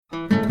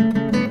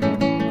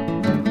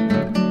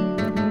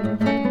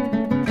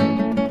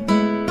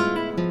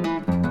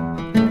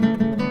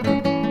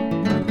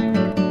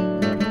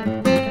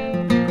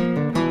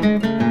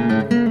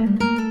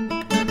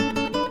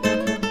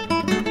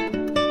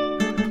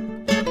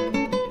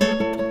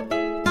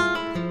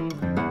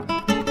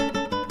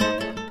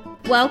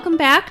Welcome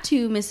back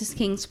to Mrs.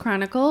 King's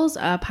Chronicles,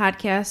 a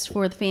podcast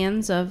for the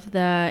fans of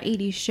the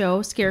 80s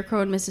show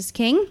Scarecrow and Mrs.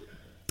 King.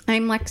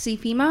 I'm Lexi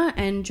Fema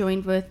and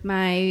joined with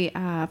my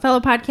fellow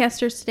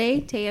podcasters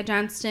today, Taya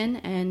Johnston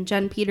and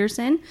Jen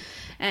Peterson.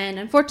 And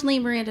unfortunately,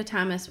 Miranda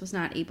Thomas was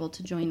not able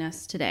to join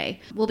us today.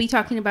 We'll be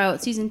talking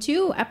about Season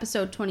 2,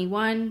 Episode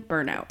 21,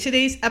 Burnout.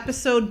 Today's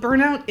episode,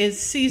 Burnout,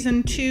 is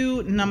Season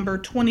 2, number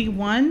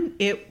 21.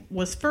 It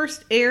was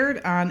first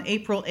aired on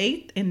April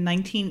 8th in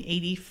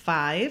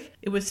 1985.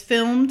 It was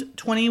filmed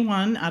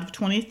 21 out of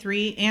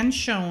 23 and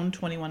shown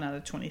 21 out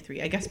of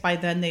 23. I guess by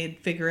then they'd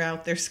figure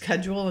out their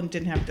schedule and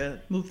didn't have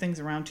to move things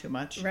around too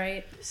much.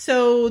 Right.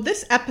 So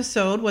this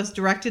episode was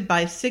directed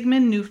by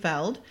Sigmund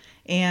Neufeld,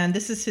 and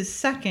this is his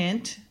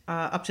second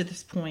up to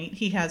this point.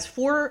 He has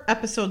 4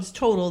 episodes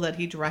total that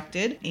he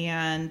directed,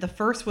 and the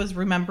first was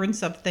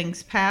Remembrance of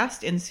Things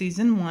Past in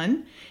Season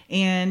 1,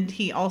 and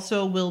he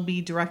also will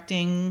be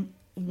directing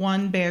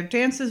One Bear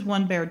Dances,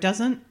 One Bear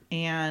Doesn't,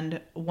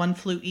 and One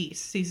Flew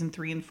East, Season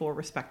 3 and 4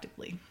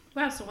 respectively.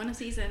 Wow, so one a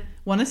season.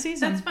 One a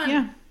season. That's fun.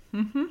 Yeah.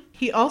 Mm-hmm.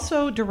 He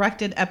also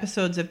directed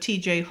episodes of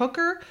T.J.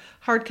 Hooker,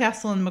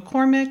 Hardcastle and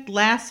McCormick,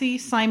 Lassie,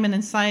 Simon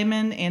and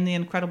Simon, and The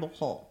Incredible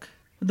Hulk.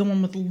 The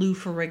one with Lou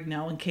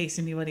Ferrigno, in case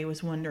anybody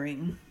was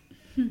wondering.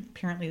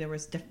 Apparently there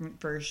was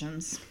different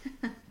versions.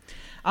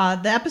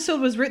 The episode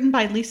was written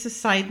by Lisa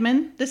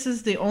Seidman. This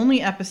is the only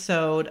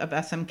episode of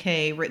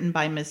SMK written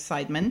by Ms.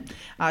 Seidman.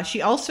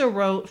 She also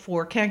wrote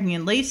for Cagney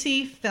and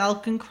Lacey,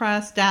 Falcon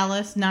Crest,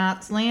 Dallas,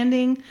 Knots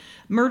Landing,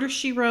 Murder,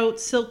 She Wrote,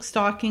 Silk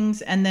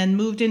Stockings, and then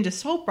moved into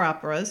soap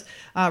operas,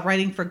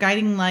 writing for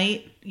Guiding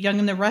Light, Young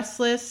and the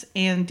Restless,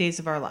 and Days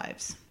of Our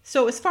Lives.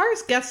 So as far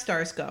as guest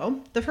stars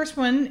go, the first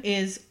one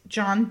is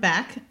John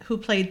Beck, who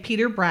played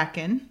Peter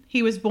Bracken.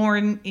 He was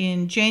born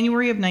in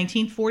January of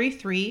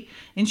 1943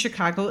 in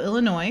Chicago,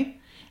 Illinois.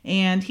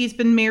 And he's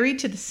been married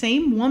to the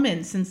same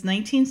woman since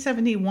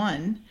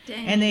 1971.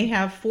 Dang. And they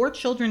have 4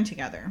 children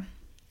together.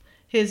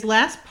 His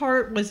last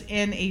part was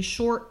in a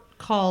short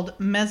called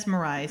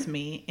Mesmerize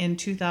Me in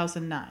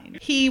 2009.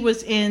 He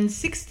was in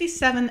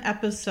 67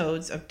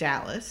 episodes of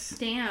Dallas.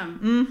 Damn.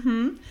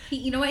 Mm-hmm.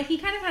 You know what? He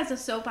kind of has a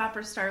soap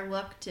opera star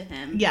look to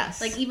him.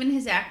 Yes. Like, even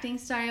his acting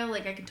style,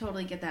 like, I could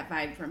totally get that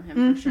vibe from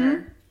him, for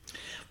sure.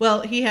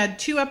 Well, he had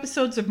 2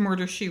 episodes of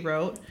Murder, She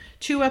Wrote,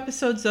 2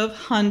 episodes of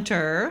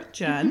Hunter,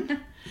 Jen,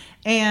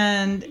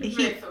 and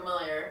Very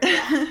familiar.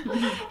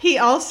 he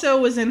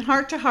also was in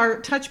Heart to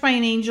Heart, Touched by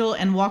an Angel,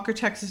 and Walker,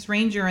 Texas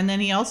Ranger, and then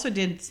he also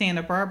did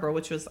Santa Barbara,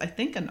 which was, I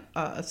think,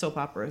 a soap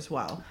opera as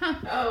well.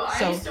 Oh,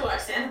 I used to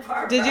watch Santa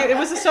Barbara. Did you? It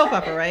was a soap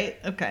opera, right?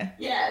 Okay.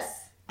 Yes.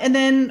 And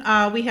then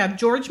we have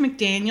George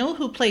McDaniel,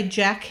 who played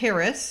Jack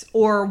Harris,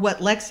 or what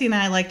Lexi and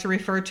I like to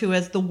refer to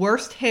as the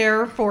worst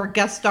hair for a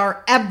guest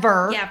star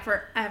ever. Yeah,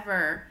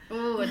 forever.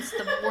 Oh, it's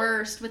the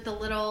worst with the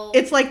little...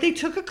 It's like they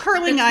took a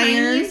curling the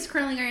iron. tiniest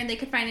curling iron they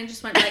could find and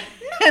just went like...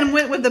 and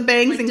went with the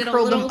bangs like and did a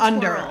curled them little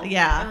under. twirl.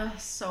 Yeah. Ugh,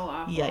 so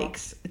awful.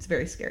 Yikes. It's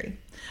very scary.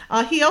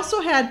 He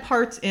also had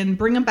parts in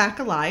Bring 'Em Back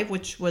Alive,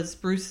 which was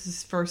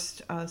Bruce's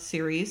first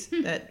series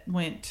that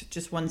went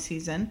just 1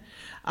 season.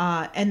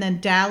 And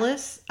then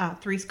Dallas,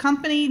 Three's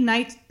Company,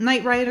 Knight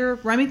Rider,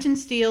 Remington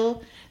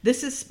Steele,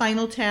 This Is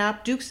Spinal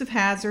Tap, Dukes of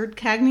Hazzard,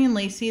 Cagney and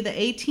Lacey, The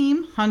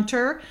A-Team,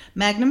 Hunter,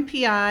 Magnum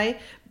P.I.,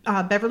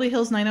 Beverly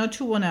Hills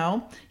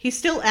 90210. He's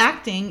still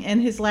acting,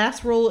 and his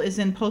last role is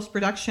in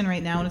post-production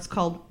right now, and it's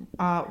called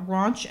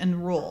Raunch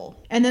and Roll.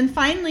 And then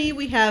finally,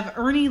 we have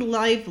Ernie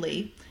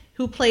Lively,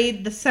 who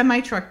played the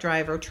semi-truck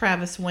driver,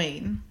 Travis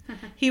Wayne.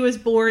 He was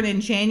born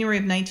in January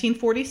of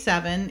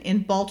 1947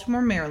 in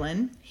Baltimore,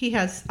 Maryland. He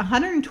has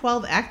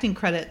 112 acting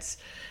credits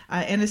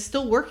and is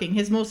still working.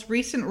 His most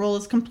recent role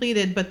is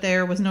completed, but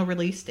there was no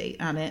release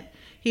date on it.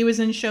 He was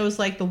in shows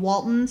like The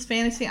Waltons,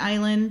 Fantasy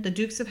Island, The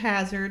Dukes of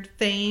Hazzard,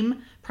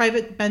 Fame,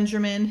 Private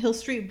Benjamin, Hill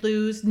Street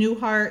Blues,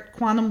 Newhart,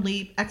 Quantum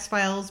Leap,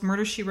 X-Files,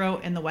 Murder, She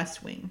Wrote, and The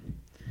West Wing.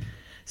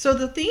 So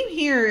the theme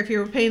here, if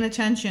you're paying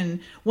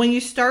attention, when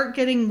you start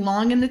getting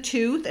long in the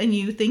tooth and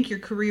you think your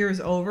career is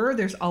over,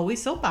 there's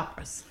always soap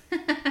operas.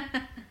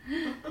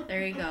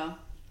 There you go.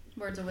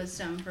 Words of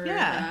wisdom for the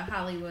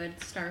Hollywood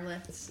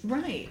starlets.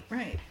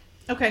 Right.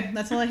 Okay,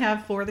 that's all I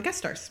have for the guest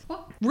stars.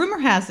 Cool. Rumor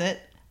has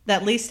it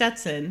that Lee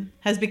Stetson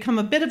has become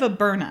a bit of a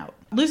burnout,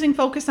 losing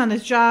focus on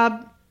his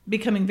job,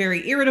 becoming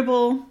very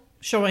irritable,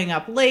 showing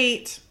up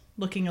late,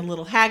 looking a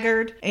little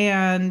haggard,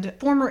 and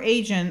former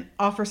agent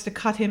offers to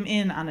cut him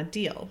in on a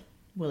deal.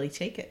 Will he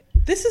take it?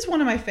 This is one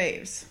of my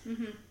faves.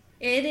 Mm-hmm.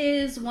 It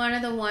is one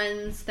of the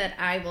ones that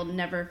I will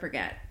never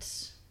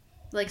forget.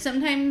 Like,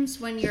 sometimes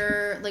when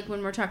you're, like,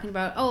 when we're talking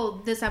about,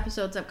 oh, this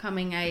episode's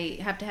upcoming, I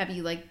have to have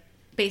you, like,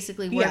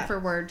 basically word for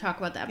word talk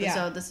about the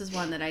episode. Yeah. This is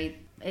one that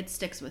it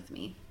sticks with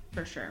me,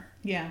 for sure.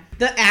 Yeah.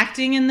 The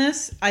acting in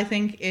this, I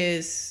think,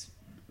 is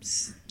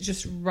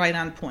just right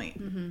on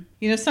point. Mm-hmm.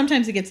 You know,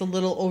 sometimes it gets a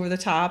little over the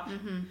top.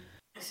 Mm-hmm.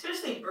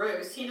 Especially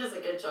Bruce. He does a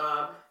good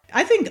job.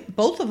 I think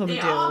both of them do.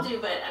 They all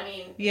do, but I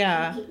mean, he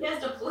has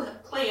to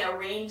play a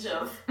range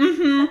of,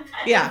 kind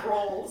of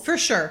roles. For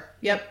sure.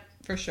 Yep,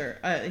 for sure.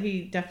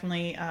 He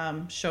definitely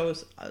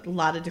shows a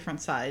lot of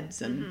different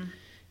sides, and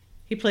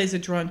He plays a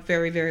drunk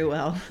very, very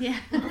well. Yeah.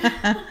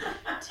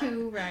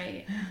 Too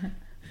right.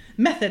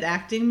 Method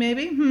acting,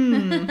 maybe?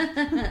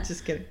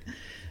 Just kidding.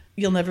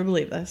 You'll never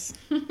believe this.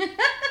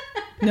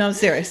 No, I'm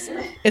serious.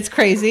 It's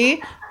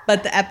crazy,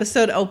 but the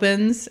episode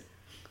opens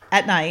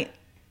at night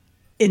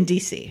in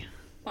D.C.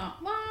 Wah,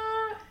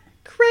 wah.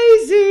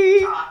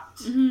 Crazy.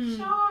 Shocked.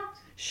 Shocked.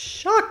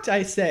 Shocked,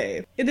 I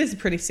say. It is a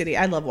pretty city.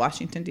 I love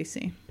Washington,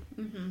 D.C.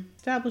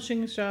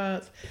 Establishing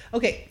shots.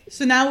 Okay,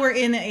 so now we're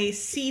in a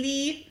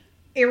seedy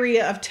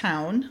area of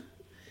town,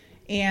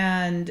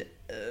 and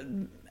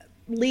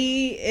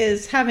Lee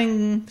is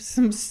having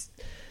some...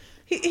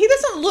 He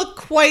doesn't look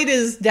quite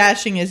as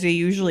dashing as he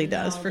usually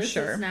does, for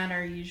sure. This is not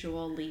our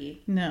usual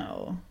Lee.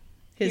 No.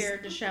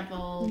 Hair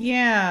disheveled.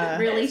 Yeah.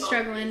 Really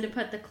struggling to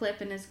put the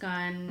clip in his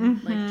gun.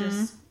 Like,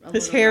 just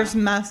his hair's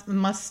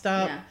mussed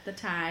up. Yeah, the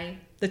tie.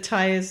 The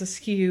tie is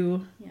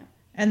askew. Yeah.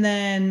 And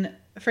then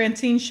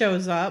Francine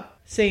shows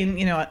up saying,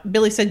 you know,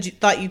 Billy said you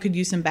thought you could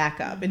use some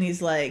backup. And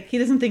he's like, he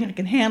doesn't think I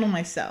can handle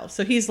myself.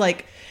 So he's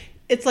like,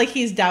 it's like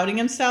he's doubting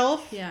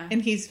himself. Yeah.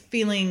 And he's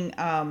feeling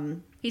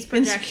he's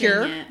projecting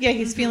insecure. it. Yeah,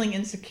 he's feeling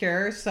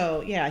insecure.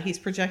 So, yeah, he's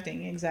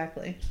projecting.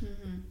 Exactly.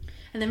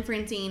 And then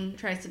Francine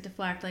tries to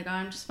deflect, like, oh,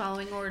 I'm just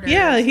following orders.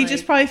 Yeah, he like,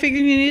 just probably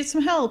figured you needed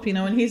some help, you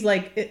know, and he's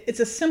like, it's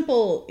a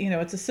simple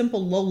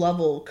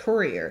low-level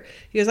courier.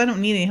 He goes, I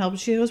don't need any help.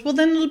 She goes, well,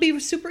 then it'll be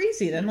super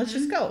easy. Then let's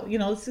just go. You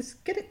know, let's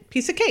just get it.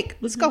 Piece of cake.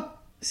 Let's go.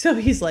 So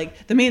he's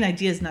like, the main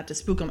idea is not to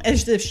spook him,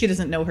 as if she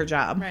doesn't know her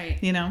job. Right.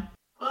 You know?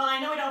 Well, I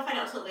know we don't find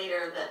out till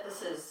later that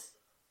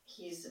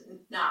he's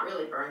not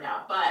really burned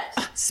out,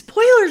 but...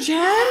 Spoiler, Jen!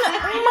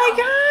 Oh,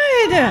 my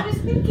I God! was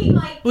thinking,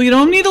 like... Well, you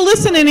don't need to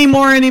listen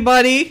anymore,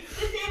 anybody. Did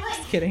they, like...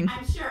 Just kidding.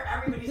 I'm sure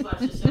everybody's watched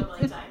the show a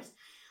million times.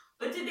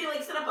 But did they,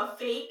 like, set up a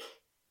fake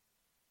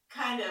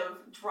kind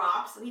of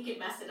drop so he could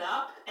mess it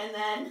up? And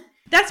then...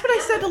 That's what I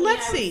said to the other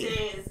Lexi. thing I would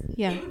say is,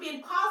 Yeah. it would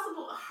be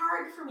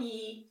hard for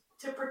me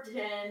to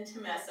pretend to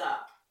mess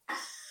up. I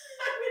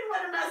wouldn't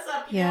want to mess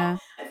up, you know?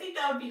 I think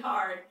that would be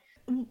hard.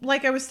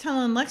 Like I was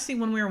telling Lexi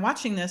when we were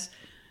watching this,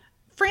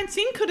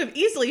 Francine could have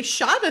easily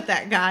shot at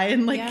that guy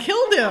and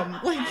killed him.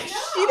 Like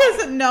she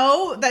doesn't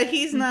know that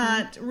he's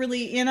not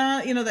really in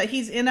on, you know, that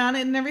he's in on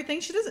it and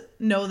everything. She doesn't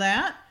know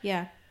that.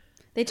 Yeah.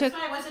 They took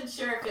I wasn't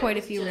sure if quite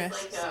it was a few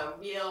just risks. like a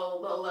real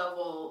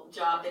low-level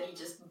job that he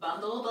just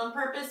bundled on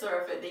purpose,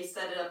 or if they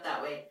set it up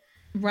that way.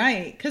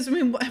 Right. Because, I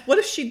mean, what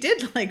if she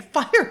did, like,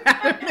 fire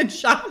at him and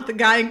shot at the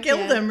guy and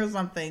killed him or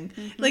something?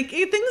 Like,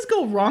 things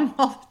go wrong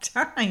all the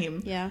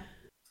time. Yeah.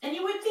 And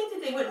you would think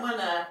that they wouldn't want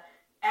to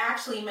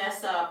actually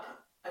mess up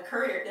a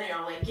courier, you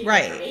know, like,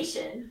 get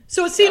information.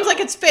 So it seems like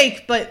it's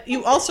fake, but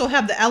you also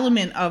have the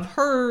element of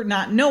her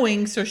not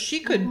knowing, so she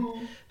could...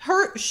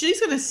 She's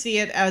going to see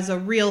it as a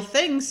real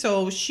thing,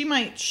 so she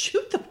might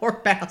shoot the poor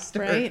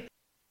bastard. Right.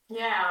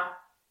 Yeah.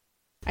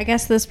 I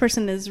guess this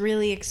person is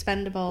really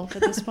expendable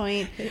at this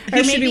point.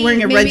 He should be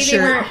wearing a red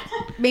shirt.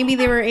 Maybe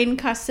they were in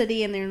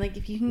custody and they're like,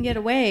 if you can get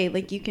away,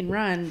 like you can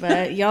run,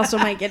 but you also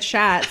might get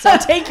shot. So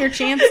take your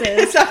chances.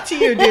 It's up to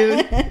you,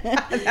 dude.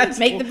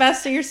 Make the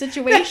best of your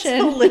situation.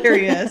 That's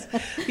hilarious.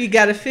 You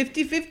got a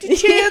 50-50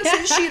 chance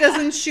that she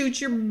doesn't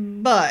shoot your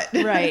butt.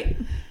 Right.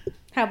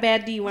 How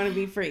bad do you want to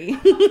be free?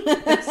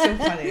 That's so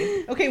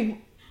funny. Okay,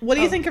 what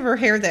do you think of her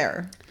hair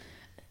there?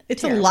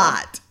 It's terrible. a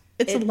lot.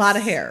 It's a lot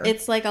of hair.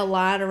 It's like a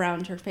lot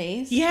around her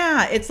face.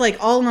 Yeah, it's like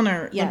all on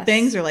her the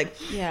bangs are like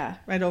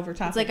right over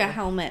top. It's like of a her.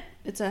 helmet.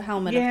 It's a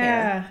helmet of hair.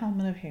 Yeah,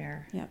 helmet of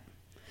hair. Yep.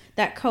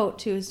 That coat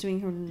too is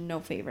doing her no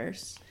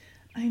favors.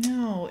 I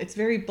know. It's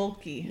very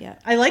bulky. Yeah.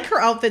 I like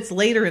her outfits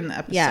later in the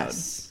episode.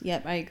 Yes.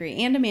 Yep, I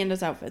agree. And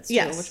Amanda's outfits too,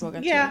 which we'll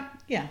get to.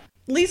 Yeah.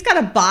 Lee's got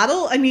a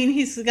bottle. I mean,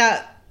 he's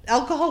got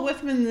alcohol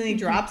with him and then he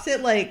drops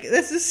it. Like,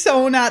 this is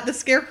so not the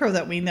Scarecrow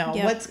that we know.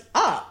 Yep. What's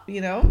up,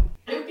 you know?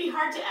 It would be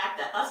hard to act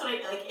that. That's what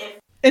I like. If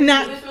and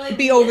not he was really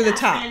be over the in that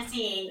top.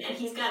 Scene, and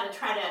he's got to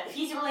try to. If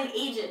he's really an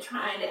agent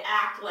trying to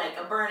act like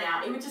a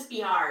burnout, it would just be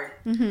hard.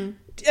 Mm-hmm.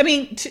 I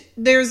mean,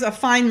 there's a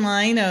fine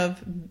line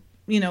of,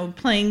 you know,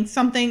 playing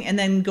something and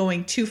then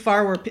going too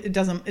far where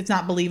it's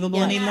not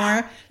believable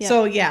anymore. Yeah.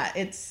 So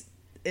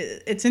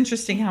it's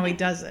interesting how he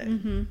does it.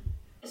 Mm-hmm.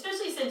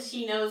 Especially since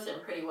she knows him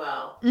pretty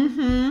well.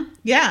 Mm-hmm.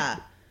 Yeah,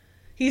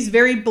 he's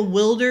very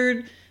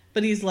bewildered,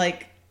 but he's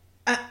like,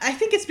 I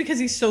think it's because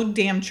he's so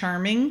damn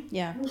charming.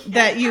 Yeah.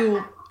 That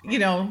you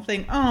know,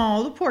 think,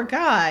 oh, the poor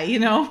guy, you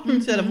know,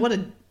 instead of what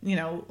a, you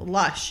know,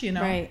 lush, you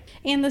know. Right.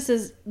 And this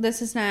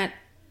is not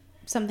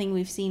something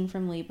we've seen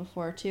from Lee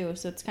before too.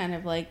 So it's kind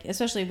of like,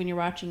 especially when you're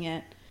watching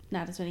it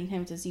not as many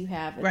times as you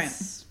have,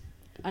 it's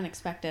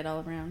unexpected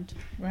all around.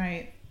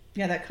 Right.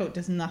 Yeah, that coat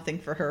does nothing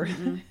for her.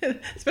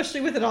 Especially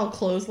with it all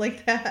closed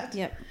like that.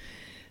 Yep.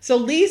 So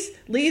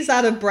Lee's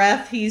out of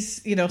breath.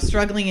 He's, you know,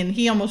 struggling, and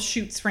he almost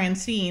shoots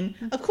Francine.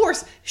 Of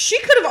course, she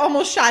could have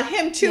almost shot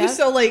him too. Yep.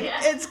 So, like,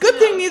 it's a good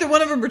thing neither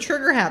one of them are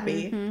trigger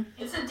happy. Mm-hmm.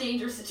 It's a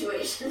dangerous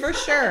situation. For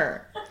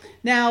sure.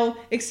 Now,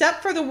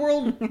 except for the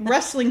World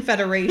Wrestling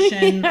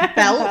Federation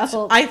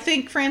belt, I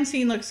think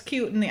Francine looks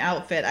cute in the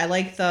outfit. I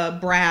like the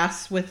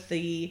brass with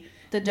the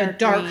dark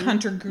green.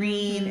 hunter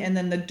green and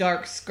then the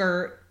dark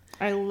skirt.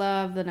 I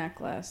love the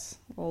necklace.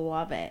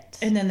 Love it.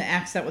 And then the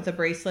accent with the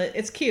bracelet.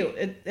 It's cute.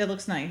 It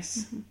looks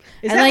nice. Mm-hmm.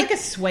 Is that like a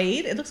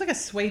suede? It looks like a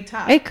suede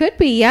top. It could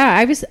be,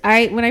 yeah.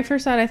 When I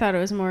first saw it, I thought it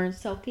was more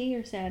silky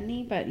or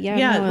satiny, but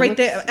yeah, no, right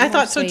there. I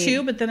thought suede. so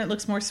too, but then it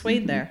looks more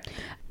suede there.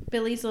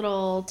 Billy's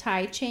little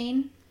tie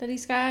chain that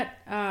he's got.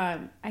 I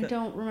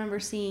don't remember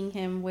seeing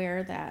him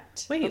wear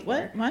that. Wait,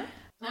 before. what?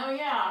 Oh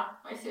yeah,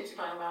 I see what you're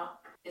talking about.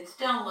 It's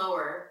down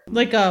lower.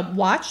 Like a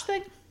watch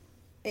thing?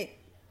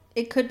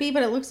 It could be,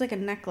 but it looks like a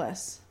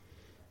necklace.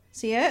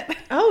 See it?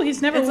 Oh,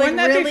 he's never It's worn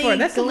like that really before.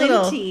 That's glinty. a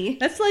little.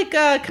 That's like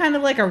kind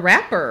of like a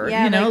wrapper.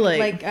 Yeah, you know,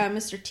 like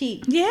Mr.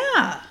 T.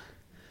 Yeah.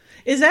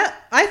 Is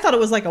that? I thought it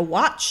was like a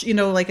watch. You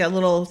know, like a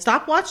little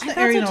stopwatch. I thought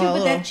so too,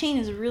 but that chain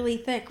is really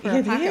thick for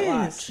a pocket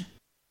watch.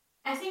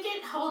 I think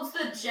it holds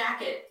the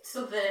jacket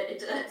so that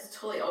it's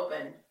totally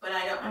open, but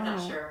I'm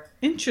not sure.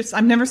 Interesting.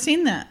 I've never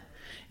seen that.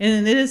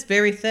 And it is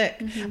very thick.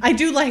 Mm-hmm. I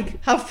do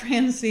like how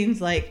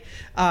Francine's like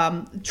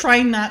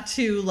trying not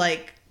to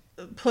like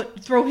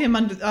throw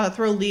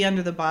Lee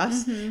under the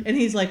bus. Mm-hmm. And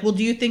he's like, well,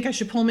 do you think I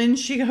should pull him in?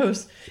 She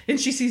goes, and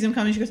she sees him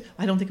coming. She goes,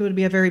 I don't think it would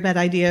be a very bad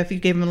idea if you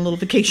gave him a little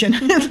vacation.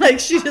 Like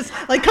she just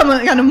like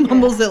kind of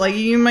mumbles it like,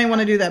 you might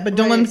want to do that, but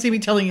don't let him see me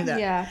telling you that.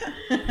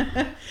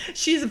 Yeah.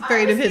 She's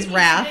afraid of his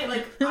wrath. Today,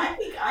 like, I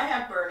think I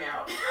have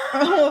burnout.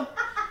 Oh,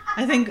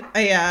 I think,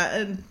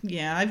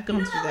 I've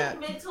gone through that.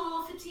 Like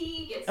mental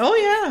fatigue. It's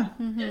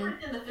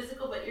different than the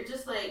physical, but you're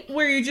just like...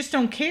 Where you just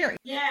don't care.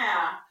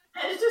 Yeah.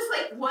 And it's just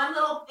like one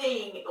little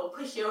thing will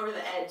push you over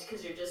the edge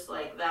because you're just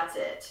like, that's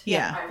it.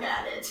 Yeah. I've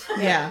had it.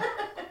 Yeah.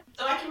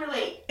 So I can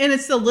relate. And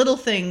it's the little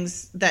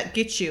things that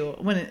get you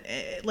when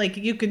like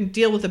you can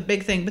deal with a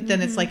big thing, but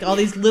then it's like all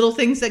these little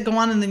things that go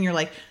on and then you're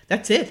like,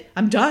 that's it.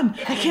 I'm done.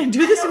 I can't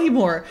do this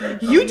anymore.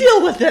 You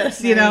deal with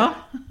this, you know?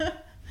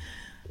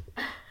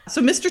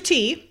 So Mr.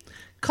 T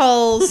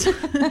calls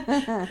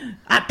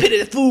I pity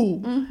the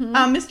fool. Mm-hmm.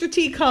 Mr.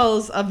 T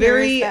calls a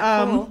very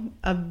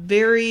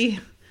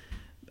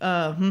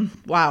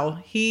wow,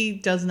 he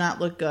does not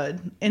look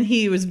good. And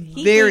he was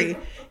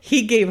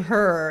he gave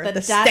her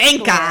the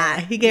stank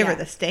eye. He gave her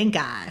the stank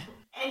eye.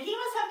 And he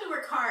must have to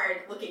work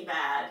hard looking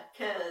bad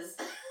because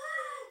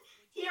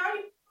he already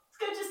is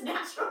going to just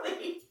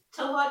naturally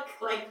to look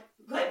like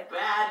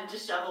bad and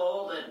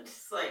disheveled and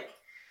just like.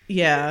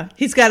 Yeah,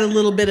 he's got a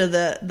little bit of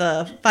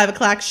the 5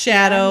 o'clock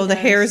shadow. The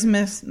hair's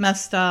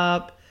messed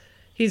up.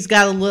 He's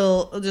got a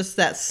little, just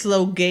that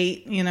slow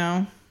gait, you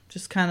know,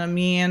 just kind of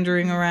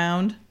meandering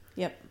around.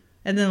 Yep.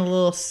 And then a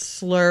little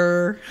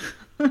slur.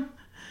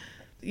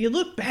 You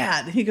look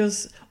bad. He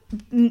goes,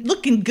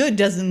 looking good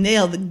doesn't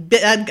nail the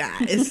bad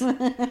guys.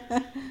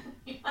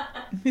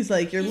 He's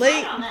like, you're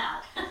late. On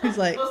that. He's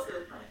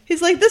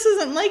like, this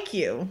isn't like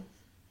you.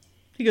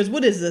 He goes,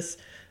 what is this?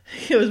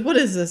 He goes, what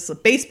is this? A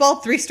baseball?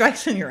 3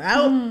 strikes and you're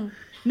out?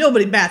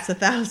 Nobody bats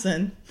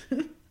 1,000.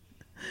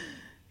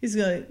 He's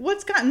going,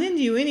 what's gotten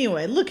into you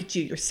anyway? Look at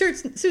you. Your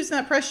suit's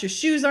not pressed. Your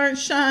shoes aren't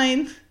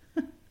shined.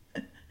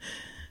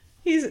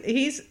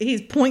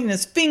 He's pointing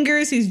his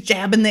fingers. He's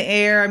jabbing the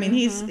air. I mean,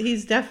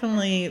 he's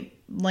definitely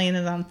laying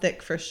it on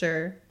thick for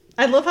sure.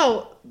 I love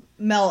how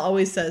Mel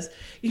always says,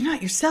 you're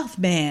not yourself,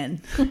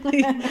 man.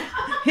 He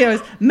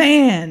goes,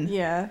 man.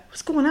 Yeah.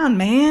 What's going on,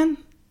 man?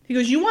 He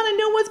goes, you want to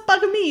know what's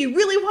bugging me? You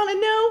really want to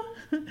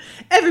know?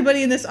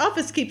 Everybody in this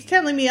office keeps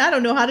telling me I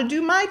don't know how to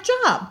do my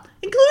job,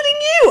 including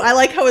you. I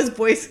like how his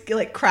voice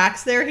like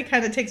cracks there. He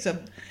kind of takes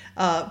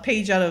a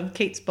page out of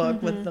Kate's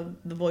book with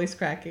the voice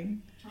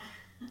cracking.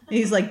 And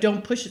he's like,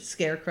 don't push it,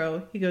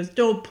 Scarecrow. He goes,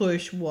 don't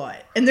push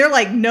what? And they're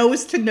like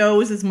nose to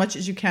nose as much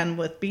as you can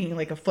with being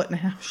like 1.5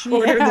 feet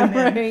shorter than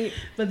him. Right.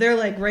 But they're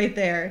like right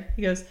there.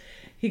 He goes,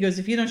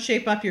 if you don't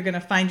shape up, you're going to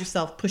find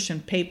yourself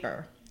pushing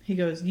paper. He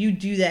goes, you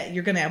do that,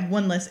 you're going to have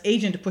one less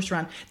agent to push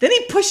around. Then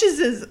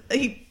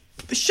he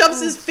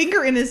shoves his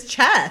finger in his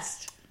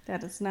chest.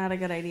 That is not a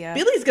good idea.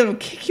 Billy's going to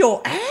kick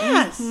your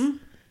ass.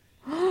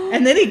 Mm-hmm.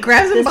 And then he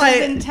grabs him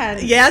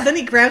intense. Yeah, then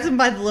he grabs him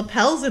by the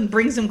lapels and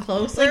brings him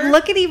closer. Like,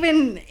 look at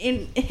even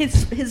in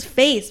his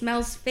face.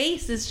 Mel's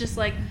face is just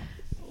like,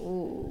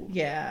 ooh.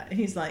 Yeah, and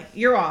he's like,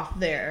 you're off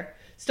there.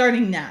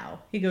 Starting now.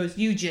 He goes,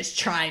 you just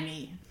try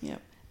me.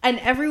 Yep. And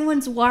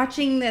everyone's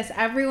watching this.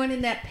 Everyone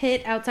in that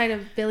pit outside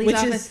of Billy's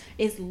office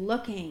is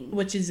looking.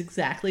 Which is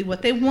exactly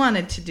what they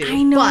wanted to do.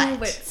 I know,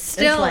 but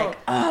still. It's like,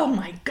 oh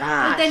my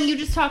God. But then you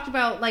just talked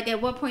about, like,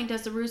 at what point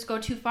does the ruse go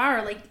too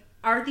far? Like,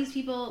 are these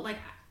people, like,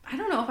 I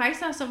don't know, if I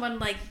saw someone,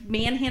 like,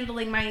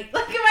 manhandling like, if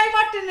I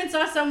walked in and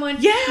saw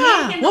someone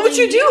manhandling what would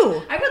you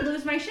do? I would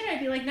lose my shit. I'd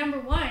be like, number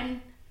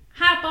 1...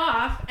 hop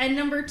off, and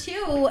number 2,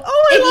 I love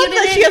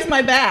that she has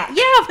my back.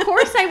 Yeah, of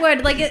course I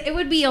would. Like, it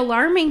would be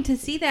alarming to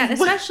see that,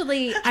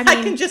 especially. I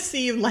can just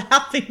see you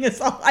laughing.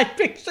 Is all I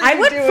picture. I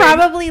would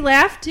probably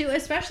laugh too,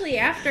 especially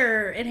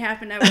after it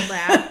happened. I would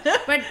laugh,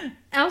 but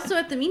also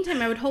at the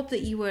meantime, I would hope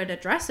that you would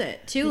address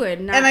it too,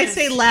 and I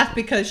say laugh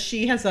because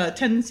she has a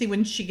tendency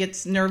when she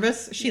gets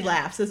nervous, she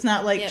laughs. It's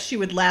not like she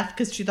would laugh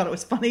because she thought it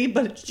was funny,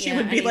 but she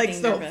would be like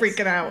so nervous.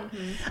 Freaking out.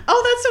 Mm-hmm.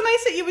 Oh, that's so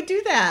nice that you would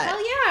do that. Hell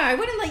yeah! I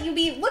wouldn't let you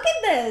be. Look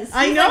at this.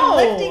 I He's, know.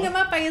 like, lifting him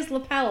up by his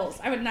lapels.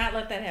 I would not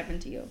let that happen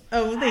to you.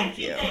 Oh, I thank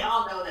think you. they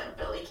all know that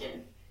Billy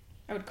can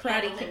I would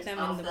handle karate kick them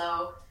himself, in the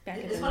though. back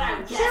of Is the what I head.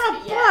 would guess. Yeah,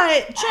 but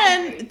I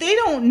agree. Jen, they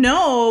don't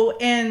know,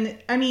 and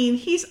I mean,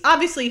 he's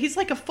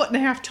like a foot and a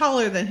half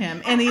taller than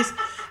him, and he's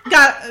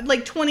got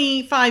like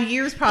 25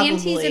 years probably. And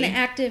he's an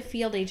active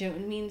field agent,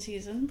 which means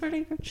he's in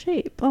pretty good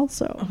shape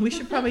also. We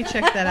should probably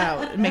check that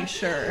out and make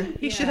sure.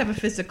 He should have a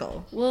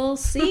physical. We'll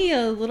see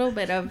a little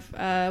bit of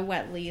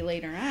Wetley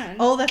later on.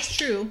 Oh, that's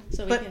true.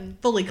 So we but can-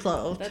 fully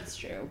clothed. That's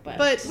true.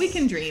 But we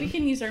can dream. We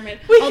can use our mid.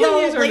 We can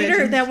Although use our later,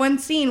 midgets. that one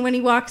scene when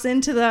he walks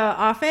into the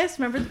office,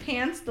 remember the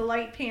pants, the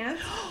light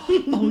pants?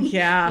 Oh,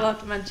 yeah. We'll have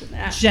to mention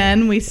that.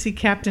 Jen, we see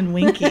Captain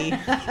Winky.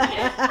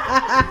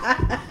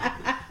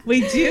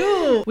 We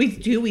do.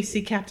 We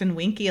see Captain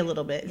Winky a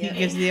little bit. Yeah. He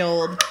gives the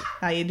old,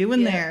 how you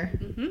doing Yeah. there?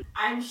 Mm-hmm.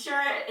 I'm sure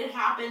it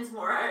happens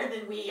more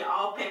than we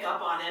all pick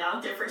up on it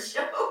on different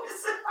shows.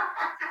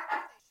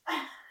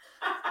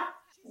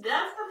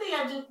 That's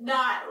something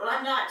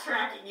I'm not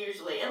tracking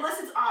usually, unless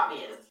it's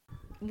obvious.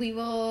 We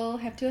will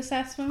have to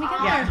assess when we get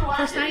I'll have to there watch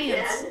for it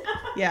science.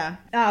 again.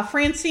 Yeah.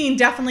 Francine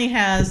definitely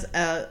has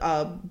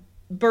a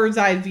bird's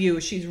eye view.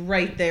 She's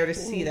right there to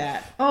see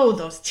that. Oh,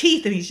 those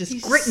teeth. And he's just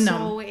He's gritting them.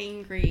 so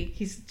angry.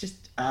 He's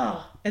just,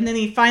 oh. And then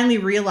he finally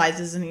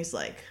realizes and he's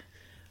like,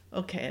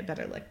 okay, I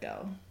better let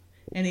go.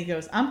 And he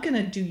goes, I'm going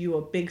to do you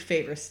a big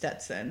favor,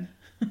 Stetson.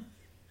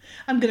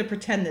 I'm going to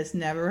pretend this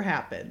never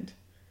happened.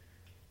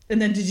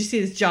 And then did you see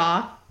his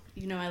jaw?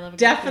 You know I love a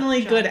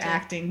Definitely good job, too.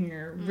 acting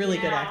here. Really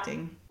good Yeah.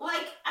 acting.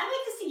 Like, I'd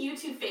like to see you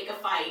two fake a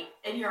fight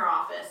in your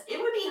office. It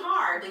would be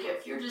hard. Like,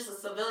 if you're just a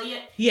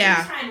civilian, Yeah. you're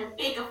just trying to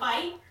fake a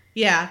fight.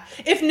 Yeah.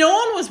 If no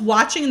one was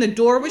watching and the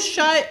door was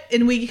shut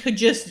and we could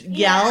just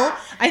yell, Yeah.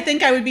 I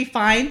think I would be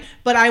fine.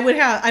 But I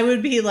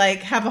would be like,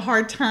 have a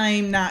hard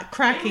time not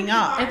cracking be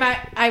up. hard.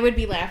 If I would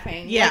be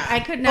laughing. Yeah. Like, I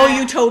could not. Oh,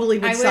 you totally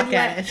would I suck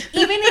let- at it.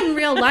 Even in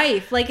real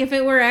life, like if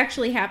it were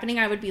actually happening,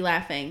 I would be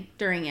laughing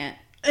during it.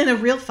 In a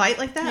real fight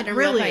like that? In a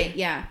Really? real fight,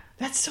 yeah.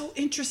 That's so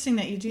interesting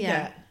that you do Yeah.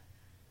 that.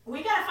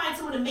 We gotta find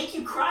someone to make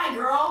you cry,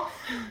 girl.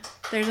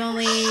 There's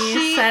only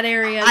She- set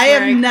areas. I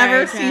where have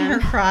never cry, seen her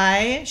Jen.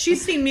 cry.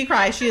 She's seen me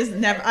cry. She has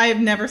never. I have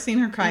never seen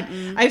her cry.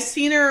 I've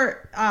seen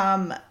her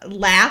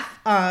laugh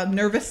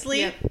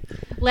nervously.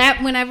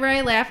 Yep. Whenever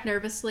I laugh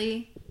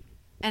nervously,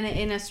 and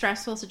in a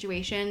stressful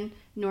situation,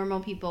 normal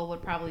people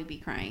would probably be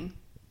crying.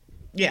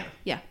 Yeah.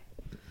 Yeah.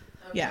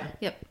 Okay. Yeah.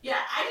 Yep. Yeah,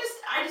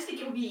 I just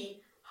think it would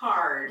be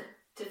hard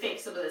to fake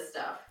some of this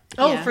stuff.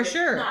 Oh, Yeah. for It's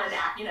sure. not an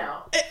act, you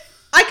know.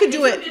 I could do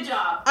You a it. Good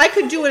job. I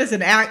could do it as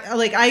an act.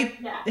 Like I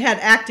Yeah. had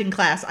acting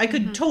class. I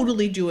could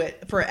totally do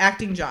it for an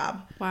acting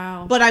job.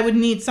 Wow. But I would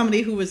need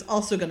somebody who was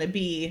also going to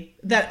be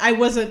that I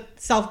wasn't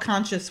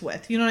self-conscious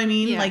with. You know what I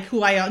mean? Yeah. Like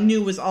who I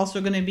knew was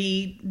also going to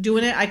be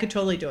doing it. I could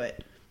totally do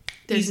it.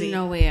 There's Easy.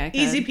 no way I could.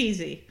 Easy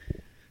peasy.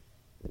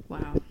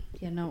 Wow.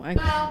 Yeah, no, I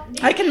Well,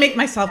 I can make maybe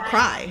myself that-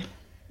 cry.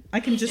 I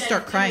can just these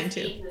start guys- crying these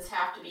too. agents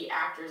have to be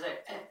actors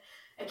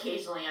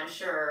occasionally, I'm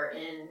sure,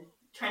 in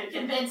trying to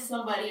convince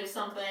somebody of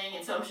something,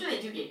 and so I'm sure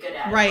they do get good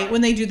at it. Right. but-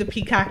 When they do the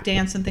peacock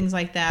dance and things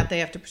like that, they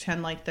have to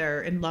pretend like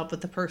they're in love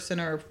with the person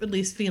or at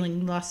least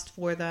feeling lust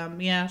for them.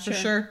 Yeah, for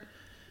sure.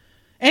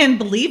 And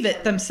believe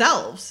it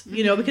themselves,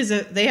 you know, because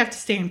they have to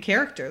stay in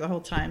character the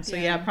whole time. So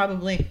yeah,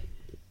 probably.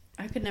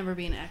 I could never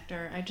be an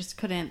actor. I just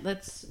couldn't.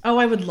 Oh,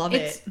 I would love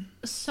It's it.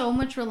 so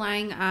much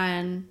relying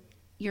on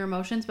your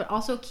emotions, but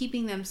also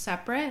keeping them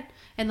separate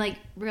and like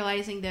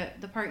realizing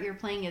that the part you're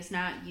playing is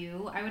not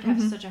you. I would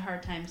have such a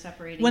hard time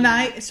separating. When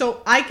that.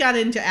 I got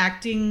into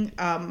acting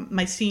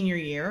my senior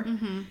year.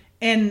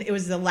 And it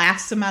was the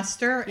last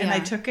semester, and I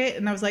Yeah. took it,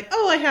 and I was like,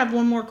 oh, I have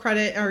one more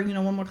credit, or, you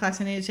know, one more class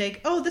I need to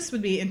take. Oh, this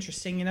would be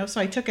interesting, you know? So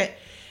I took it.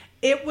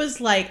 It was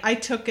like, I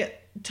took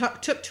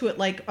to it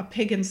like a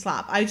pig in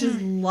slop. I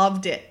just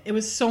loved it. It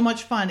was so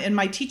much fun. And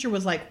my teacher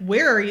was like,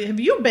 where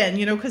have you been?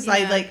 You know, because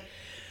Yeah.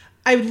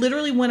 I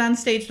literally went on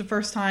stage the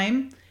first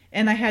time,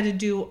 and I had to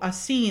do a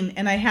scene,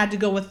 and I had to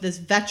go with this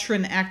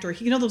veteran actor.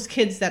 You know those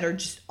kids that are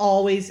just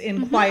always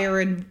in choir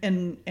and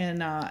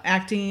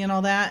acting and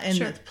all that, and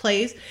Sure.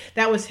 plays?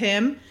 That was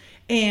him.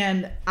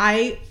 And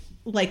I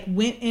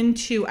went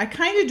into, I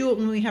kind of do it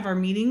when we have our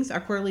meetings,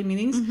 our quarterly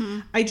meetings.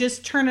 I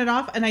just turn it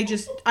off, and I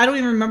don't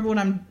even remember when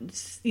I'm,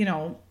 you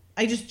know,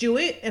 I just do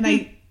it, and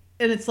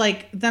and it's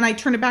like, then I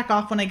turn it back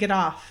off when I get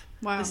off.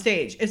 Wow. The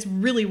stage. It's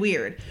really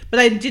weird. But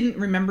I didn't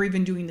remember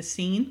even doing the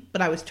scene,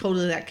 but I was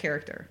totally that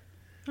character.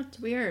 That's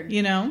weird.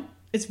 You know?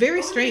 It's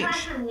very strange. What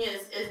would be hard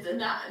for me is the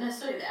not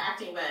necessarily the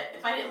acting, but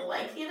if I didn't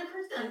like the other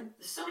person,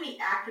 there's so many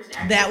actors and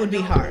actresses That would be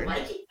don't really hard.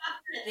 like each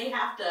other, and they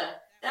have to.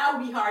 That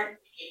would be hard for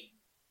me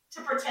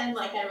to pretend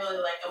like I really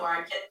like them or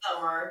I get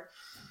them, or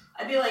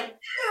I'd be like,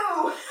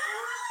 ew.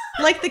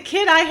 Like the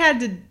kid I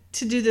had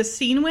to do this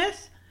scene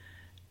with,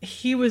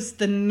 he was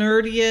the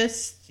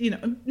nerdiest, you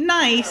know,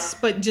 nice,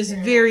 but just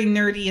very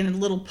nerdy and a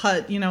little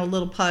pudge, you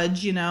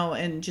know,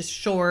 and just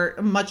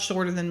short, much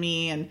shorter than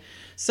me. And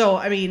so,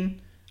 I mean,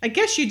 I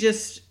guess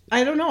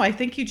I don't know. I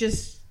think you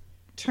just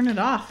turn it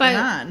off and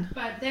on.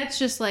 But that's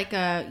just like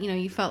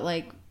you felt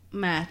like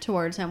meh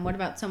towards him. What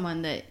about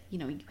someone that,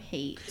 you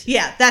hate?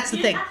 Yeah, that's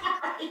the thing.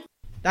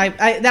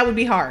 I that would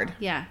be hard.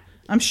 Yeah.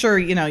 I'm sure,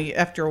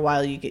 after a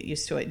while you get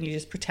used to it and you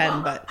just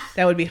pretend, but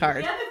that would be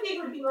hard. The other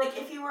thing would be like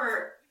if you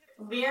were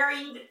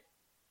married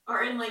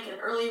or in like an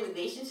early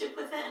relationship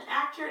with an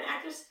actor and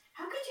actress,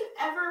 how could you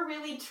ever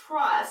really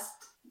trust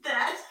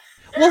that?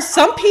 Well,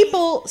 some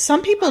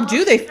people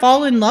do. They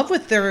fall in love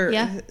with their,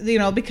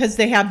 because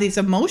they have these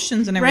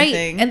emotions and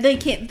everything. Right. And they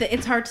can't,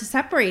 it's hard to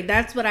separate.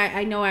 That's what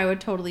I know I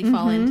would totally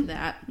fall into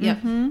that. Yep.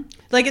 Mm-hmm.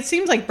 Like it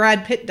seems like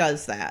Brad Pitt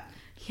does that.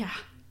 Yeah.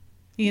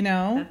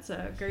 That's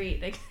a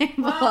great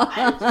example. Well,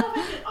 I don't know if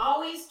I could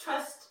always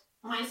trust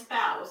my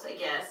spouse, I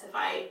guess,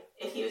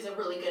 if he was a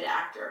really good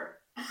actor.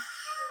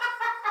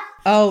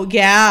 Oh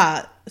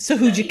yeah. So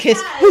who'd you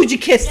kiss? Who'd you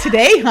kiss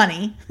today,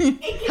 honey?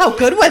 How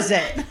good was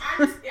it?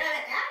 I'm just gonna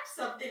act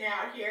something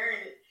out here,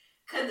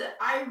 because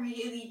I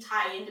really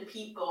tie into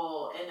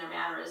people and their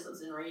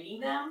mannerisms and reading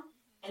them.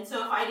 And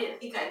so if I didn't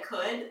think I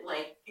could,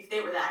 like if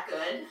they were that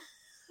good,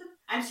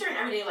 I'm sure in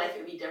everyday life it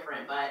would be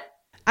different, but.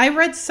 I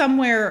read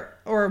somewhere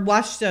or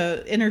watched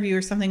an interview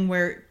or something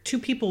where two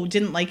people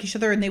didn't like each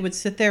other and they would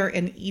sit there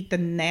and eat the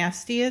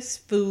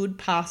nastiest food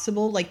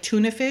possible, like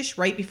tuna fish,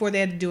 right before they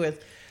had to do a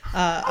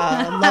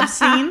love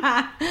scene,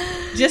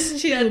 just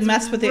to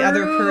mess with the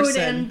other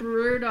person. And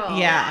brutal.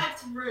 Yeah,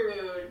 That's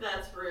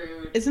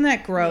rude. Isn't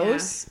that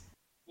gross?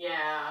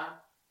 Yeah.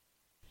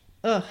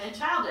 Ugh. And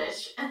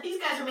childish. And these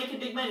guys are making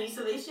big money,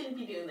 so they shouldn't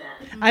be doing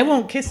that. I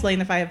won't kiss Lane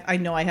if I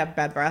know I have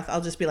bad breath.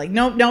 I'll just be like,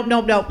 nope.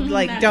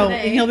 Like, don't.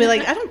 Today. And he'll be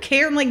like, I don't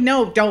care. I'm like,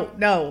 no, don't.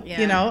 No.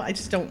 Yeah. I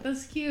just don't.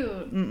 That's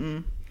cute.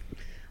 Mm-mm.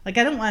 Like,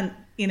 I don't want,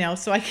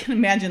 so I can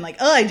imagine like,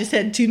 oh, I just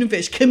had tuna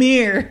fish. Come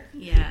here.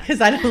 Yeah.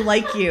 Because I don't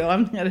like you.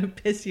 I'm going to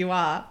piss you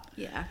off.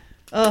 Yeah.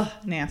 Ugh,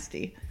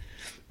 nasty.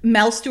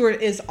 Mel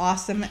Stewart is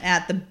awesome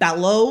at the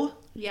bellow.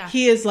 Yeah.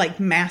 He is like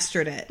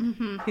mastered it.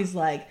 Mm-hmm. He's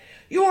like,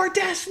 your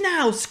death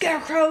now,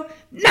 Scarecrow,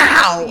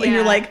 now. Yeah. And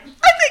you're like,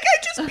 I think I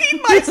just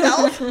peed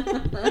myself.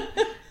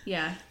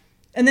 Yeah.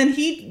 And then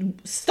he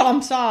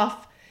stomps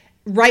off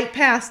right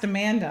past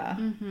Amanda.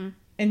 Mm-hmm.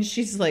 And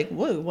she's like,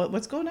 whoa,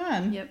 what's going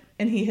on? Yep.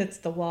 And he hits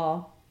the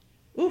wall.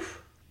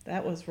 Oof,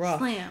 that was rough.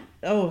 Slam.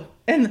 Oh,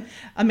 and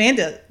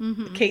Amanda,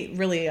 Kate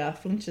really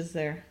flinches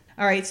there.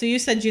 All right, so you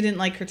said you didn't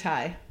like her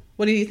tie.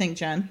 What do you think,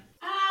 Jen?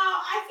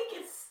 I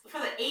think it's, for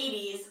the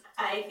 80s,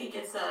 I think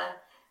it's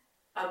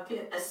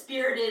a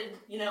spirited,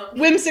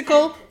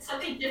 whimsical.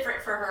 Something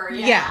different for her.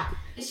 Yeah.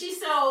 She's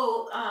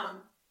so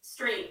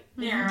straight,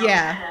 narrow.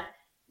 Yeah.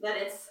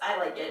 That I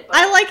like it.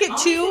 I like it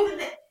too.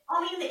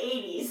 Only in the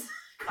 80s.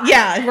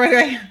 Yeah,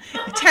 right.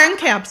 Time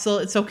capsule,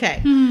 it's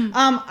okay.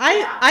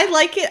 I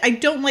like it. I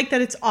don't like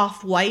that it's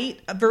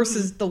off-white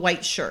versus the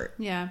white shirt.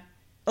 Yeah.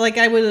 Like,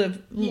 I would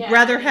have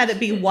rather had it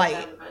be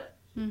white.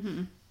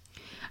 Mm-hmm.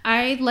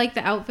 I like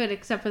the outfit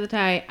except for the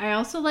tie. I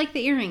also like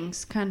the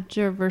earrings,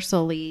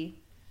 controversially.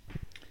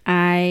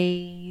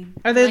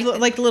 Are they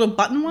like little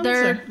button ones?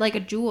 They're like a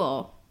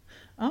jewel.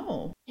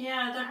 Oh.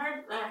 Yeah, they're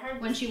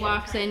hard. When she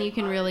walks in, you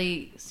can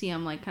really see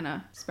them like kind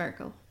of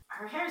sparkle.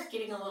 Her hair's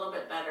getting a little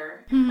bit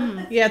better.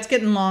 Yeah, it's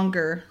getting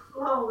longer.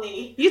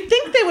 Slowly. You'd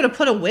think they would have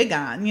put a wig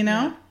on,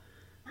 Yeah.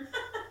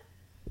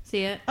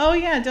 See it? Oh,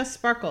 yeah, it does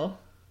sparkle.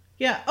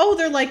 Yeah. Oh,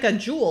 they're like a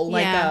jewel,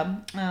 like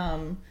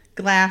a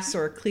glass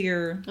or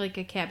clear. Like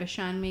a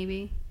cabochon,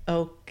 maybe.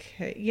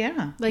 Okay.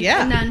 Yeah. Like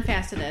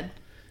non-faceted.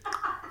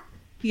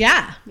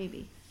 Yeah.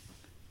 Maybe.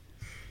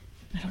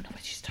 I don't know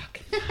what she's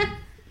talking about.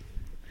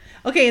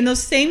 Okay, and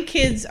those same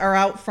kids are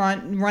out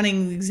front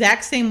running the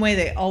exact same way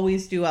they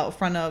always do out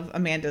front of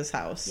Amanda's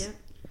house. Yep.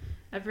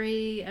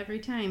 Every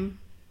time.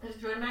 Just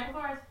doing back and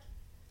forth.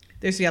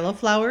 There's yellow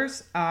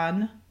flowers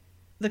on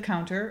the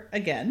counter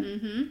again.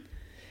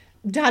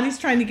 Mm-hmm. Dottie's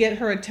trying to get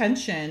her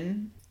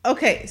attention.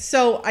 Okay,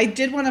 so I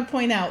did want to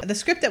point out the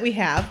script that we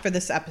have for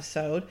this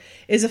episode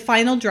is a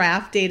final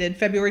draft dated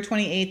February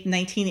 28th,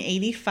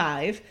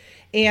 1985.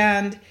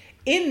 And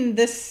in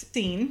this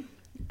scene,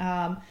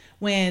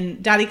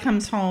 when Dottie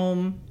comes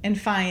home and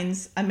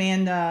finds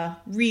Amanda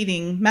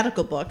reading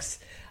medical books,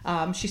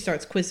 she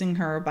starts quizzing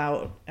her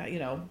about,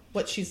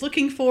 what she's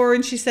looking for.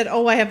 And she said,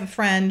 oh, I have a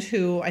friend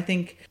who I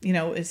think,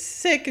 is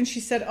sick. And she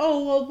said,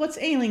 oh, well, what's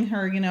ailing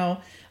her?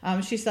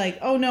 She's like,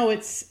 oh, no,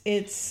 it's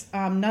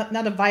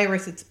not a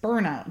virus. It's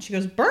burnout. And she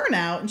goes,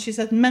 burnout? And she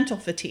says, mental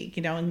fatigue,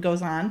 and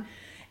goes on.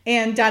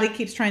 And Dottie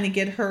keeps trying to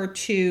get her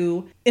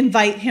to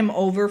invite him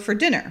over for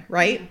dinner,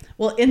 right?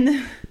 Well,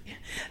 in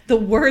the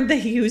word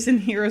they use in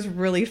here is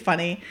really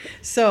funny.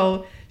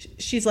 So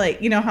she's like,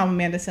 how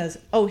Amanda says,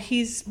 oh,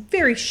 he's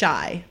very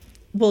shy.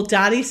 Well,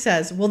 Dottie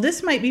says, well,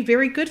 this might be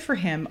very good for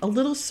him. A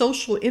little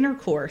social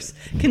intercourse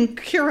can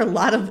cure a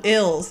lot of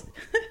ills.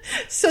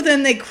 So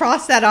then they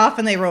cross that off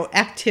and they wrote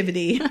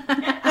activity.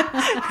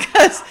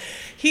 Because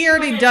he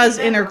already does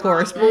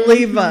intercourse,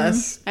 believe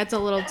us. That's a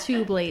little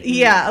too blatant.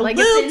 Yeah, a like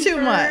little it's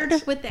too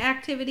much. with the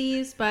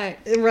activities, but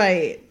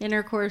right.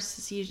 Intercourse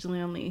is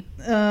usually only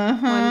one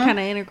kind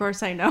of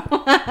intercourse I know.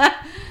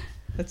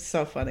 That's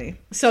so funny.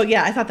 So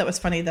yeah, I thought that was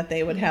funny that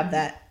they would have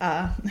that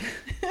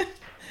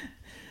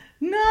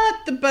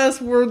Not the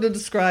best word to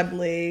describe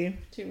Lee.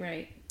 Too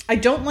right. I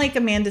don't like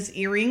Amanda's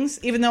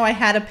earrings, even though I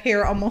had a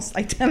pair almost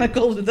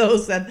identical to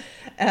those that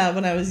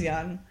when I was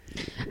young.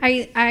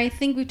 I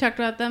think we've talked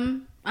about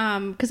them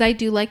because I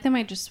do like them.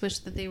 I just wish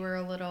that they were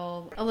a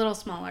little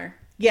smaller.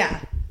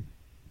 Yeah.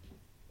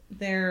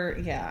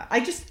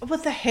 I just,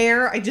 with the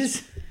hair, I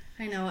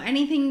know.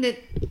 Anything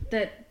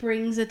that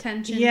brings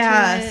attention to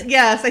it.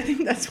 Yes, I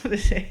think that's what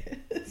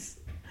it is.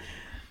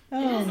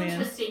 Oh, it is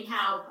interesting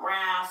how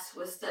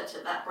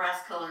that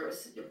brass color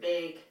was such a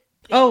big thing.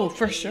 Oh,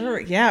 for sure.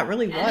 Yeah, it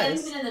really was. And then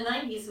even in the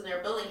 90s when they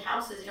were building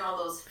houses, all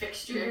those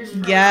fixtures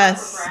for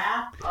yes.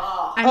 brass.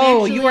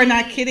 Oh, you are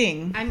not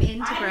kidding. I'm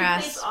into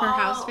brass for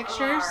house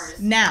fixtures.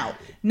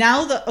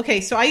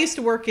 So I used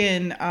to work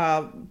in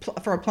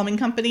for a plumbing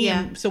company,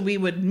 and so we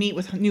would meet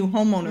with new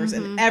homeowners,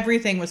 and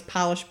everything was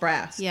polished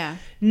brass. Yeah.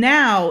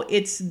 Now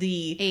it's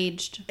the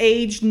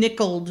aged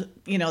nickeled,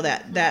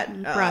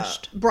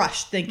 that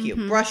brushed. Thank you,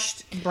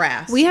 brushed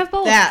brass. We have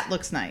both. That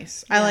looks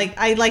nice. Yeah.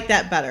 I like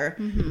that better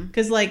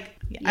because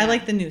I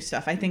like the new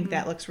stuff. I think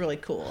that looks really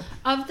cool.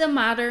 Of the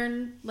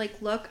modern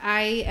look,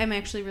 I am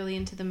actually really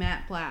into the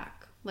matte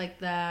black,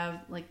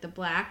 the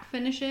black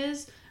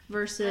finishes.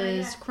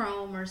 Versus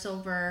chrome or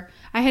silver.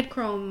 I had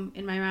chrome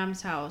in my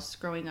mom's house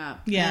growing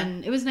up. Yeah.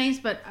 And it was nice,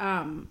 but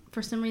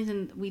for some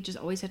reason, we just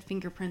always had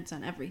fingerprints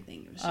on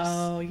everything. It was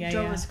just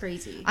drove us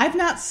crazy. I've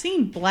not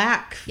seen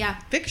black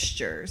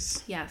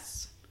fixtures.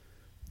 Yes.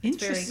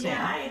 Interesting. Very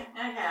cool. Yeah,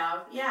 I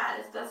have.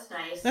 Yeah, that's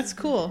nice. That's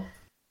cool.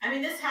 I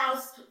mean, this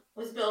house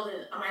was built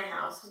in the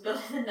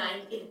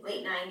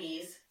late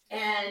 90s,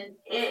 and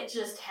it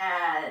just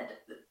had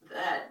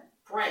that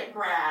bright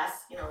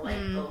brass, the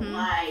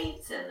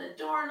lights and the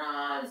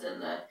doorknobs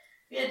and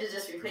we had to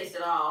just replace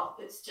it all.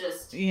 It's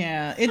just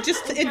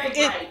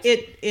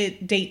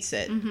it dates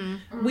it.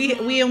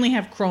 We only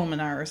have chrome in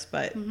ours,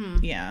 but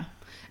it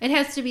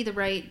has to be the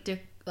right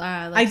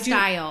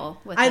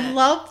style. With I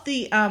love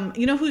the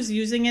who's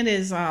using it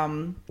is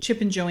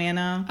Chip and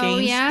Joanna Gaines. Oh,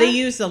 yeah? They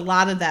use a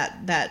lot of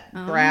that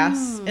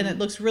brass, and it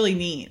looks really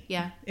neat.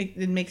 Yeah,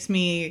 it makes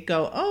me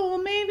go, oh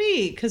well,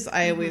 maybe, because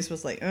I always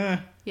was like,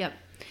 Yep.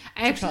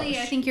 I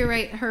think you're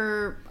right.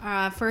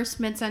 Her first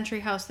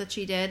mid-century house that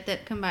she did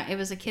it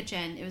was a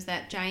kitchen. It was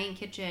that giant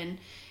kitchen,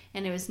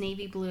 and it was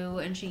navy blue,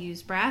 and she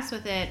used brass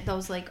with it.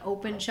 Those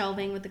open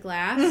shelving with the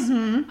glass.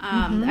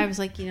 I was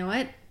like, you know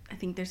what? I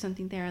think there's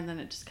something there, and then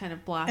it just kind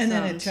of blossomed. And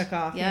then it took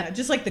off. Yep. Yeah,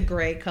 just like the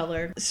gray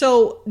color.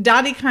 So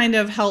Dottie kind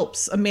of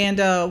helps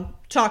Amanda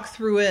talk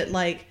through it,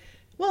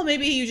 well,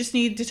 maybe you just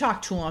need to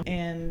talk to him,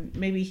 and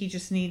maybe he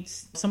just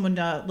needs someone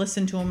to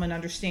listen to him and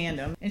understand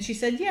him. And she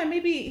said, yeah,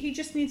 maybe he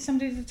just needs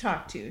somebody to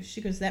talk to.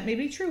 She goes, that may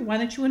be true. Why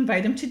don't you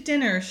invite him to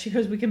dinner? She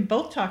goes, we can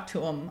both talk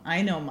to him.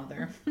 I know,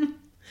 Mother.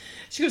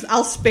 She goes,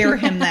 I'll spare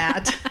him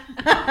that.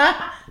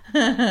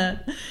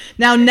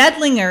 Now,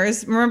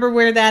 Nedlingers, remember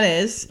where that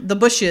is? The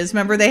bushes.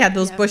 Remember they had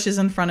those bushes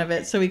in front of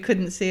it, so we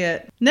couldn't see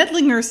it. Ned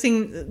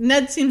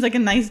seems like a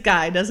nice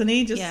guy, doesn't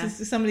he?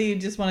 Just somebody you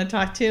just want to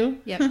talk to.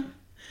 Yep.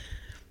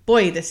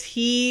 Boy, does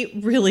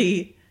he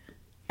really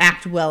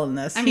act well in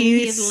this. I mean,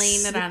 he's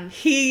laying it on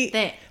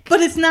thick. But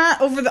it's not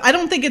I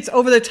don't think it's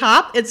over the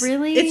top. It's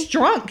really? It's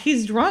drunk.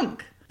 He's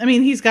drunk. I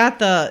mean, he's got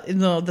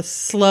the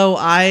slow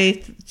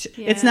eye.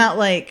 Yeah. It's not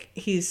like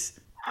he's...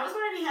 I was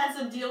wondering if he had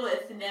some deal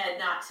with Ned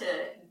not to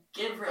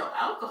give real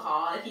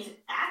alcohol if he's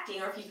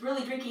acting or if he's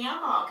really drinking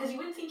alcohol. Because you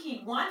wouldn't think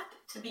he'd want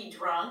to be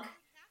drunk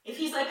if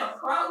he's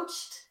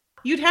approached...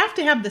 You'd have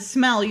to have the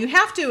smell. You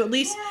have to at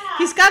least... Yeah.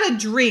 He's got to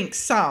drink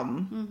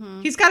some.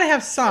 He's got to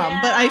have some.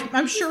 Yeah. But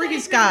I'm sure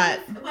he's got...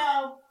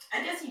 Well,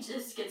 I guess he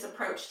just gets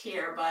approached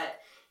here. But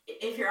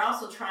if you're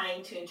also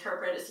trying to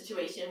interpret a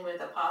situation with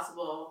a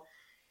possible,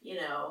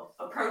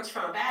 approach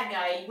from a bad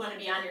guy, you want to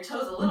be on your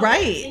toes a little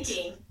bit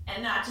thinking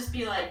and not just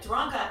be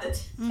drunk at the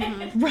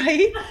time.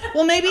 Right.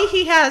 Well, maybe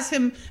he has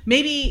him.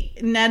 Maybe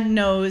Ned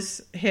knows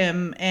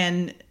him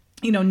and,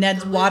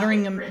 Ned's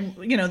watering him.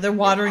 They're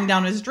watering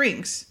down his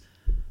drinks.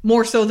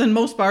 More so than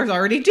most bars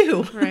already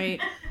do. Right.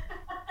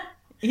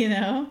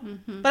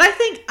 But I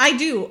think I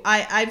do.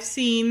 I've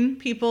seen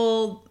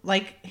people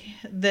like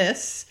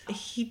this.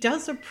 He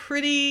does a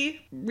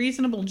pretty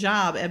reasonable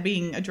job at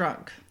being a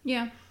drunk.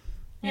 Yeah.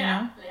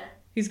 Yeah.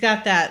 He's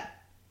got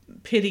that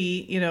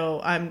pity,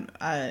 I'm,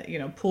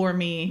 poor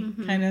me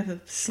kind of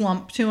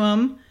slump to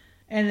him.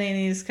 And then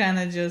he's kind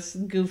of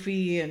just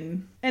goofy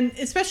and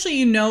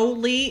especially,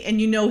 Lee, and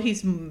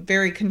he's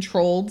very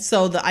controlled.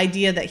 So the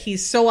idea that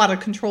he's so out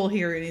of control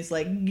here and he's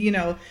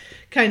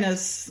kind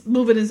of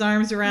moving his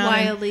arms around.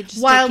 Wildly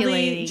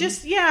gesticulating.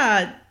 Just,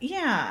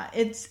 yeah.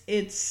 It's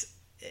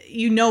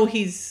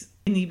he's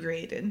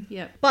inebriated.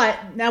 Yep.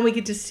 But now we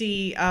get to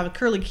see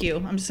Curly Q.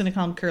 I'm just going to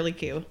call him Curly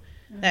Q.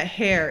 That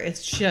hair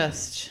is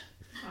just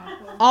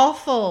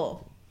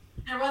awful.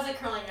 There was a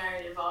curling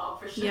iron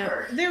involved, for sure.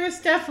 Yep. There was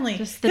definitely.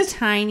 Just the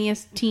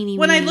tiniest, teeny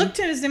When I looked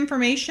his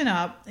information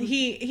up,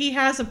 he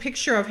has a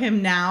picture of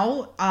him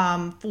now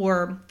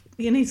for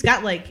And he's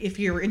got like, if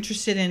you're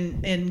interested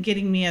in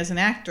getting me as an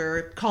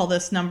actor, call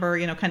this number,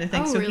 kind of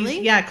thing. Oh, So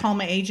really? call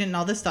my agent and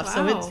all this stuff.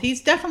 Wow. So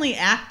he's definitely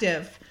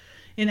active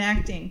in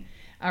acting,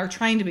 or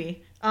trying to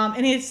be.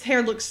 And his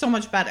hair looks so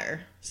much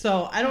better.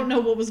 So I don't know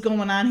what was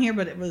going on here,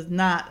 but it was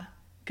not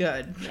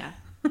good.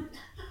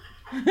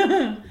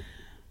 Yeah.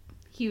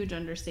 Huge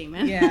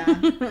understatement. Yeah.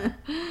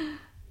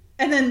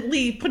 And then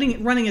Lee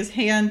running his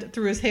hand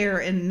through his hair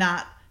and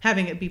not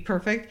having it be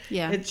perfect.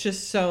 Yeah. It's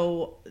just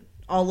so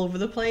all over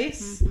the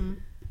place. Mm-hmm.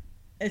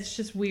 It's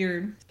just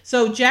weird.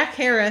 So Jack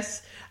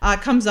Harris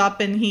comes up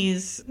and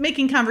he's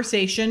making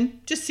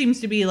conversation. Just seems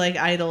to be like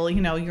idle.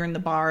 You're in the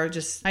bar,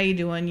 just how you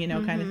doing,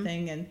 kind of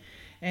thing.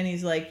 And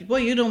he's like, well,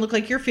 you don't look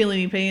like you're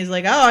feeling any pain. He's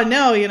like, oh,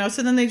 no,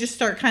 So then they just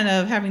start kind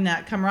of having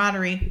that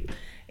camaraderie.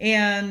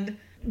 And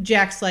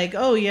Jack's like,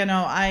 oh,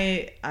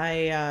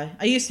 I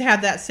used to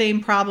have that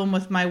same problem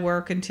with my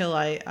work until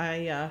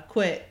I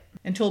quit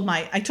and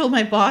I told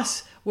my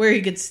boss where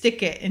he could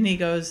stick it. And he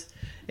goes,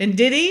 and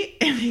did he?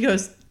 And he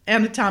goes,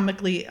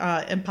 anatomically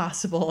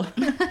impossible,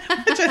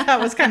 which I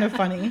thought was kind of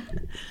funny.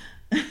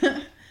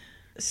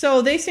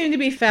 So they seem to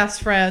be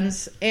fast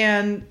friends,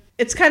 and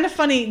it's kind of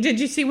funny. Did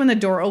you see when the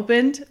door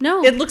opened?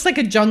 No. It looks like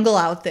a jungle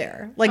out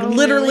there. Like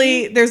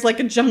literally, really? There's like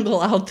a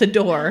jungle out the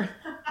door,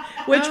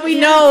 which we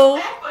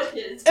know.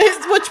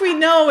 Which we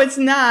know it's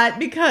not,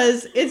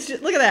 because it's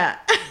just, look at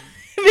that.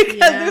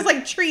 Because there's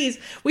like trees.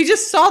 We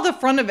just saw the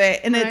front of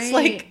it, and it's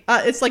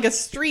like a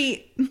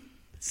street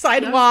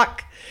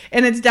sidewalk.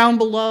 And it's down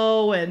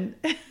below, and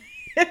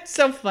it's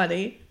so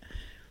funny.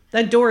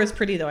 That door is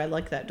pretty, though. I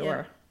like that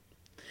door.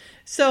 Yeah.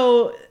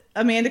 So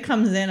Amanda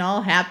comes in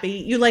all happy.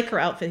 You like her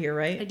outfit here,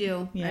 right? I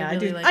do. Yeah, I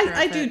really do. like her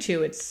I do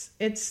too.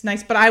 It's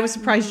nice, but I was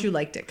surprised you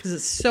liked it because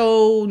it's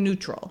so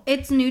neutral.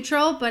 It's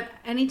neutral, but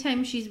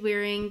anytime she's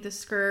wearing the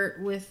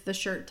skirt with the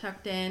shirt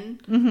tucked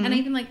in, and I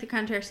even like the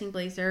contrasting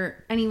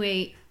blazer.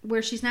 Anyway,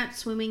 where she's not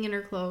swimming in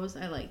her clothes,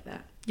 I like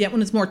that. Yeah,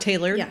 when it's more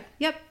tailored. Yeah.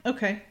 Yep.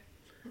 Okay.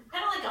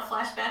 Kind of like a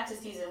flashback to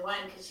season 1,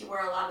 because she wore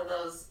a lot of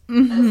those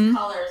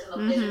colors in the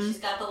blazer. She's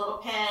got the little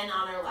pen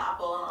on her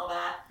lapel and all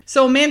that.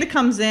 So Amanda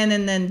comes in,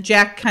 and then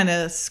Jack kind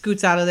of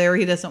scoots out of there.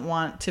 He doesn't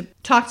want to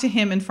talk to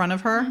him in front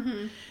of her.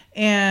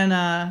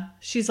 And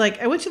she's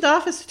like, I went to the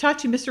office to talk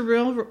to you.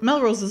 Mr.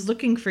 Melrose is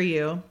looking for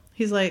you.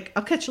 He's like,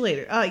 I'll catch you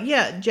later.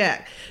 Yeah,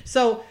 Jack.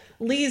 So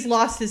Lee's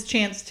lost his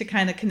chance to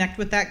kind of connect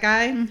with that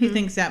guy. He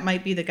thinks that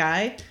might be the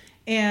guy.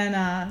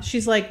 And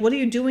she's like, what are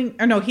you doing?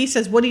 Or no, he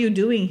says, what are you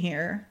doing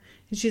here?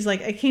 And she's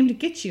like, I came to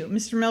get you.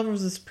 Mr.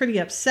 Melrose is pretty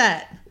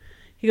upset.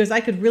 He goes,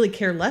 I could really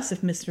care less if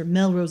Mr.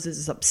 Melrose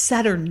is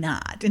upset or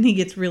not. And he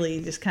gets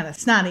really just kind of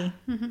snotty.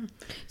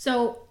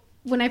 So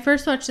when I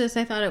first watched this,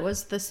 I thought it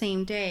was the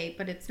same day,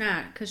 but it's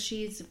not, because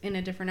she's in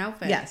a different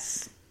outfit.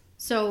 Yes.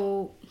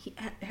 So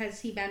has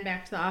he been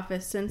back to the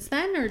office since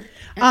then, or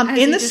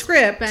in the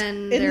script,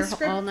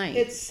 all night?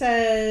 It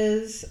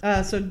says,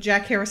 so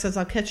Jack Harris says,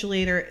 I'll catch you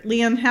later.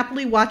 Leon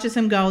happily watches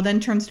him go, then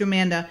turns to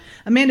Amanda.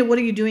 Amanda, what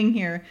are you doing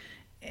here?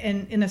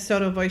 And in a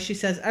Soto voice, she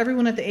says,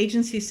 everyone at the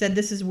agency said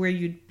this is where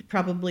you'd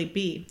probably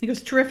be. He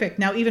goes, terrific.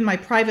 Now even my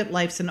private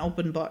life's an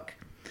open book.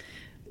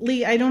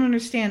 Lee, I don't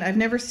understand. I've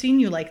never seen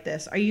you like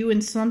this. Are you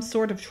in some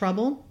sort of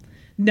trouble?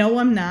 No,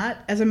 I'm not.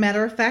 As a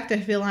matter of fact,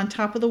 I feel on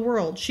top of the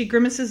world. She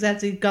grimaces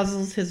as he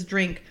guzzles his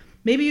drink.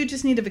 Maybe you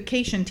just need a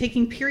vacation.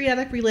 Taking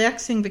periodic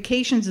relaxing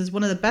vacations is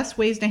one of the best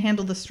ways to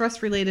handle the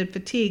stress-related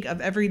fatigue of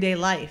everyday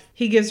life.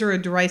 He gives her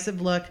a derisive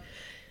look.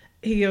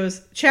 He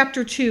goes,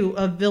 Chapter 2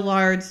 of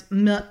Villard's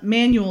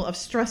Manual of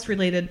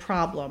Stress-Related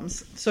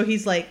Problems. So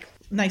he's like,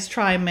 nice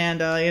try,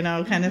 Amanda,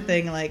 kind of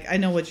thing. Like, I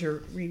know what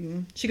you're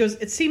reading. She goes,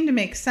 it seemed to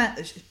make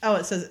sense. Oh,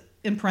 it says,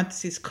 in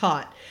parentheses,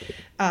 caught.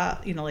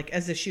 Like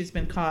as if she's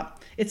been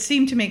caught. It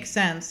seemed to make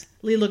sense.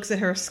 Lee looks at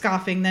her,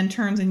 scoffing, then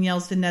turns and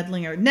yells to Ned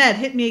Linger, Ned,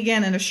 hit me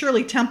again, and a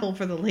Shirley Temple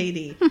for the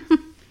lady.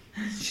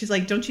 She's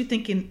like, don't you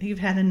think you've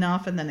had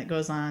enough? And then it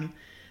goes on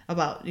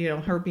about,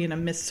 her being a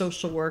Miss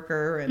Social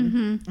Worker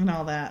and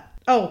all that.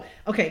 Oh,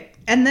 okay.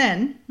 And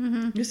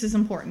then, this is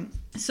important.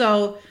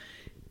 So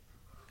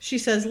she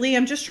says, Lee,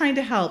 I'm just trying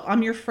to help.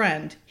 I'm your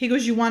friend. He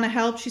goes, you want to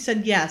help? She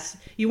said, yes.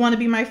 You want to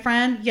be my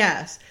friend?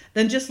 Yes.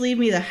 Then just leave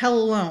me the hell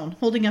alone,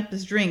 holding up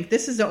his drink.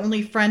 This is the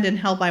only friend and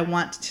help I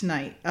want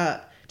tonight,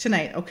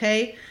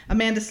 okay?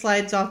 Amanda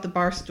slides off the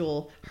bar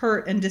stool,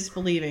 hurt and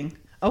disbelieving.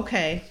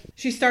 Okay.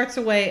 She starts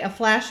away. A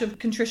flash of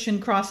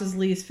contrition crosses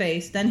Lee's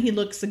face. Then he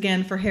looks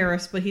again for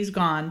Harris, but he's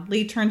gone.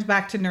 Lee turns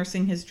back to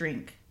nursing his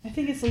drink. I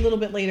think it's a little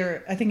bit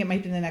later. I think it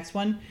might be the next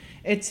one.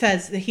 It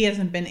says that he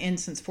hasn't been in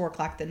since 4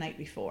 o'clock the night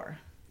before.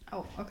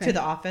 Oh, okay. To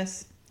the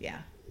office. Yeah.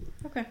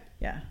 Okay.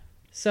 Yeah.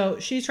 So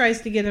she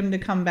tries to get him to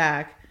come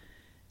back,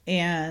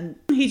 and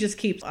he just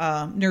keeps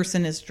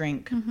nursing his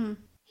drink.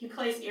 He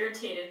plays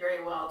irritated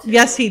very well, too.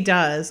 Yes, he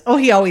does. Oh,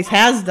 he always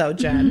has, though,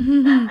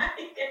 Jen.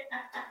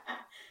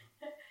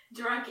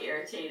 Drunk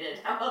irritated.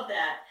 How about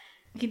that?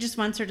 He just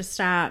wants her to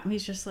stop.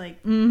 He's just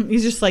like, get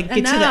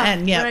to the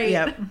end. Yep, right.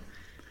 Yep.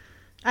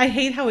 I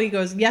hate how he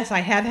goes, yes, I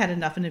have had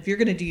enough. And if you're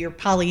going to do your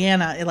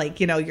Pollyanna, like,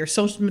 your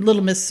social,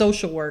 little Miss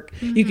Social Work,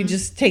 you can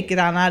just take it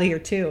on out of here,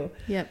 too.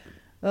 Yep.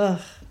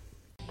 Ugh.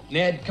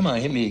 Ned, come on,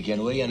 hit me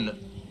again, will you?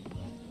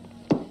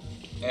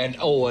 And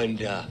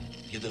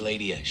you're the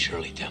lady,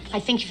 Shirley Temple. I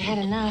think you've had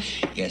enough.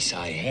 Yes,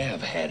 I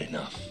have had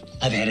enough.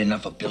 I've had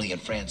enough of Billy and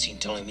Francine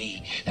telling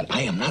me that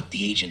I am not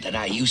the agent that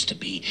I used to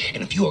be.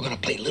 And if you are going to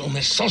play Little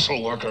Miss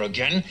Social Worker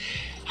again,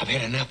 I've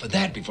had enough of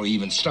that before you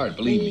even start,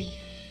 believe me.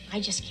 I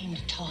just came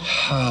to talk.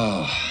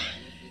 Oh,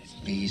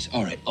 please.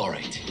 All right. All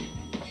right,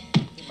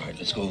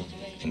 let's go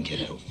and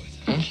get it over with.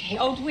 Huh? Okay.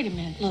 Oh, wait a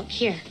minute. Look,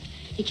 here.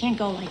 You can't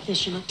go like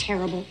this. You look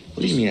terrible.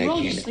 What do you mean I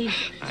Roll can't? your sleeve.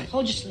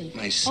 Hold your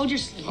sleeve. Hold your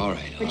sleeve. All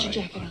right. Put your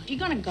jacket on. If you're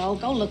going to go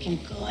looking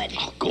good.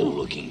 I'll go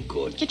looking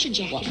good. Get your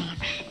jacket on.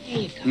 There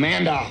you go.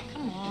 Amanda.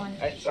 Come on.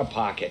 It's a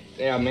pocket.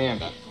 Yeah,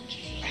 Amanda.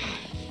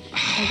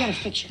 I got to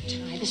fix your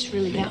tie. This is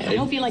really bad. I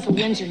hope you like a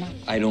Windsor knot.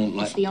 I don't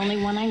like... It's the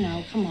only one I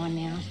know. Come on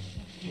now.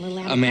 A little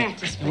out of Amanda.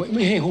 practice.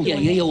 Hey, hold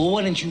on. Yeah, well,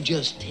 why don't you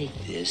just take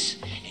this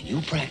and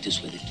you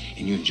practice with it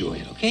and you enjoy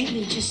it, okay?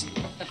 You just...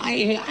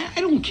 I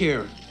don't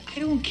care. I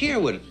don't care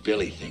what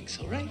Billy thinks,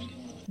 all right?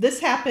 This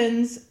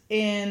happens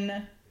in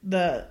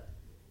a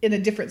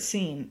different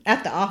scene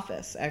at the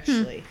office,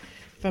 actually,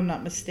 if I'm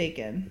not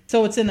mistaken.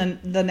 So it's in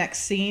the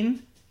next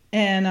scene,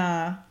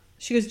 and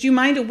she goes, "Do you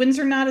mind a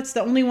Windsor knot? It's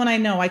the only one I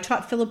know. I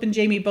taught Philip and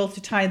Jamie both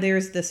to tie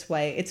theirs this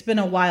way. It's been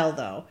a while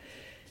though."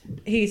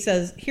 He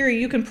says, "Here,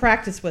 you can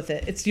practice with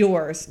it. It's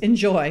yours.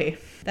 Enjoy."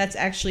 That's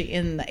actually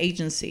in the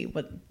agency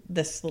what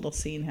this little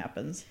scene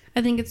happens.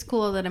 I think it's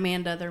cool that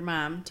Amanda, their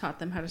mom, taught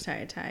them how to tie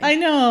a tie. I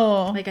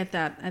know. Like I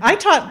thought. I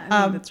taught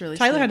that's really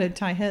Tyler sweet. how to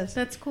tie his.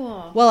 That's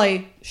cool. Well,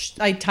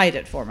 I tied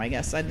it for him, I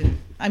guess.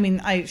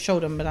 I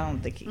showed him, but I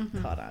don't think he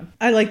caught on.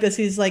 I like this.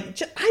 He's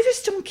like, I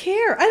just don't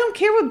care. I don't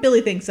care what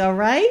Billy thinks, all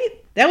right?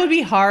 That would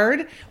be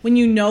hard when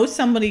you know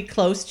somebody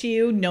close to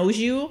you knows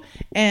you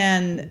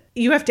and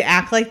you have to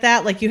act like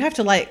that. Like, you have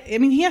to,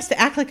 he has to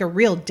act like a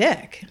real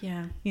dick.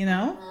 Yeah. You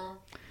know?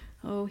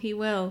 Oh, he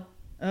will.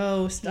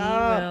 Oh,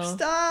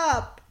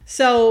 stop.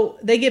 So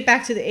they get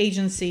back to the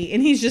agency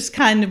and he's just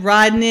kind of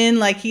riding in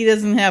like he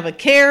doesn't have a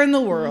care in the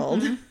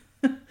world.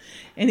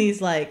 And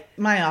he's like,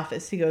 "My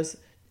office." He goes,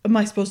 "Am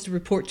I supposed to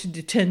report to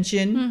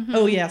detention?"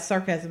 Oh yeah,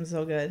 sarcasm is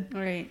so good.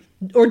 Right.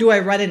 Or do I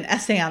write an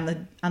essay on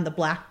the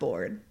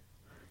blackboard?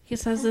 He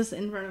says this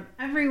in front of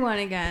everyone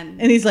again.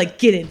 And he's like,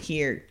 "Get in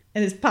here."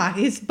 And his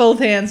both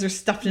hands are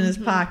stuffed in his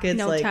pockets,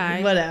 No like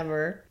tie.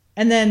 whatever.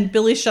 And then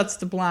Billy shuts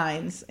the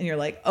blinds, and you're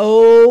like,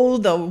 "Oh,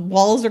 the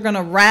walls are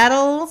gonna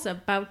rattle." It's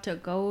about to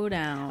go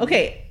down.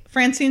 Okay,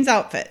 Francine's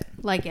outfit,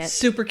 Like it.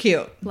 super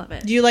cute. Love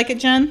it. Do you like it,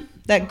 Jen?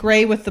 That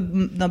gray with the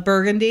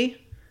burgundy.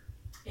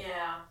 Yeah.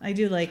 I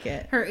do like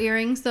it. Her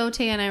earrings, though,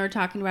 Tay and I were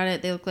talking about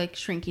it. They look like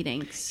shrinky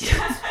dinks.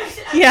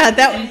 Yeah,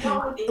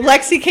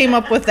 Lexi came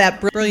up with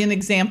that brilliant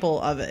example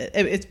of it.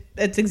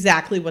 It's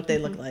exactly what they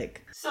look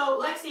like.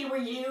 So, Lexi, were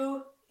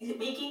you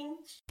making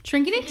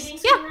Shrinky dinks? when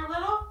Yeah. you were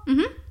little?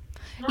 Mm-hmm.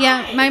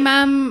 Yeah, my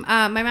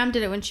mom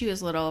did it when she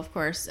was little, of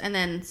course, and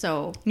then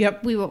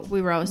Yep. we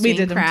were always We doing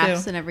did them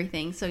crafts too. and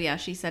everything. So yeah,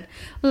 she said,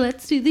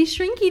 "Let's do these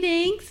shrinky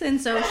dinks," and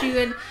so she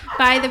would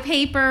buy the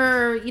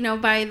paper,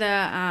 buy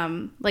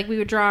the we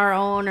would draw our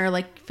own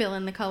or fill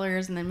in the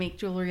colors and then make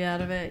jewelry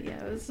out of it.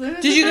 Yeah, it was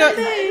Did you go?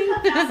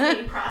 It's a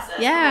fascinating process.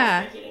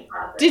 Yeah.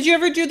 Did you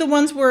ever do the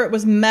ones where it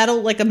was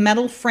metal, like a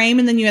metal frame,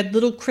 and then you had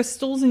little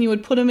crystals, and you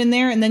would put them in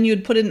there, and then you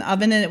would put it in the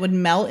oven, and it would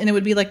melt, and it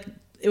would be like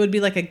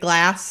a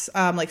glass,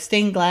 like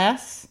stained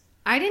glass.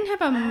 I didn't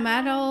have a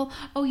metal.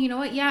 Oh, you know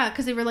what? Yeah,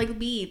 because they were like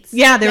beads.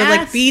 Yeah, they were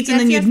like beads, and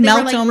then you'd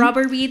melt they were them.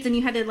 Rubber beads, and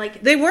you had to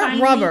They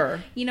weren't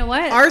rubber. You know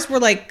what? Ours were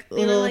like They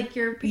little. were like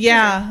your picture.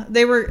 Yeah,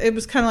 they were. It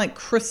was kind of like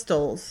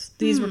crystals.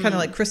 These were kind of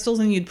like crystals,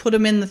 and you'd put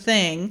them in the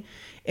thing,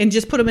 and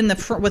just put them in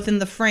within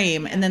the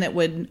frame, and then it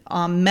would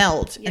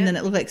melt, and then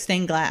it looked like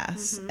stained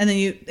glass, and then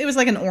it was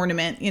like an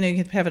ornament. You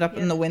could have it up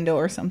in the window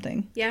or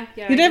something. Yeah.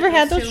 You never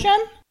had those, too. Jen?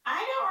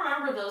 I don't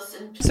remember those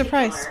in particular.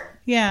 Surprised.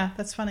 Yeah,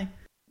 that's funny.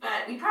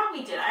 But we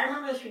probably did. I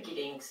remember the Shrinky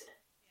Dinks,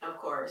 of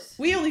course.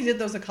 We only did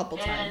those a couple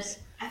And times.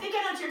 I think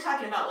I know what you're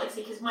talking about, Lexi,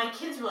 because my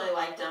kids really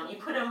liked them.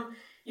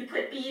 You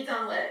put beads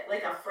on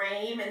like a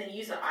frame, and then you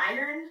use an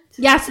iron.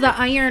 Yes, the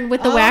iron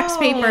with the wax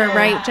paper, yeah.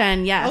 right,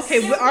 Jen? Yes.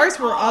 Okay, Yeah, ours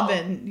were oh.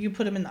 oven. You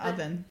put them in the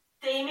oven.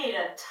 They made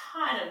a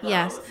ton of those.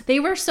 Yes, they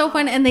were so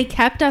fun, and they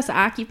kept us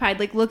occupied.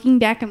 Like looking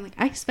back, I'm like,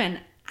 I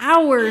spent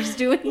hours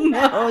doing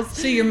those.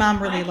 So your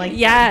mom really liked them.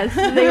 Yes,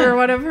 they were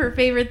one of her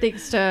favorite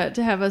things to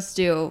have us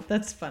do.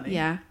 That's funny.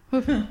 Yeah.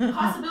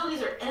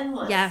 Possibilities are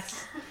endless.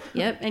 Yes.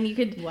 Yep. And you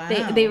could. Wow.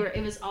 They were.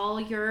 It was all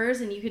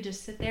yours, and you could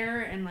just sit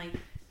there and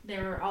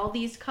there were all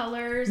these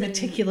colors.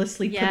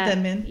 Meticulously and, put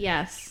them in.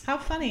 Yes. How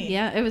funny.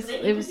 Yeah. It was.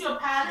 Then It you was. could do a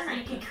pattern, or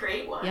you could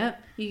create one.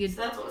 Yep. You could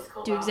So that's what was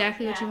cool. do about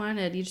exactly it. what you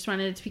wanted. You just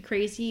wanted it to be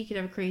crazy. You could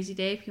have a crazy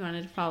day if you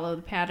wanted to follow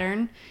the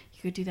pattern.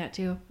 You could do that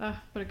too. Oh,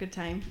 what a good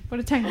time! What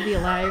a time to be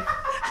alive.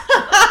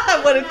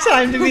 What a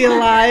time to be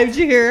alive, did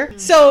you hear?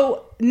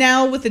 So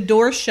now with the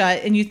door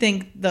shut and you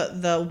think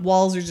the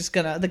walls are just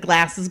the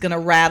glass is gonna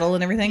rattle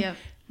and everything. Yep.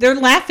 They're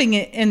laughing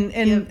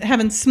and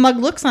having smug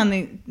looks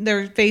on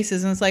their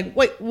faces, and it's like,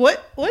 wait,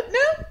 what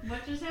now?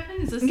 What just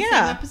happened? Is this the Yeah.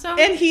 same episode?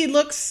 And he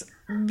looks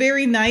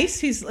very nice.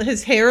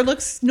 His hair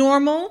looks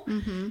normal,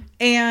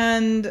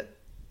 and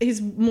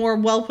he's more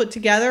well put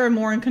together and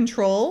more in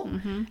control.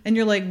 And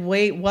you're like,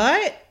 wait,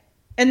 what?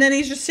 And then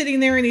he's just sitting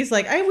there and he's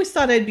like, I always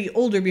thought I'd be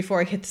older before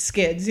I hit the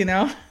skids, you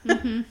know?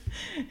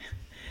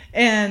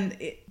 And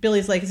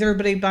Billy's like, is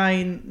everybody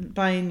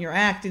buying your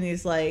act? And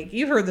he's like,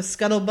 you heard the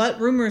scuttlebutt,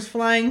 rumors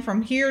flying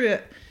from here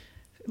to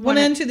one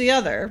end to the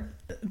other.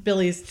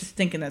 Billy's just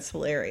thinking that's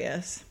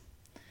hilarious.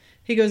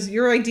 He goes,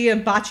 your idea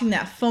of botching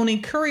that phony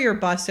courier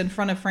bust in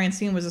front of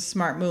Francine was a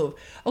smart move.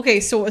 Okay,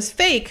 so it was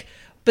fake,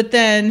 but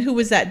then who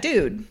was that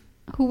dude?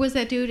 Who was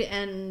that dude?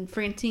 And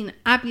Francine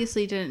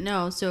obviously didn't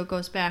know, so it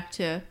goes back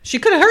to... She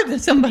could have hurt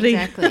somebody.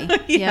 Exactly.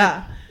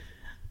 Yeah.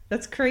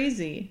 That's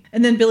crazy.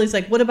 And then Billy's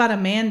like, what about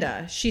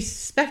Amanda? She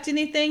suspect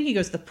anything? He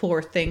goes, the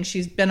poor thing.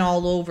 She's been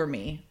all over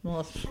me.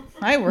 Well, if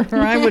I were her,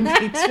 I would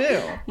be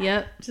too.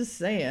 Yep. Just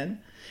saying.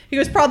 He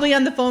goes, probably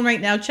on the phone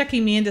right now,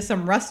 checking me into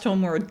some rest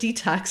home or a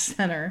detox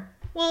center.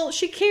 Well,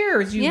 she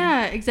cares.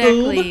 Yeah,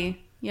 exactly.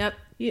 Boob. Yep.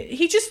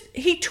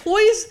 He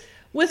toys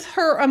with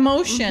her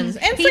emotions.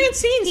 And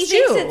Francine's he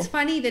too. thinks it's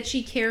funny that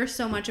she cares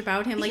so much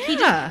about him. Like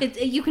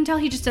you can tell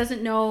he just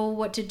doesn't know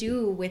what to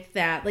do with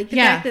that. Like the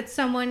fact that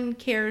someone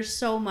cares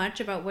so much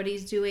about what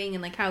he's doing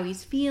and like how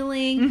he's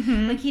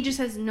feeling. Like he just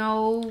has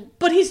no.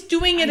 But he's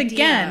doing it idea.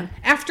 again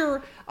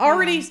after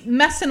already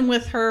messing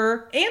with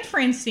her and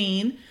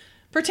Francine,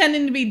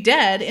 pretending to be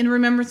dead in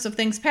remembrance of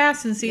things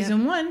past in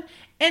season 1.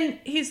 And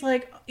he's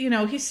like,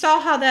 he saw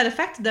how that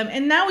affected them,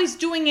 and now he's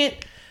doing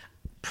it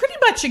pretty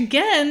much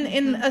again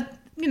in a.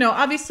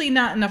 Obviously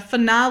not in the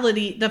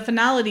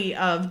finality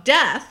of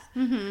death,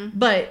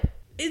 but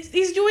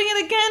he's doing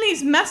it again.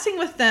 He's messing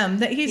with them.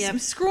 That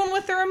he's screwing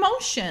with their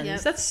emotions.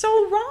 Yep. That's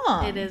so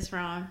wrong. It is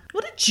wrong.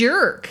 What a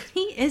jerk.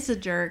 He is a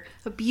jerk.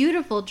 A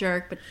beautiful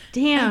jerk, but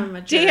damn a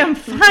jerk. Damn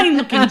fine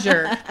looking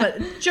jerk, but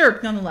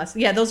jerk nonetheless.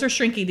 Yeah, those are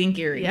shrinky dink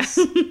earrings.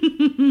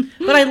 Yeah.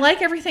 But I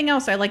like everything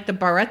else. I like the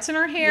barrettes in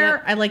her hair.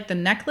 Yep. I like the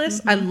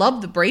necklace. I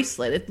love the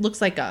bracelet. It looks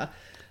like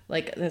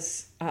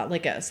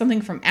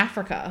something from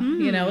Africa.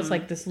 It's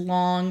like this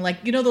long,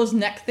 those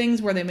neck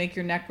things where they make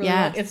your neck really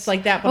long. It's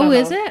like that. But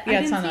is it?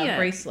 Yeah, it's on a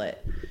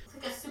bracelet.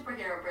 It's like a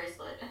superhero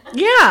bracelet.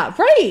 Yeah,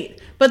 right.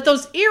 But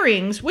those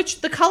earrings,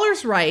 which the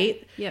color's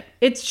right. Yep.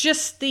 It's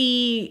just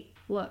the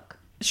look.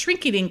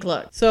 Shrinky dink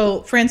look.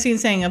 So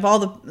Francine's saying, of all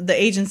the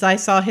agents I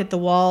saw hit the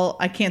wall,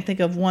 I can't think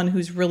of one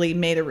who's really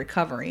made a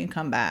recovery and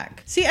come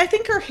back. See, I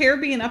think her hair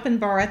being up in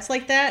barrettes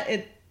like that,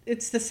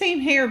 it's the same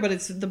hair, but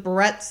it's the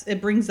barrettes.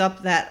 It brings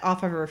up that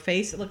off of her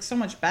face. It looks so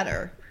much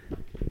better.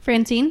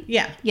 Francine?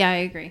 Yeah. Yeah, I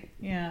agree.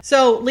 Yeah.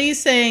 So Lee's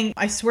saying,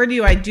 I swear to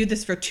you, I'd do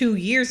this for 2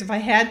 years if I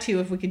had to,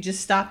 if we could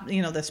just stop,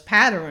 this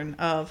pattern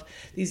of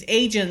these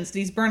agents,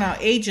 these burnout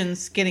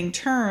agents getting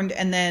turned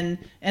and then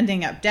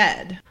ending up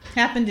dead.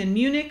 Happened in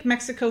Munich,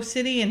 Mexico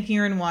City, and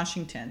here in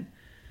Washington.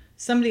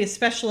 Somebody is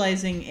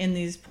specializing in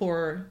these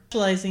poor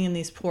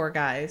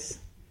guys.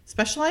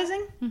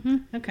 Specializing? Mm-hmm.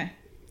 Okay.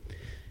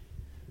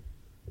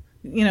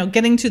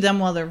 Getting to them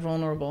while they're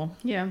vulnerable.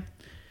 Yeah.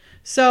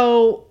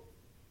 So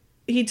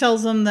he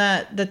tells them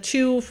that the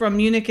 2 from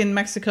Munich and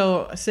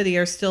Mexico City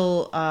are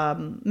still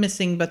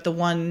missing, but the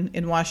one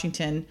in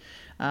Washington,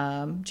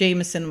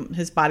 Jameson,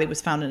 his body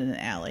was found in an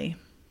alley.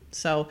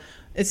 So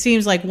it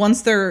seems like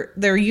once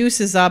their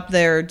use is up,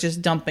 they're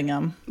just dumping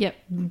them. Yep.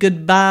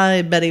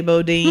 Goodbye, Betty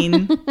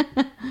Bodine.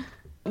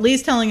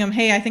 Lee's telling him,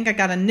 hey, I think I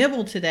got a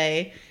nibble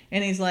today.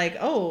 And he's like,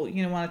 oh,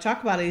 want to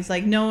talk about it? He's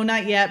like, no,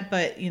 not yet,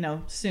 but,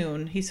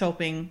 soon. He's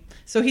hoping.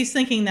 So he's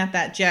thinking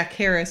that Jack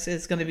Harris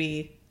is going to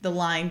be the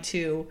line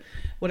to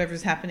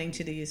whatever's happening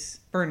to these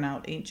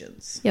burnout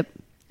agents. Yep.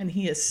 And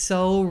he is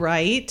so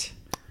right.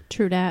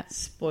 True that.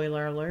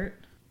 Spoiler alert.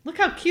 Look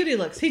how cute he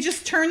looks. He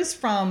just turns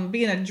from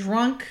being a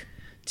drunk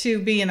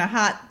to being a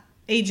hot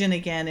agent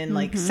again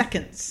in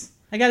seconds.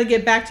 I got to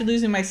get back to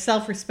losing my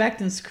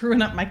self-respect and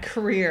screwing up my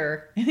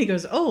career. And he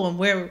goes, oh, and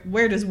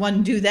where does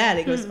one do that?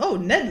 He goes, oh,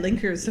 Ned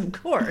Linkers, of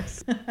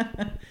course.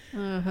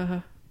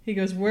 He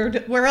goes,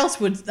 where else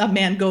would a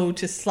man go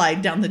to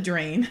slide down the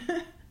drain?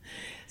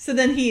 So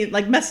then he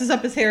messes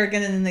up his hair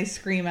again, and then they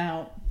scream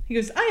out. He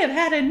goes, I have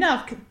had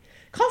enough.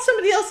 Call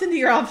somebody else into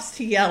your office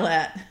to yell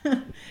at.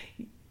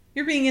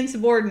 You're being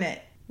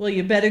insubordinate. Well,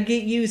 you better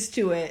get used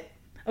to it.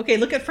 Okay,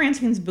 look at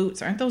Francine's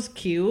boots. Aren't those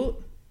cute?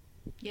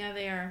 Yeah,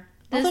 they are.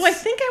 Although I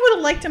think I would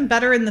have liked him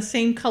better in the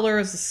same color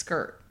as the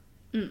skirt.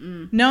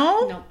 Mm-mm.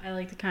 No? No, I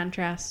like the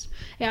contrast.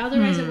 Yeah,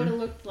 otherwise it would have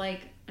looked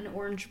like an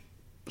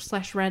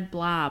orange/red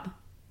blob.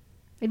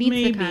 It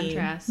needs the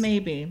contrast.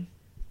 Maybe.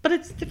 But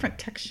it's different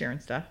texture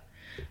and stuff.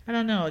 I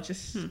don't know.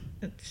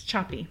 It's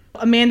choppy.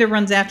 Amanda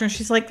runs after him.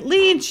 She's like,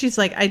 Lee, and she's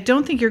like, I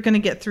don't think you're going to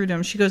get through to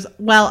him. She goes,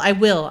 well, I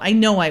will. I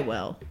know I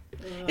will.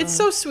 It's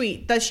so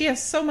sweet that she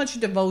has so much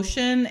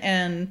devotion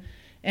and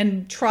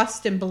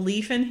trust and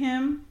belief in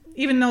him.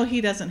 Even though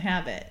he doesn't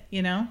have it,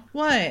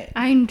 What?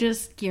 I'm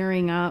just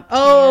gearing up.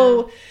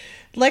 Oh,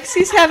 yeah.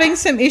 Lexi's having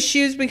some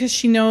issues because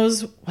she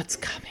knows what's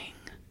coming.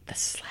 The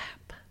slap.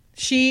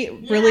 She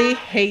really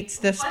hates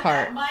this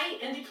part. That might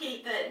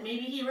indicate that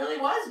maybe he really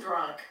was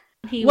drunk.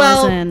 He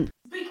wasn't.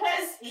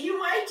 Because you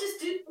might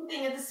just do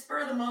something at the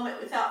spur of the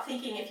moment without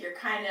thinking if you're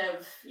kind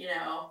of,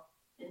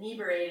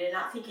 inebriated,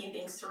 not thinking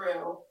things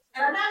through.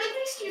 And I'm not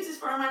making excuses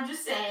for him, I'm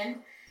just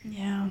saying.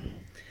 Yeah.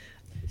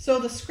 So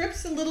the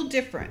script's a little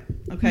different,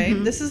 okay?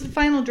 Mm-hmm. This is the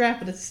final draft,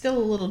 but it's still a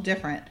little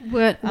different.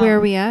 Where are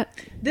we at?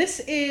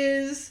 This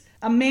is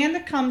Amanda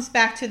comes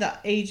back to the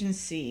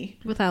agency.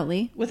 Without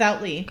Lee?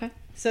 Without Lee. Okay.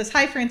 Says,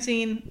 hi,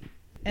 Francine.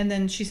 And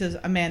then she says,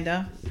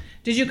 Amanda,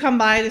 did you come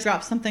by to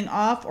drop something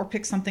off or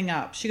pick something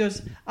up? She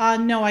goes,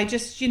 no, I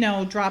just,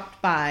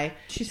 dropped by.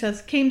 She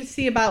says, came to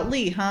see about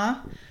Lee, huh?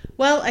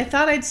 Well, I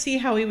thought I'd see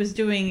how he was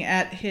doing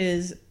at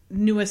his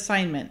new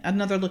assignment.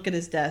 Another look at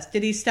his desk.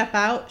 Did he step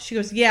out? She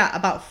goes, yeah,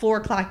 about 4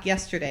 o'clock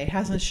yesterday.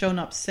 Hasn't shown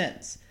up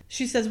since.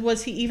 She says,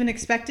 was he even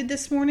expected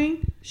this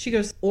morning? She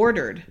goes,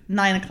 ordered,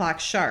 9 o'clock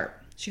sharp.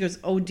 She goes,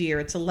 oh dear,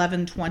 it's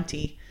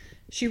 11:20.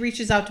 She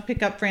reaches out to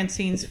pick up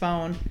Francine's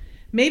phone.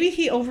 Maybe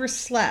he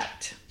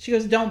overslept. She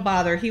goes, don't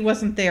bother. He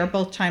wasn't there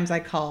both times I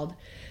called.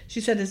 She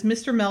said, is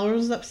Mr.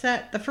 Melrose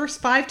upset? The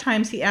first 5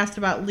 times he asked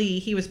about Lee,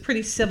 he was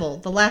pretty civil.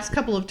 The last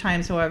couple of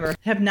times, however,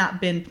 have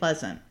not been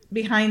pleasant.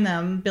 Behind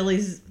them,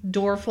 Billy's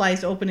door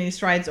flies open and he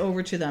strides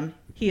over to them.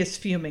 He is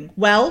fuming.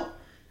 Well?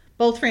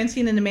 Both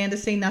Francine and Amanda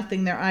say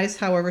nothing. Their eyes,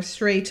 however,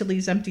 stray to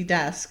Lee's empty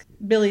desk.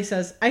 Billy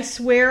says, I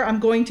swear I'm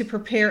going to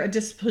prepare a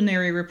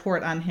disciplinary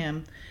report on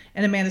him.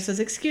 And Amanda says,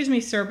 excuse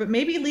me, sir, but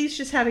maybe Lee's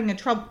just having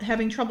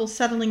trouble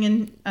settling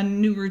into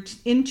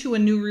a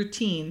new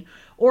routine.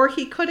 Or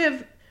he could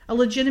have a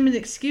legitimate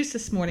excuse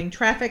this morning.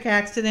 Traffic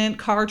accident,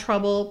 car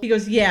trouble. He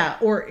goes, yeah,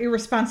 or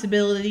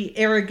irresponsibility,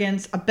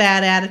 arrogance, a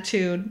bad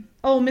attitude.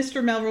 Oh,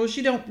 Mr. Melrose,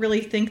 you don't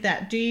really think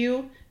that, do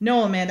you?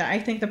 No, Amanda, I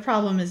think the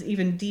problem is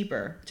even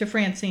deeper. To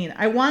Francine,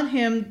 I want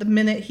him the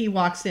minute he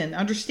walks in.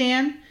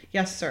 Understand?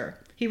 Yes, sir.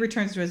 He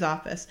returns to his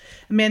office.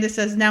 Amanda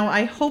says, now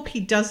I hope he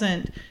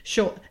doesn't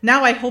show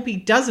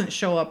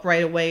up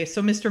right away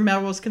so Mr.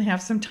 Melrose can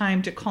have some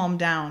time to calm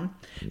down.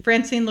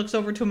 Francine looks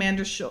over to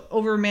Amanda's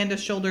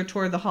shoulder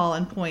toward the hall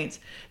and points.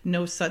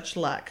 No such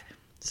luck.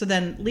 So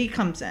then Lee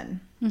comes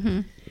in.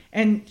 Mm-hmm.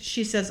 And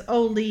she says,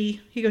 oh,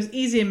 Lee. He goes,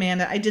 easy,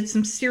 Amanda. I did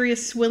some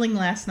serious swilling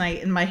last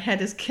night and my head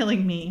is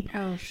killing me.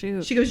 Oh,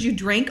 shoot. She goes, you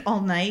drank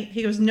all night?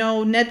 He goes,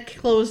 no, Ned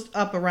closed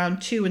up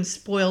around 2 and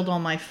spoiled all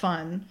my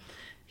fun.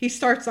 He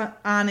starts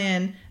on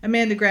in.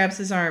 Amanda grabs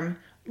his arm.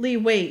 Lee,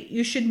 wait.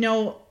 You should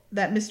know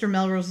that Mr.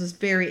 Melrose is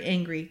very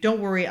angry.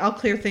 Don't worry. I'll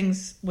clear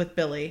things with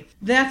Billy.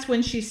 That's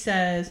when she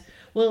says,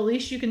 well, at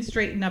least you can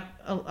straighten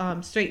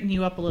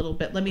you up a little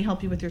bit. Let me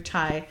help you with your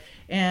tie.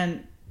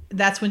 And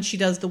that's when she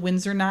does the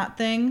Windsor knot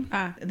thing.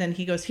 And then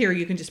he goes, here,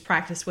 you can just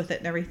practice with it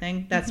and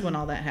everything. That's when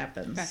all that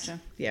happens. Gotcha.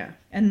 Yeah.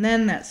 And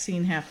then that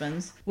scene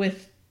happens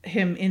with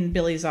him in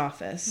Billy's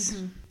office.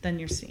 Mm-hmm. Then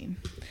your scene.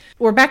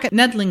 We're back at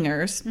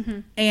Nedlinger's,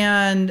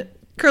 and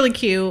Curly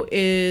Q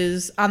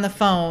is on the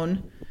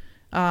phone,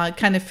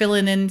 kind of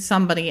filling in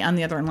somebody on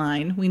the other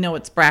line. We know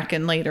it's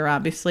Bracken later,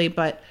 obviously,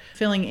 but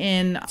filling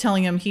in,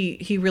 telling him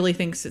he really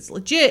thinks it's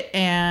legit,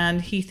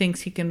 and he thinks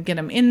he can get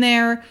him in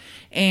there,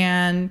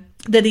 and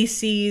that he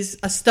sees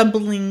a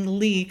stumbling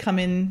Lee come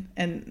in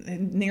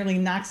and nearly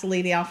knocks a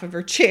lady off of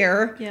her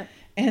chair. Yep.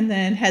 And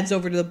then heads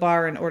over to the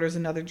bar and orders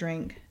another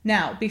drink.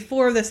 Now,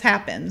 before this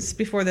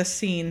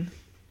scene,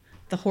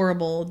 the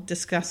horrible,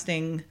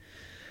 disgusting,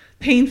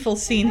 painful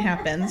scene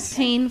happens.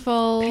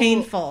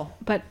 Painful.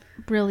 But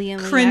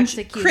brilliantly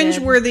executed.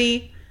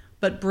 Cringeworthy,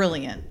 but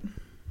brilliant.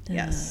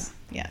 Yes.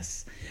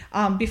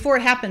 Before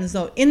it happens,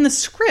 though, in the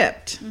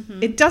script,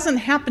 it doesn't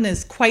happen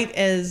quite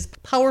as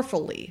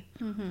powerfully.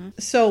 Mm-hmm.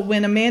 So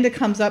when Amanda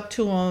comes up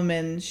to him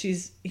and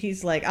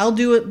he's like, I'll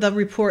do the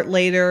report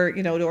later,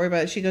 don't worry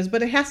about it. She goes,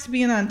 but it has to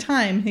be in on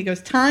time. He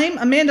goes, time?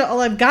 Amanda,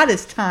 all I've got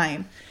is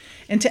time.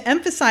 And to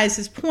emphasize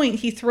his point,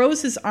 he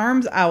throws his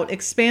arms out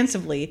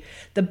expansively.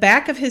 The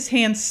back of his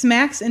hand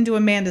smacks into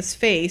Amanda's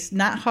face,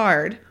 not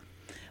hard,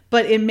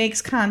 but it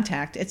makes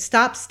contact. It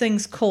stops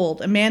things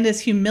cold. Amanda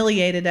is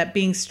humiliated at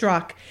being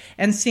struck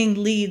and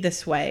seeing Lee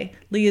this way.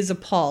 Lee is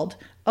appalled.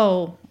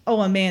 Oh,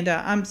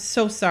 Amanda, I'm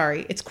so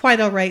sorry. It's quite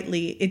all right,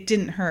 Lee. It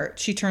didn't hurt.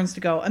 She turns to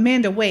go.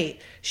 Amanda,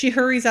 wait. She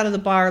hurries out of the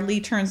bar. Lee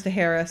turns to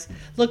Harris.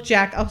 Look,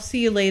 Jack, I'll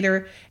see you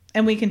later,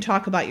 and we can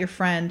talk about your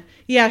friend.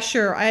 Yeah,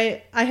 sure.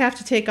 I have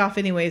to take off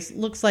anyways.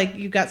 Looks like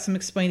you've got some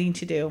explaining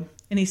to do.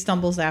 And he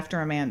stumbles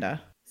after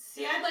Amanda.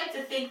 See, I'd like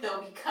to think,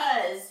 though,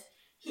 because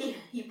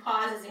he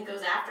pauses and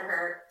goes after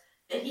her,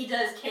 that he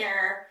does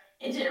care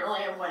and didn't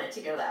really want it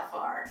to go that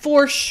far.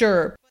 For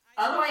sure.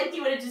 Otherwise, he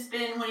would have just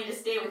been wanting to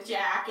stay with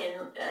Jack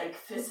and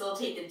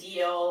facilitate the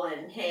deal.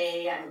 And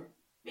hey, I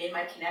made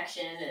my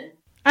connection. And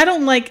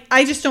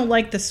I just don't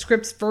like the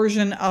script's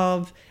version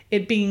of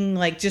it being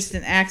like just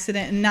an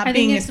accident and not I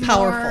being think as it's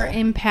powerful. more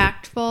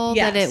impactful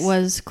that it Yes.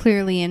 was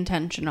clearly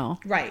intentional.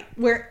 Right.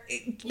 Where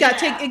it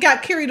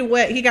got carried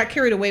away. He got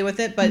carried away with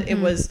it, but it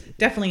was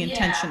definitely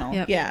intentional.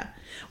 Yep. Yeah.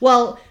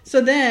 Well,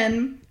 so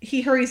then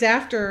he hurries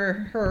after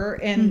her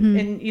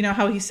and you know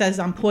how he says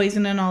I'm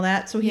poison and all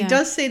that. So he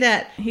does say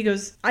that. He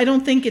goes, I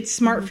don't think it's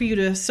smart for you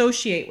to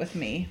associate with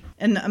me.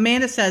 And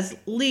Amanda says,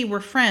 Lee, we're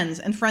friends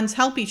and friends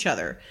help each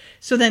other.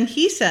 So then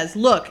he says,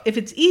 look, if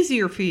it's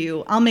easier for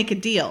you, I'll make a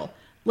deal.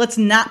 Let's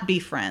not be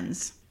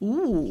friends.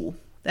 Ooh,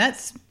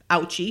 that's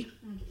ouchy.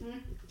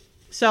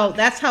 So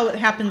that's how it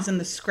happens in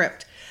the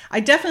script. I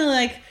definitely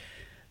like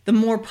the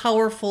more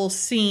powerful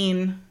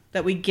scene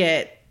that we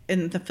get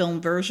in the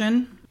film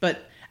version,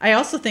 but I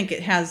also think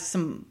it has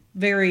some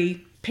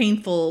very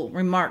painful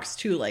remarks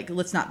too, like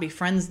let's not be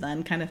friends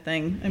then kind of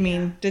thing. I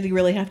mean, did he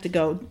really have to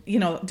go, you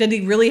know, did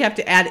he really have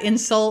to add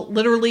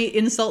literally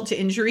insult to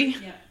injury?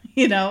 Yeah.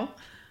 You know?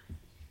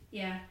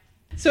 Yeah.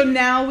 So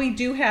now we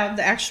do have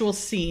the actual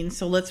scene.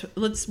 So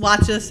let's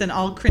watch this and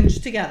all cringe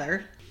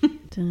together.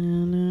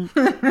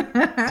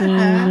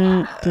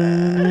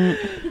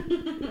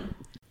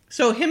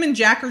 So him and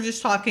Jack are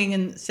just talking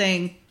and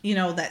saying, you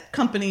know, that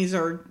companies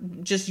are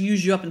just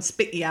use you up and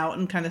spit you out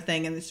and kind of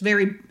thing. And it's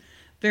very,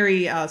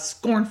 very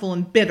scornful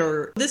and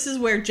bitter. This is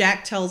where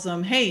Jack tells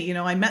them, hey, you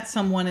know, I met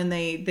someone and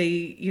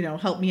they, you know,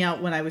 helped me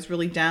out when I was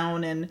really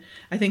down. And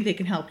I think they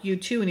can help you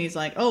too. And he's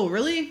like, oh,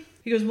 really?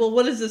 He goes, well,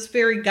 what does this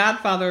fairy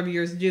godfather of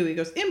yours do? He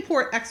goes,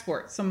 import,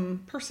 export,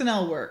 some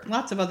personnel work,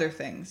 lots of other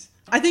things.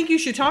 I think you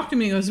should talk to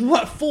me. He goes,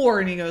 what for?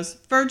 And he goes,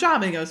 for a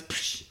job. And he goes,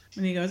 psh.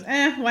 And he goes,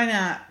 why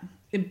not?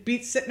 It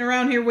beats sitting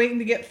around here waiting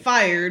to get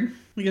fired.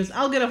 He goes,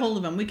 I'll get a hold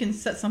of him. We can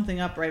set something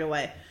up right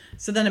away.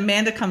 So then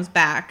Amanda comes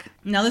back.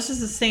 Now this is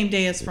the same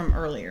day as from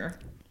earlier.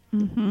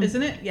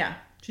 Isn't it? Yeah.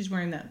 She's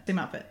wearing that same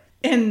outfit.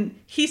 And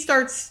he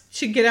starts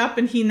to get up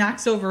and he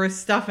knocks over his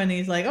stuff and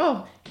he's like,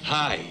 oh.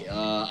 Hi,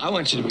 I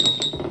want you to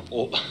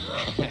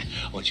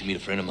I want you to meet a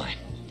friend of mine.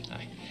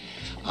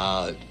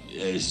 Hi.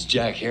 This is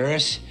Jack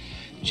Harris.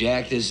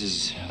 Jack, this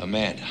is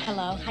Amanda.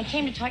 Hello. I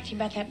came to talk to you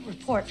about that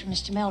report from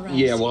Mr. Melrose.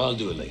 Yeah, well, I'll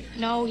do it later.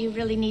 No, you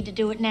really need to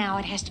do it now.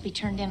 It has to be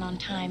turned in on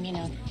time, you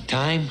know.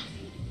 Time?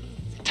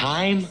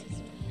 Time?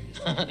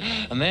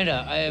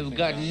 Amanda, I've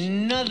got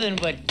nothing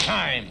but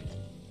time.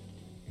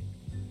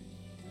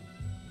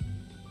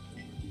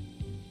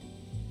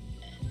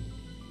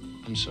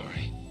 I'm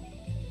sorry.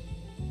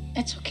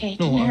 It's okay. It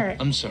No, didn't hurt.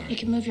 I'm sorry. You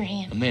can move your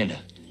hand. Amanda.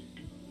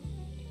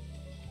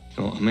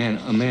 No,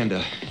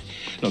 Amanda.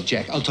 Look,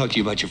 Jack, I'll talk to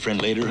you about your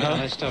friend later, huh?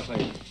 Nice stuff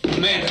later.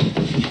 Amanda!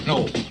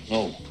 No.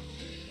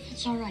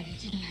 It's all right. It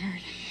didn't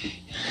hurt.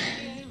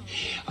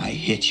 I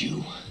hit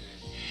you.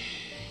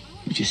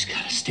 You just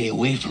gotta stay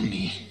away from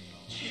me.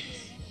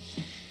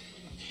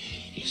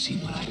 You've seen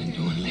what I've been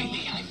doing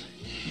lately.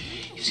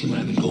 You've seen what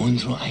I've been going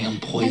through. I am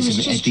poisoned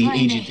just at the trying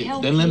age to of...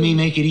 help Then let me you.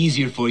 make it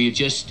easier for you.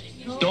 Just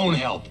don't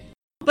help.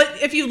 But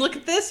if you look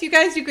at this, you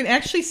guys, you can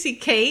actually see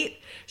Kate.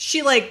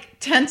 She like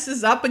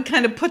tenses up and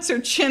kind of puts her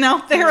chin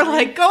out there,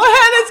 like, "Go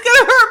ahead, it's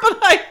gonna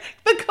hurt,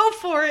 but go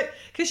for it."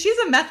 Because she's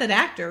a method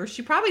actor.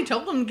 She probably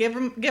told him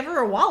to give her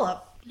a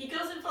wallop. He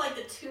goes in for like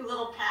the two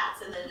little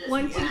pats and then just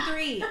 1, 2,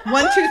 3.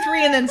 1, 2,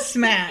 3, and then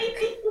smack.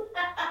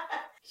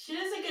 She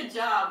does a good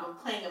job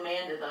of playing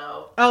Amanda,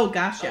 though. Oh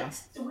gosh, yeah. Like,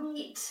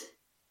 sweet,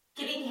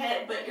 getting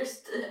hit, but you're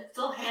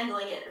still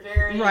handling it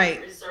very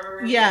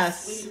reserved.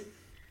 Yes. Sweet.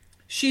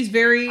 She's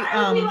very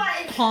I really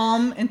like-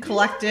 calm and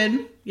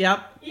collected.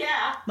 Yep.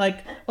 Yeah.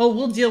 Like, oh,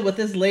 we'll deal with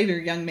this later,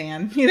 young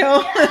man. You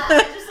know. Yeah.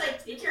 Just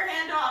like, take your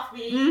hand off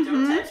me.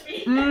 Don't touch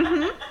me.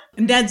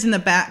 And Ned's in the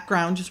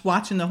background, just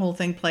watching the whole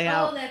thing play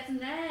out. Oh, that's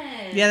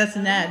Ned. Yeah, that's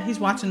Ned. He's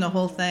watching the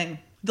whole thing.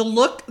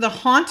 The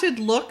haunted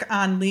look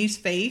on Lee's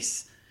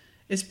face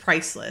is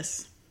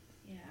priceless.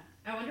 Yeah.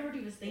 I wonder what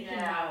he was thinking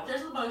Yeah. about.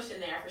 There's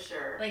emotion there for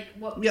sure. Like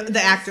what Yeah, Bruce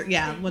the actor, was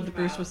yeah, thinking what the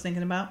Bruce about. was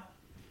thinking about.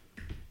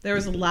 There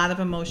was a lot of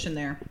emotion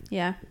there.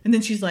 Yeah. And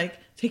then she's like,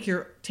 take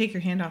your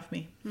hand off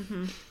me.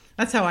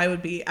 That's how I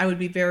would be. I would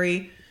be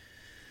very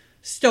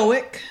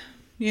stoic,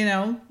 you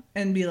know,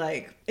 and be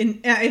like,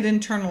 and I'd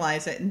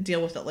internalize it and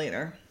deal with it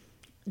later.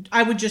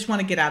 I would just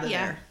want to get out of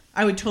there.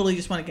 I would totally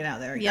just want to get out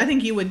of there. Yep. I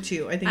think you would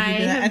too. I think you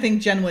do that. have I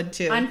think Jen would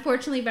too.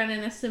 Unfortunately, been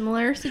in a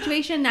similar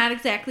situation, not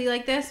exactly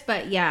like this,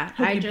 but yeah,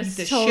 Hope I you just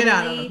beat the totally shit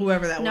out of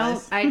whoever that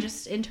was. I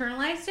just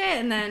internalized it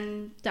and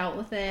then dealt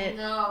with it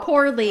No,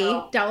 poorly.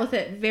 no. Dealt with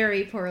it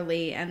very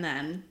poorly, and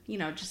then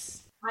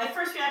just My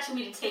first reaction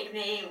would be to take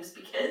names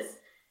because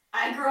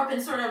I grew up in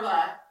sort of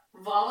a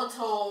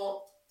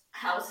volatile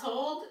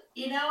household,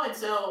 you know, and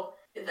so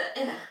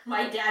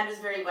my dad was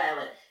very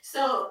violent.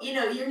 So, you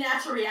know, your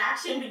natural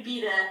reaction would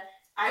be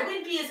I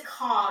wouldn't be as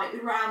calm. It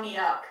would rile me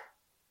up.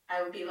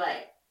 I would be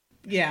like,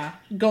 Yeah,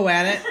 go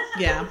at it.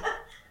 Yeah.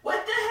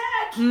 what the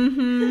heck?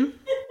 Mm-hmm.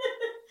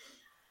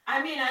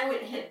 I mean, I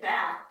wouldn't hit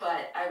back,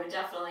 but I would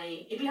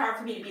definitely, it'd be hard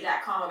for me to be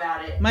that calm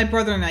about it. My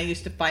brother and I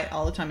used to fight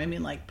all the time. I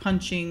mean, like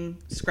punching,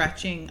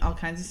 scratching, all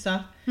kinds of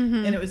stuff.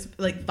 And it was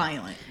like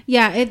violent.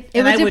 Yeah, it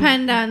would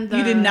depend on the...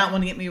 You did not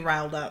want to get me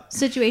riled up.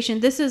 Situation.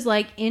 This is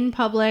like in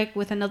public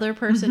with another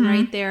person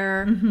right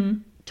there.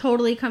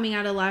 Totally coming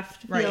out of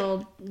left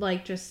field.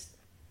 Like just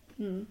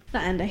the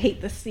end. I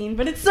hate this scene,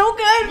 but it's so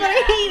good, but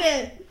I hate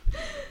it.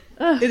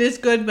 Ugh. It is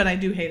good, but I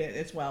do hate it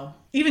as well.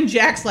 Even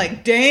Jack's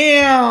like,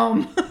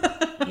 damn.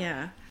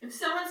 Yeah. If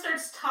someone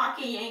starts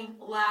talking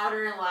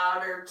louder and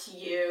louder to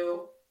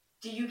you,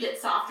 do you get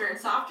softer and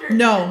softer?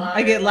 No,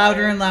 I get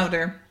louder and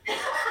louder.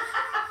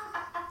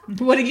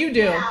 What do you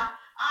do? Yeah,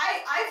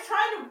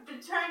 I've been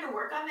trying to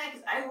work on that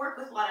because I work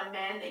with a lot of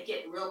men that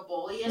get real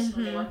bullyish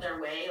when they want their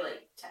way,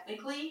 like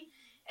technically.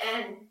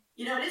 And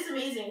you know, it is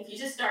amazing if you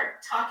just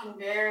start talking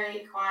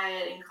very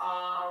quiet and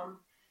calm.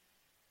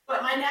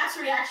 But my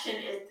natural reaction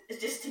is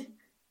just to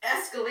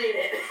escalate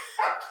it.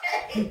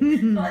 Okay,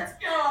 let's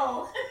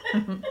go.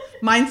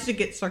 Mine's to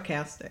get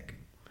sarcastic.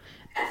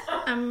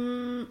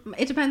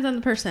 It depends on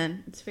the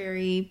person.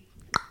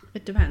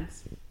 It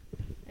depends.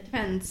 It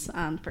depends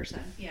on the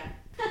person. Yeah.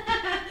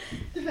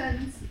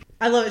 Depends.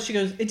 I love it. She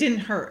goes, it didn't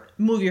hurt.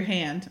 Move your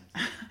hand.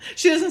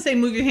 She doesn't say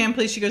move your hand,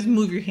 please. She goes,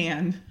 move your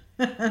hand.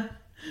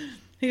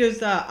 He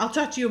goes, I'll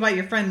talk to you about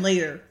your friend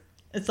later.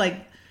 It's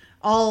like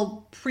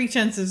all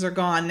pretenses are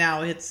gone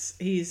now.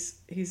 He's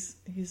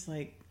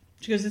like,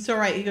 she goes, it's all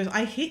right. He goes,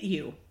 I hit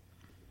you.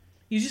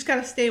 You just got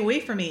to stay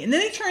away from me. And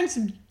then he turns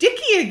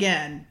dicky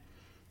again.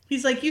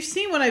 He's like, you've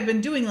seen what I've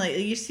been doing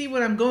lately. You see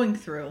what I'm going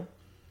through.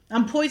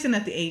 I'm poison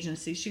at the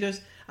agency. She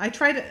goes, I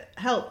try to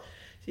help.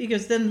 He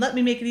goes, then let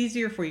me make it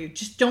easier for you.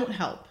 Just don't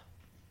help.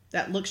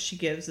 That look she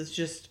gives is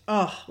just,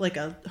 like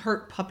a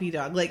hurt puppy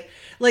dog. Like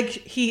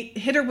he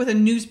hit her with a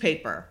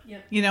newspaper,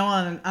 you know,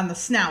 on the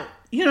snout.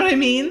 You know what I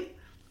mean?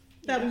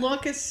 That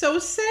look is so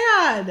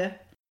sad.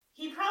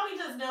 He probably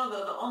does know,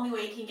 though, the only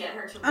way he can get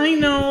her to I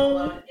know. leave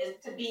alone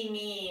is to be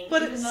mean.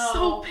 But it's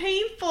so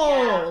painful.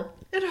 Yeah.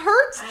 It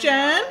hurts,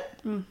 Jen.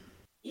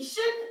 You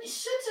should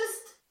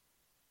just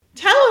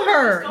tell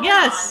her.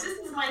 Yes. On.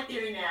 This is my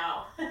theory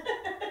now.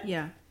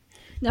 Yeah.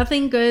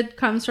 Nothing good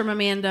comes from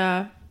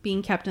Amanda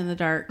being kept in the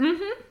dark.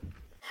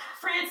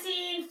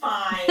 Francine,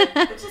 fine.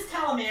 But just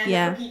tell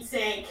Amanda, for Pete's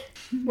sake.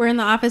 We're in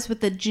the office with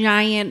the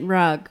giant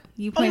rug.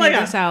 You pointed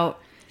this out.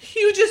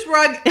 Hugest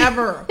rug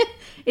ever.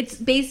 It's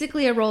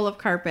basically a roll of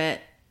carpet.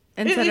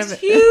 It's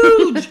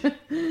huge.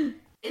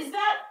 Is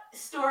that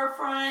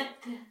storefront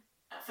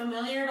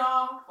familiar at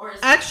all? Or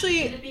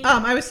actually,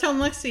 I was telling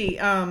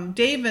Lexi,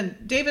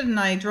 David and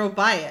I drove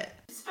by it.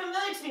 It's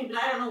familiar to me,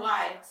 but I don't know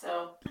why.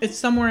 So it's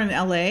somewhere in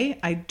LA.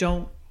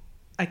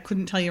 I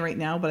couldn't tell you right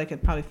now, but I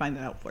could probably find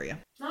it out for you.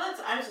 No,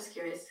 I was just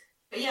curious.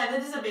 But yeah,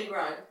 this is a big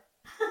rug.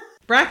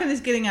 Bracken is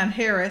getting on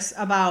Harris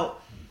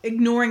about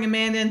ignoring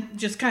Amanda and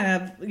just kind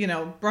of, you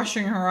know,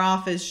 brushing her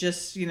off as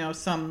just, you know,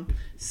 some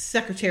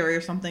secretary or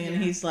something.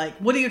 And he's like,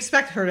 what do you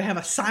expect her to have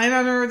a sign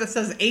on her that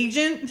says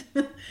agent?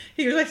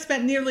 He goes, I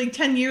spent nearly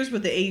 10 years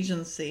with the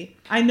agency.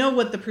 I know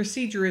what the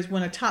procedure is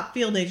when a top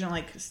field agent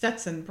like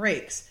Stetson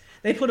breaks.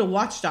 They put a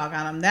watchdog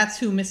on him. That's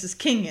who Mrs.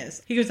 King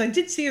is. He goes, I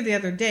did see her the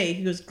other day.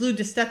 He goes, glued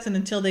to Stetson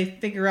until they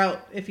figure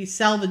out if he's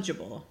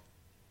salvageable.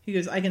 He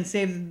goes, I can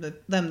save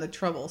them the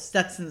trouble.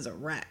 Stetson's a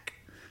wreck.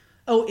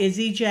 Oh, is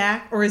he,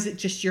 Jack? Or is it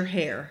just your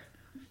hair?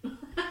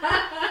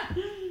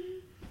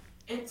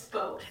 It's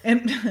both.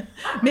 And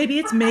maybe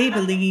it's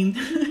Maybelline.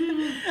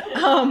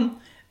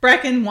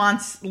 Bracken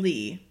wants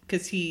Lee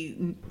because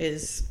he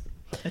is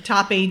a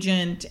top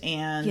agent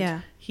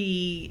and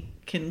he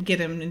can get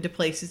him into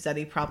places that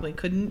he probably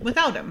couldn't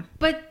without him.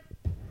 But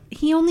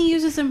he only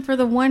uses him for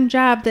the one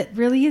job that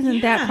really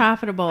isn't that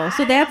profitable.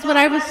 So that's what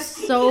I was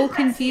so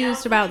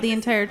confused about the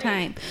entire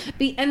time.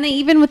 And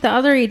even with the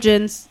other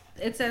agents,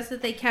 it says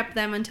that they kept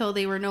them until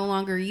they were no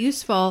longer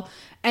useful.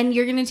 And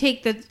you're going to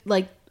take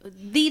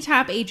the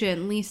top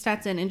agent, Lee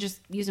Stetson, and just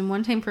use him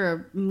one time for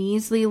a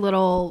measly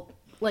little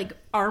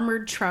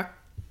armored truck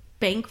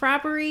bank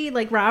robbery.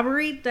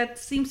 That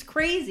seems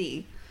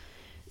crazy.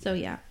 So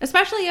yeah,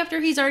 especially after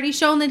he's already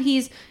shown that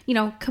he's, you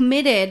know,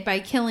 committed by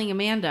killing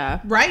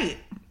Amanda. Right.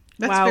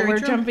 That's very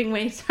true. Jumping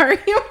way. Sorry,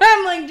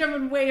 I'm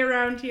jumping way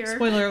around here.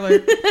 Spoiler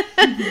alert. No,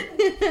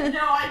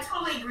 I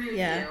totally agree with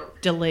you.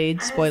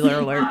 Delayed spoiler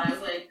alert. I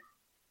was like,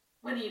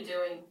 what are you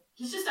doing?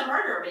 He's just a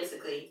murderer,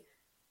 basically.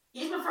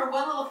 He's been for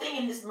one little thing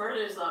and just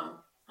murders them.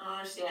 I don't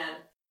understand.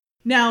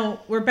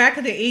 Now, we're back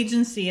at the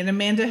agency, and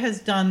Amanda has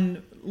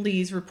done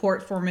Lee's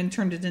report for him and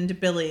turned it into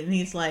Billy. And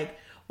he's like,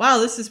 wow,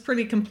 this is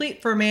pretty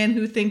complete for a man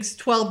who thinks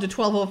 12 to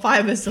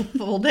 12:05 is a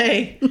full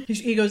day.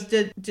 He goes,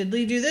 did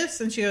Lee do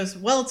this? And she goes,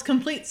 well, it's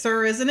complete,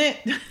 sir, isn't it?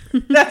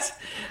 That's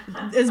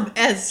as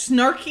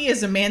snarky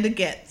as Amanda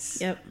gets.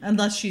 Yep.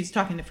 Unless she's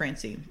talking to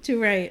Francine. Too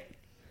right.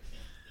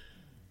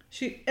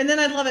 And then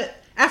I love it.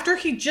 After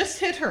he just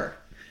hit her.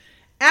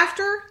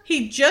 After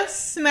he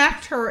just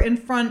smacked her in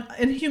front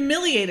and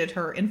humiliated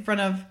her in front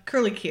of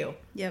Curly Q.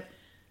 Yep.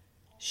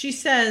 She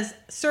says,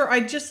 sir,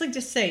 I'd just like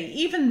to say,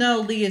 even though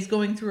Lee is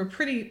going through a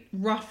pretty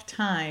rough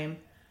time,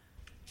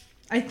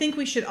 I think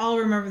we should all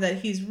remember that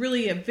he's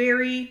really a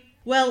very,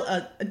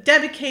 a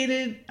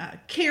dedicated,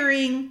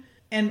 caring,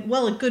 and,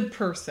 a good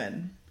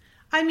person.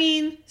 I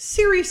mean,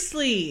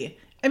 seriously.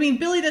 I mean,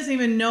 Billy doesn't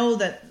even know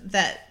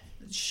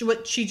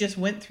what she just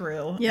went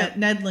through at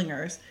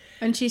Nedlinger's.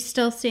 And she's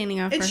still standing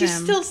up for him. And she's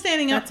still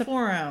standing up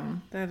for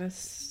him. That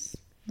is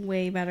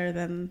way better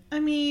than... I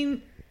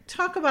mean,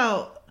 talk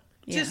about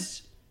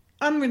just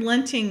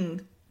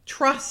unrelenting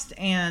trust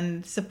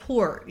and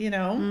support, you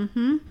know?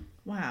 Mm-hmm.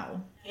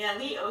 Wow. Yeah,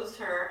 Lee owes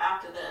her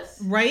after this.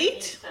 Right? He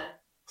needs to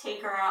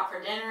take her out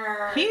for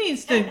dinner. He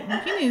needs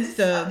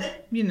to,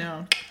 you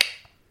know,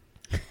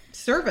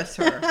 service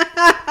her.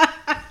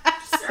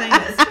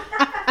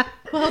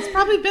 Well, it's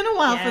probably been a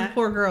while for the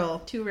poor girl.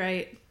 Too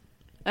right.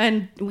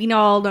 And we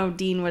all know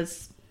Dean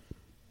was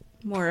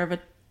more of a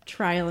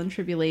trial and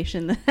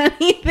tribulation than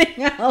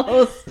anything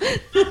else.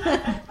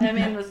 That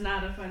man was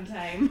not a fun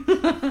time.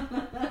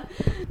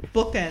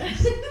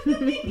 Bookends.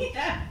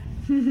 Yeah.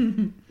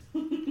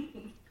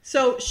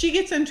 So she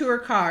gets into her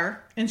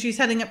car and she's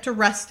heading up to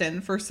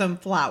Reston for some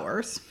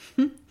flowers.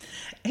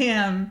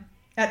 And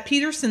at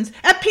Peterson's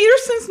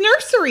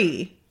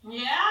nursery.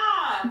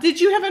 Yeah.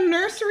 Did you have a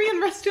nursery in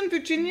Reston,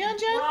 Virginia,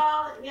 Jen?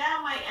 Well, yeah,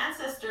 my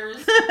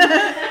ancestors.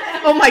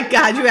 Oh my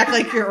God, you act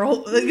like you're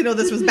old. You know,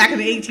 this was back in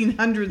the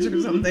 1800s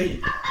or something.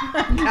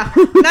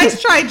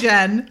 Nice try,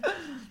 Jen.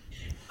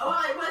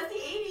 Oh, it was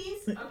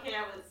the 80s. Okay,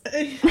 I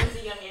was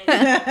a young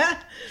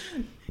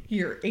age.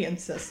 Your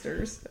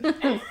ancestors.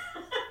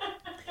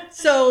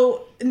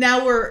 So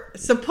now we're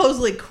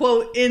supposedly,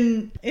 quote,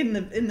 in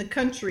the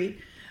country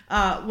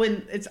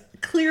when it's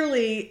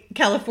clearly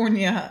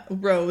California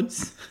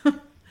roads.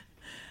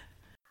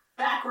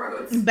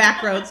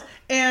 Back roads.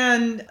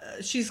 And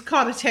she's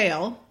caught a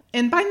tail.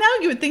 And by now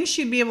you would think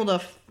she'd be able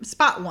to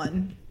spot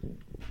one.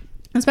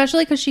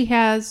 Especially because she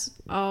has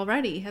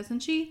already,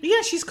 hasn't she?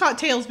 Yeah, she's caught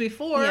tails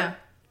before. Yeah.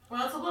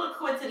 Well, it's a little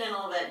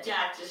coincidental that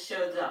Jack just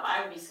shows up.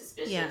 I would be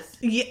suspicious.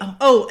 Yeah.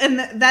 Oh,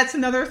 and that's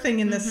another thing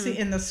in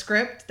the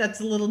script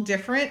that's a little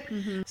different.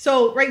 Mm-hmm.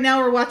 So right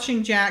now we're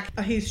watching Jack.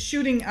 He's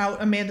shooting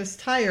out Amanda's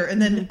tire,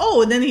 and then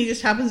and then he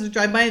just happens to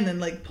drive by and then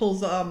like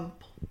pulls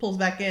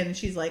back in, and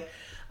she's like,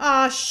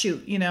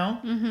 shoot, you know.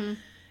 Mm-hmm.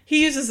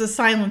 He uses a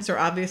silencer,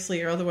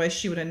 obviously, or otherwise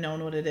she would have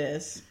known what it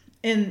is.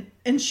 And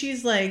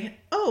she's like,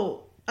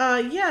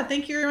 yeah,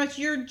 thank you very much.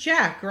 You're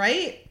Jack,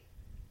 right?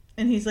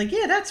 And he's like,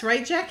 yeah, that's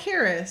right, Jack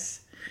Harris.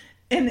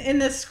 And in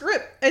the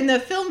script, in the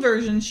film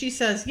version, she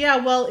says, yeah,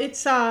 well,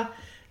 it's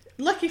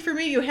lucky for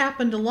me you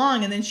happened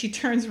along. And then she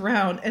turns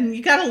around, and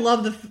you gotta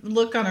love the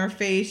look on her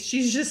face.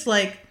 She's just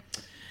like,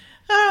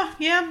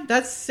 yeah,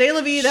 that's c'est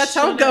la vie. That's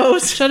how it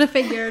goes. Should have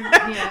figured.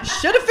 Yeah.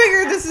 Should have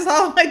figured this is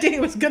how my day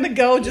was gonna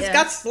go. Just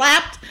got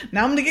slapped.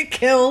 Now I'm gonna get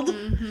killed.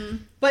 Mm-hmm.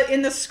 But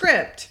in the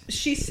script,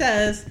 she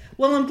says,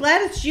 well, I'm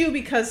glad it's you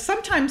because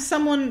sometimes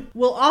someone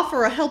will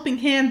offer a helping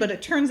hand, but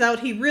it turns out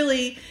he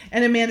really...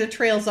 And Amanda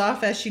trails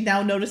off as she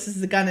now notices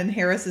the gun in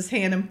Harris's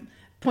hand and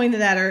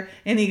pointed at her.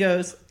 And he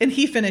goes, and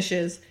he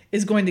finishes,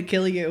 is going to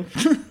kill you.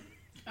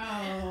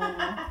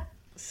 Oh.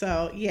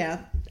 So,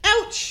 yeah.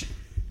 Ouch.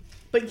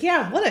 But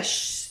yeah, what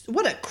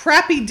a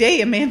crappy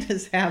day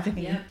Amanda's having.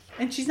 Yep.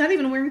 And she's not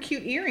even wearing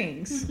cute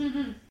earrings.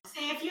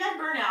 See, if you had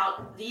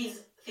burnout,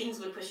 these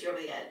things would push you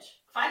over the edge.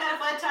 If I got a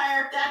flat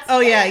tire, that's...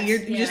 Oh, yeah,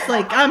 you're just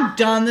like, I'm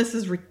done. This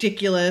is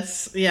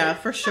ridiculous. Yeah,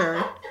 for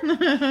sure. We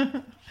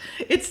said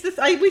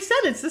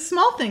it's the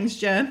small things,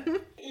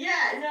 Jen.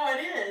 Yeah, no,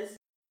 it is.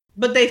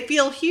 But they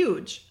feel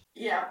huge.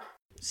 Yep.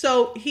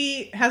 So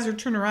he has her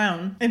turn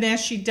around, and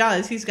as she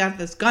does, he's got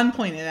this gun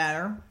pointed at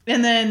her.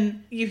 And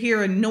then you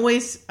hear a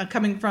noise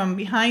coming from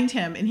behind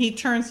him, and he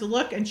turns to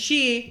look, and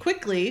she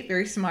quickly,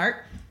 very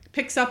smart,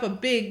 picks up a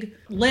big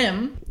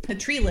limb, a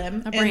tree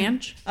limb. A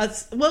branch.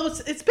 It's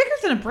bigger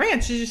than a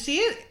branch. Did you see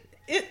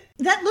it?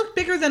 That looked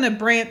bigger than a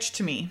branch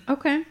to me.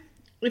 Okay.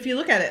 If you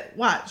look at it,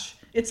 watch.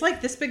 It's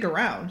like this big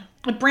around.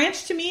 A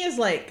branch to me is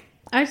like...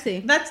 I see.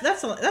 That's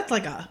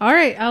like a... All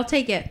right, I'll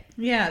take it.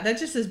 Yeah, that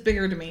just is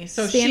bigger to me.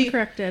 So Stand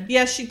corrected.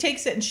 Yeah, she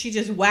takes it and she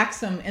just whacks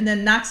him and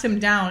then knocks him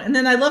down. And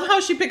then I love how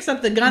she picks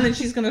up the gun and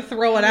she's going to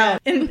throw it out.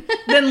 And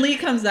then Lee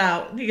comes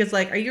out. He goes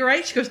like, are you all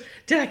right? She goes,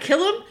 did I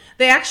kill him?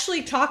 They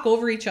actually talk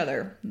over each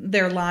other,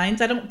 their lines.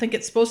 I don't think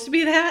it's supposed to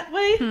be that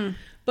way,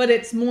 but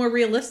it's more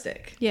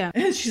realistic. Yeah.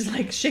 And she's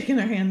like shaking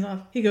her hands off.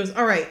 He goes,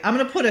 all right, I'm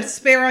going to put a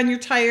spare on your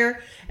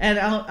tire and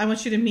I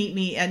want you to meet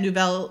me at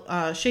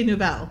Chez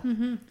Nouvelle.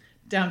 Mm-hmm.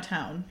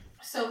 Downtown.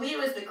 So Lee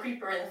was the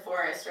creeper in the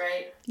forest,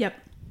 right? Yep.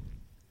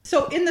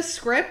 So in the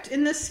script,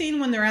 in this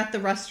scene when they're at the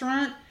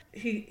restaurant,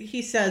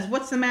 he says,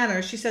 what's the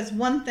matter? She says,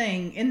 one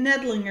thing, in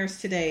Nedlinger's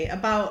today,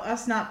 about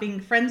us not being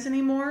friends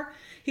anymore.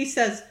 He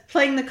says,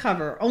 playing the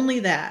cover, only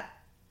that.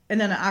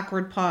 And then an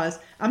awkward pause.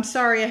 I'm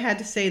sorry I had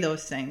to say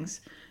those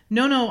things.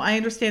 No, I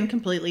understand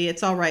completely.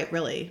 It's all right,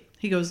 really.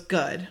 He goes,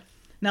 good.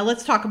 Now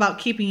let's talk about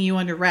keeping you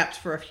under wraps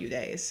for a few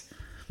days.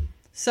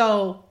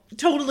 So...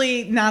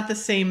 totally not the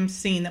same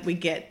scene that we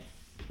get,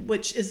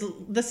 this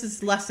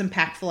is less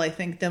impactful, I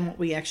think, than what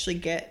we actually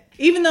get.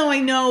 Even though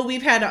I know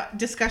we've had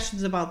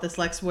discussions about this,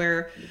 Lex,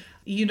 where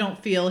You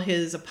don't feel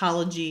his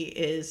apology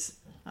is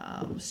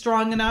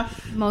strong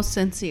enough. Most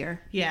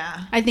sincere.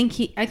 Yeah. I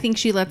think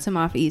she lets him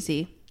off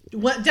easy.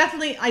 Well,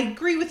 definitely, I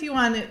agree with you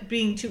on it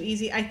being too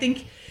easy. I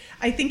think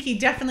he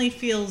definitely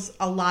feels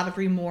a lot of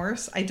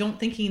remorse. I don't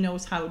think he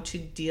knows how to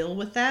deal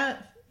with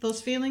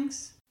those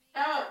feelings.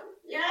 Yeah,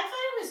 I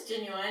thought it was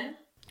genuine.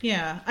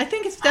 Yeah, I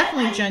think it's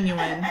definitely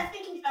genuine. I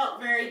think he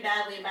felt very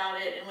badly about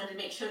it and wanted to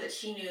make sure that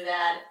she knew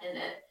that, and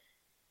that,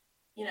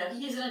 you know,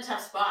 he's in a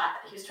tough spot.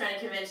 He was trying to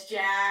convince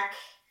Jack.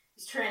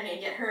 He's trying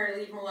to get her to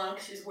leave him alone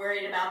because she was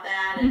worried about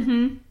that.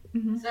 And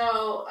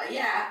so,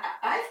 yeah,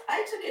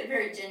 I took it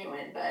very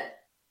genuine, but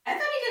I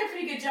thought he did a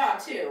pretty good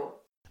job, too.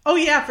 Oh,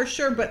 yeah, for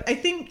sure. But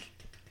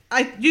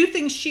I do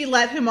think she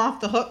let him off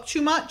the hook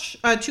too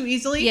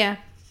easily. Yeah.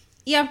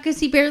 Yeah, because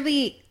he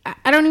barely,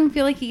 I don't even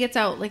feel like he gets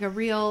out like a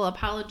real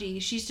apology.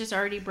 She's just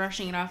already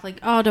brushing it off like,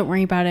 oh, don't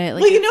worry about it.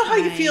 Like, well, you know how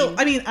you feel.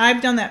 I mean,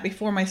 I've done that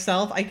before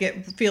myself. I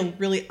feel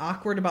really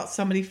awkward about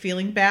somebody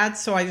feeling bad.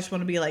 So I just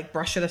want to be like,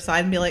 brush it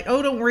aside and be like,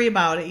 oh, don't worry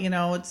about it. You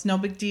know, it's no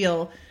big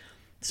deal.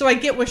 So I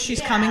get where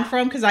she's coming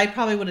from, because I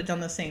probably would have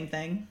done the same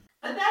thing.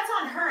 But that's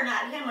on her,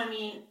 not him. I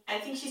mean, I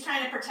think she's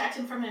trying to protect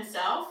him from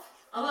himself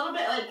a little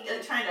bit,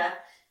 like trying to,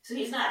 so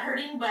he's not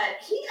hurting. But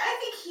I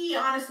think he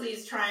honestly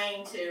is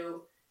trying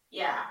to,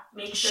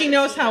 make sure she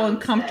knows how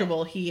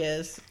uncomfortable he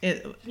is,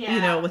 you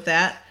know, with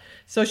that.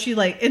 So she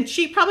and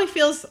she probably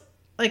feels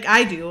like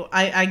I do.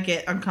 I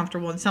get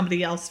uncomfortable when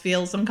somebody else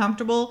feels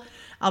uncomfortable.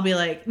 I'll be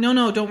like,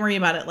 no, don't worry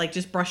about it. Like,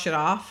 just brush it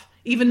off,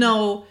 even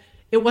though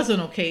it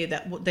wasn't okay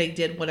that they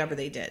did whatever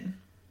they did.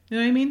 You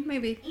know what I mean?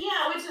 Maybe.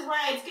 Yeah, which is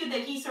why it's good that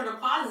he sort of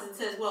pauses and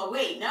says, well,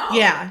 wait, no.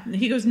 Yeah,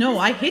 he goes, no,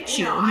 I hit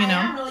you, you know.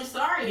 I am really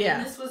sorry, Yeah.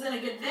 and this wasn't a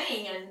good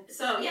thing. And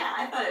so, yeah,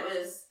 I thought it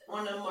was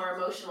one of the more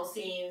emotional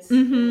scenes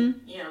Mm-hmm.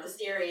 in, you know, the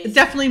series.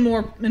 Definitely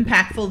more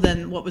impactful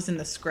than what was in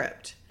the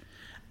script.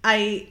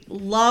 I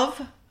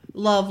love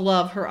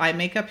her eye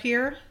makeup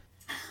here.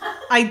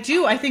 I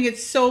do. I think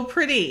it's so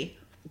pretty.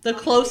 The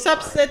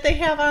close-ups that they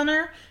have on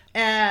her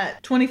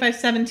at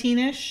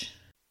 2517-ish.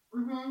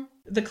 Mm-hmm.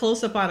 The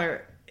close-up on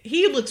her,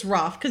 he looks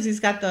rough because he's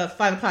got the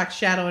 5 o'clock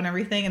shadow and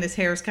everything, and his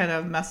hair is kind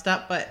of messed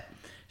up. But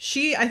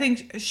I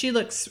think she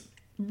looks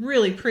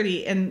really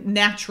pretty and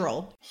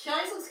natural. She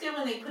always looks good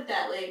when they put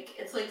that, like,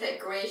 it's like that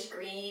grayish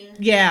green.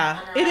 Yeah,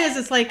 on her it is. eyes.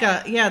 It's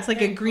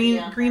like a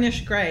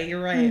greenish gray.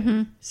 You're right.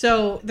 Mm-hmm.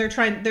 So they're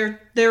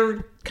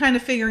kind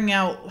of figuring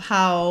out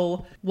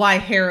why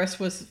Harris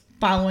was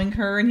following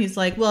her, and he's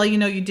like, well, you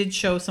know, you did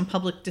show some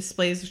public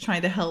displays of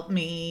trying to help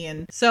me,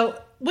 and so,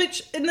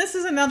 and this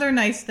is another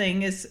nice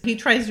thing, is he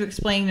tries to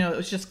explain, you know, it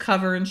was just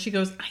cover, and she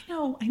goes, I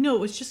know, it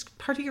was just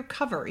part of your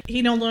cover.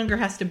 He no longer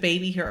has to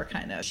baby her,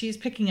 kind of. She's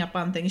picking up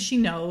on things. She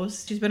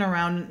knows. She's been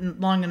around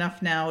long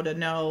enough now to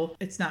know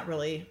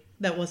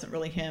that wasn't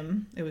really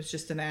him. It was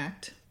just an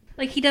act.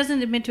 Like, he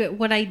doesn't admit to it,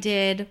 what I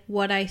did,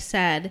 what I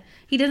said.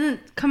 He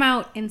doesn't come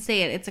out and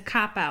say it. It's a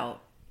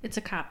cop-out.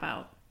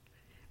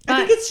 I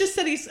think it's just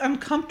that he's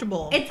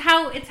uncomfortable. It's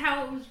how it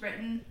was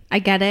written. I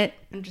get it.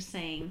 I'm just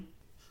saying.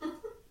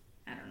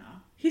 I don't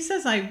know. He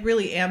says, I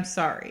really am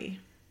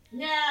sorry.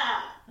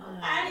 Yeah.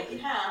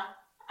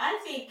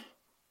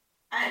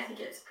 I think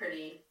it's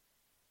pretty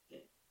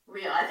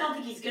real. I don't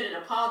think he's good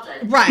at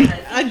apologizing. Right.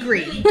 I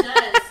Agree. He really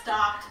does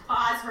stop to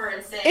pause her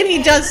and say, And he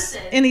hey, does,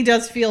 listen, and he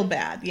does feel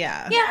bad.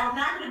 Yeah. I'm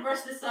not going to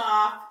brush this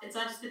off. It's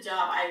not just a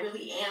job. I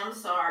really am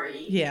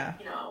sorry. Yeah.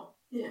 You know,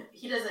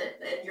 he doesn't,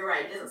 you're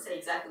right, he doesn't say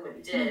exactly what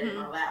he did and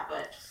all that,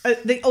 but...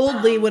 The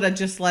old Lee would have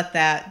just let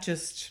that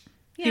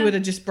he would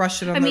have just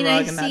brushed it on the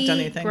rug and not done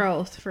anything.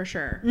 Growth, for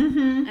sure.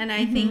 Mm-hmm. And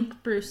I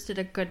think Bruce did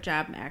a good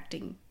job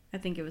acting. I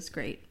think it was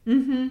great.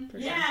 Mm-hmm.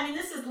 Yeah, I mean,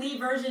 this is Lee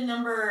version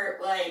number,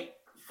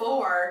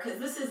 4, because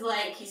this is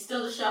he's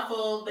still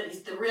disheveled, but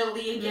he's the real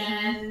Lee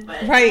again.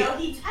 But right. You know,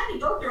 he had to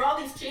go through all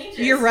these changes.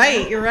 You're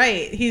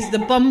right. He's the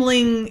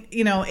bumbling,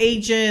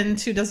 agent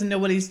who doesn't know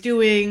what he's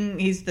doing.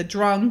 He's the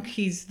drunk.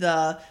 He's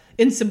the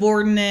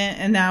insubordinate,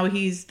 and now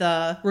he's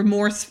the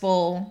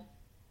remorseful,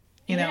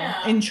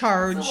 in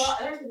charge.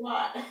 There's a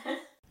lot.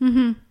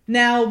 Mm-hmm.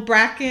 Now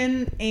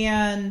Bracken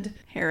and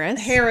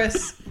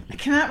Harris. I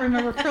cannot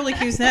remember Curly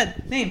Q's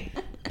name.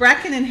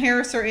 Bracken and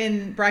Harris are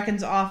in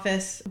Bracken's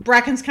office.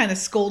 Bracken's kind of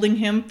scolding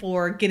him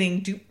for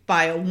getting duped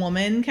by a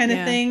woman kind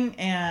of thing.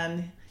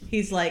 And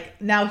he's like,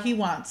 now he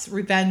wants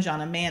revenge on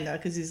Amanda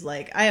because he's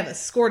like, I have a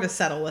score to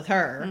settle with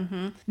her.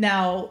 Mm-hmm.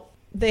 Now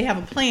they have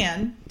a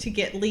plan to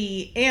get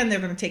Lee, and they're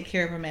going to take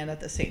care of Amanda at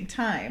the same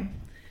time.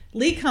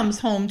 Lee comes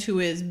home to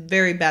his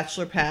very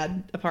bachelor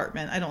pad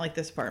apartment. I don't like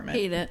this apartment.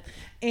 Hate it.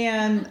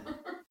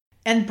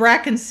 And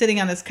Bracken's sitting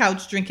on his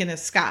couch drinking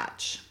his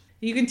scotch.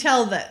 You can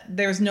tell that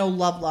there's no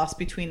love lost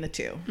between the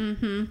two.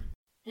 Mm-hmm.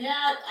 Yeah,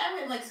 I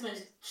would like someone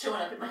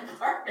showing up in my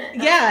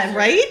apartment. Yeah,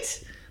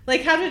 right?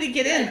 Like, how did he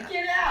get in?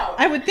 Get out.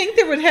 I would think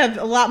there would have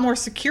a lot more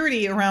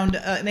security around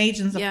an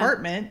agent's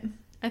apartment.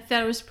 I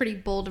thought it was pretty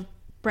bold of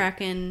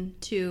Bracken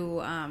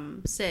to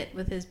sit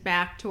with his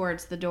back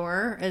towards the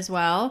door as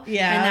well.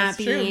 Yeah, and not that's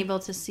being true. able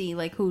to see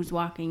who's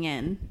walking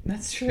in.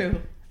 That's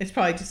true. It's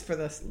probably just for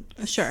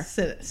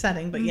the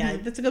setting, but yeah,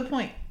 that's a good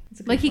point. That's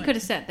a good Like he point. could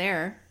have sat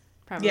there,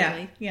 probably.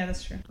 Yeah,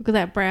 that's true. Look at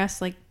that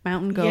brass like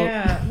mountain goat.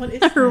 Yeah, what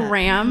is Or that?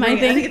 ram, I I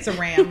think. think it's a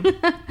ram.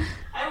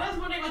 I was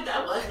wondering what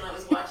that was when I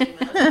was watching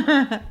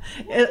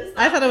this.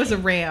 I thought it was a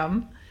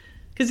ram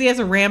because he has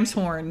a ram's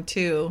horn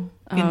too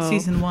in Oh.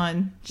 season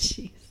 1.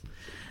 Jeez.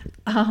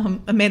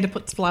 Amanda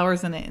puts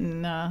flowers in it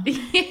in Yeah,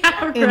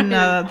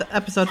 the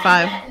episode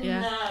 5.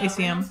 Yeah.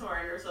 ACM.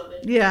 Or something.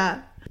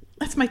 Yeah,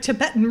 that's my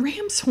Tibetan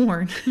ram's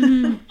horn.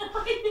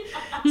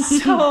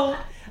 So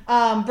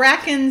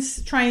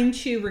Bracken's trying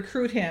to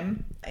recruit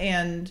him,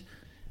 and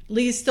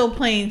Lee's still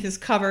playing his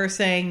cover,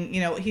 saying,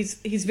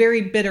 he's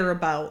very bitter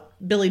about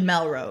Billy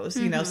Melrose,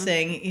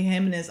 saying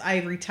him in his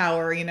ivory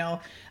tower,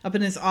 up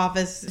in his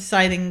office,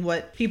 deciding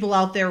what people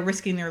out there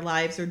risking their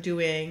lives are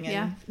doing.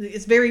 And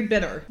it's very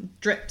bitter,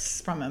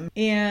 drips from him.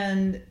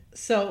 And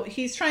so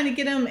he's trying to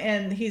get him,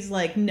 and he's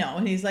like, no.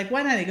 And he's like,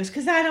 why not? He goes,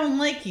 because I don't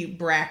like you,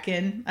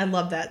 Bracken. I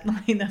love that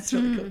line. That's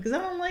really cool. Because I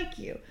don't like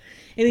you.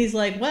 And he's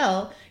like,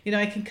 well,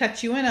 I can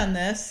cut you in on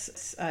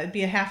this. It'd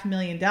be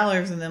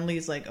 $500,000. And then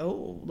Lee's like,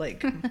 oh,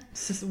 like,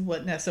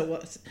 what? No, so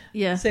what?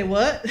 Yeah. Say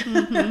what?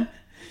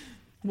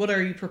 What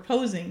are you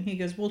proposing? He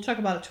goes, we'll talk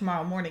about it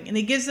tomorrow morning. And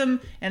he gives him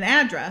an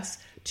address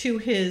to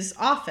his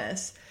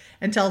office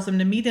and tells him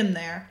to meet him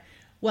there.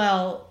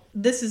 Well,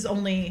 this is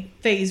only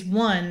phase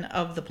 1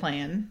 of the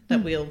plan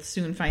that we'll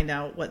soon find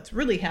out what's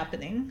really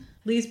happening.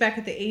 Lee's back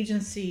at the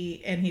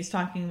agency, and he's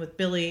talking with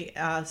Billy,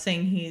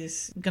 saying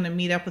he's going to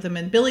meet up with him.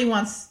 And Billy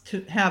wants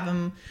to have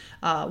him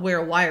wear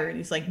a wire. And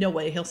he's like, no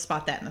way, he'll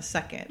spot that in a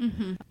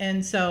second.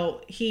 And so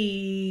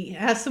he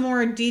has some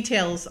more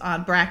details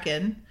on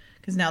Bracken,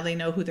 because now they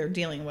know who they're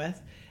dealing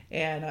with.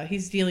 And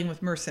he's dealing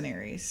with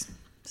mercenaries.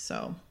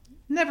 So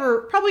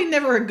probably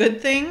never a good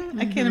thing,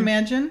 I can't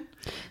imagine.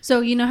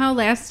 So you know how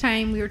last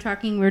time we were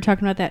talking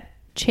about that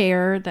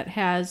chair that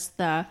has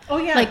the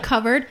like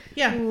covered.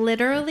 Yeah.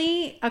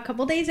 Literally a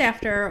couple days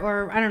after,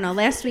 or I don't know,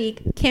 last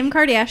week, Kim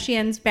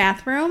Kardashian's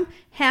bathroom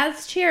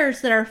has chairs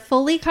that are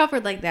fully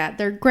covered like that.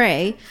 They're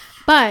gray,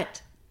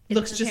 but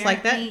Looks just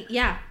like that? apparently-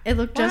 Yeah, it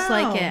looked just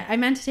like Wow. it. I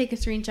meant to take a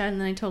screenshot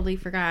and then I totally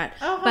forgot.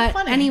 Oh, how but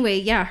funny. anyway,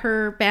 yeah,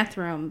 her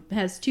bathroom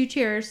has 2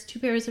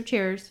 pairs of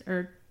chairs,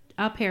 or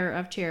a pair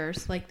of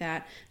chairs like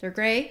that. They're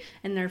gray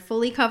and they're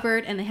fully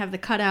covered, and they have the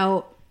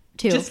cutout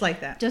too. Just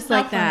like that. Just How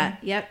like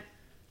that. Yep.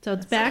 So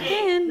it's back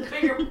Okay, in. the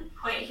bigger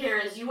point here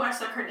is you watch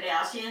the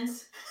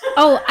Kardashians.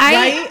 Oh,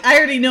 Right? I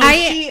already know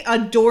she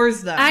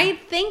adores them. I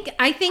think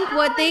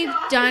what my they've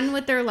gosh. done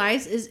with their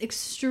lives is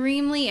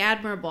extremely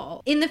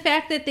admirable. In the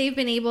fact that they've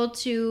been able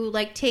to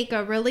like take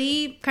a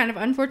really kind of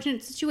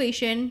unfortunate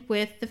situation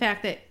with the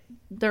fact that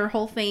their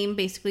whole fame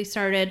basically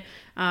started.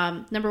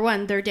 Number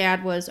 1, their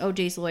dad was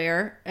OJ's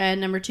lawyer,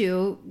 and number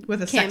 2,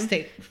 With a sex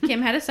tape.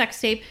 Kim had a sex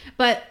tape,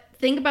 but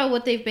think about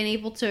what they've been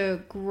able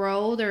to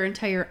grow their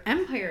entire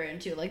empire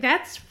into. Like,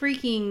 that's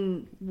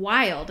freaking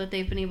wild that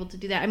they've been able to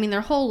do that. I mean,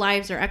 their whole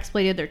lives are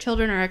exploited, their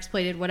children are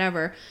exploited,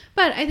 whatever.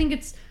 But I think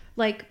it's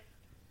like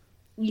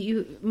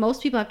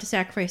most people have to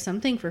sacrifice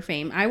something for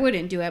fame. I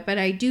wouldn't do it, but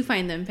I do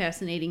find them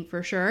fascinating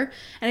for sure.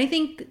 And I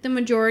think the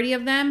majority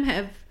of them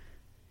have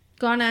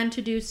gone on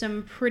to do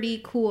some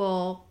pretty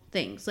cool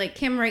things. Like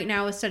Kim right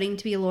now is studying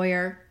to be a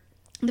lawyer.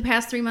 The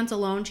past 3 months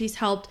alone, she's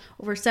helped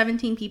over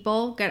 17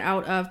 people get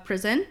out of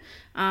prison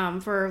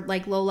for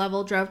like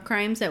low-level drug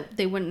crimes that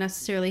they wouldn't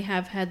necessarily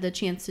have had the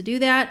chance to do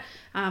that.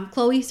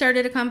 Khloe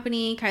started a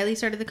company. Kylie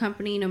started the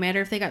company. No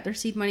matter if they got their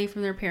seed money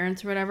from their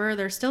parents or whatever,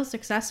 they're still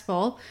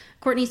successful.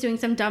 Kourtney's doing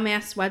some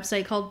dumbass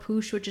website called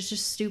Poosh, which is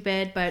just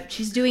stupid, but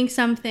she's doing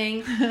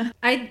something.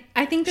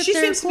 I think that she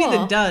they're seems cool. to be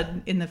the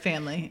dud in the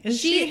family. Is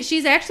she?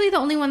 She's actually the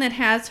only one that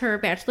has her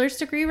bachelor's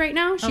degree right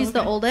now. She's the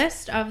okay.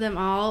 oldest of them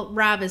all.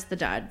 Rob is the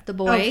dud, the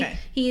boy. Okay.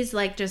 He's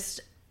like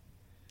just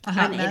A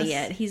hot an mess?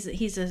 idiot.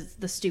 He's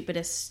the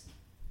stupidest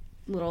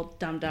little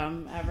dum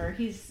dum ever.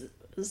 He's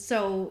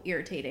so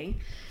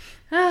irritating.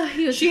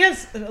 He was. She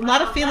has a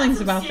lot of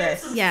feelings about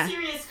this. Some Yeah.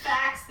 serious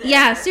facts there.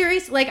 Yeah,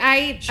 serious. Like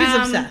She's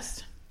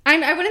obsessed.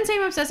 I wouldn't say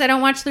I'm obsessed. I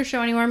don't watch their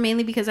show anymore,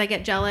 mainly because I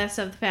get jealous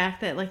of the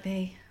fact that like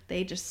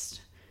they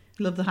just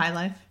Live the high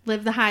life.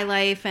 live the high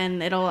life,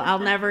 and I'll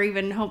never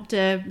even hope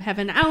to have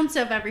an ounce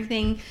of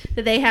everything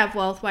that they have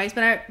wealth wise,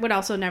 but I would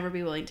also never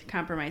be willing to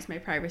compromise my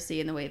privacy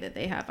in the way that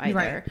they have either.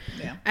 Right.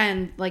 Yeah.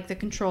 And like the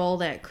control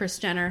that Kris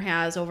Jenner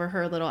has over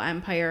her little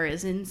empire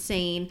is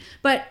insane.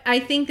 But I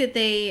think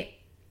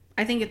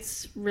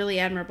it's really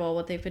admirable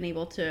what they've been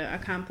able to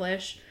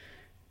accomplish,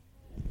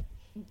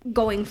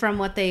 going from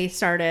what they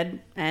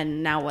started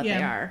and now what they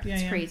Yeah. are. Yeah,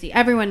 It's yeah. crazy.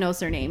 Everyone knows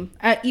their name.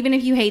 Even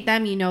if you hate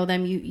them, you know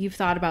them, you've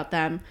thought about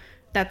them.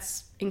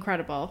 That's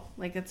incredible.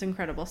 Like, that's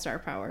incredible star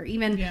power.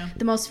 Even Yeah.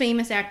 the most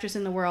famous actress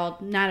in the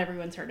world, not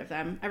everyone's heard of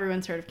them.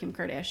 Everyone's heard of Kim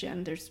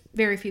Kardashian. There's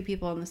very few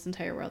people in this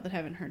entire world that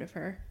haven't heard of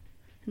her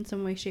in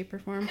some way, shape, or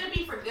form. Could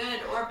be for good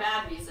or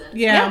bad reasons.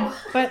 Yeah. So,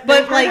 But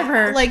But part of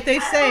her, like they I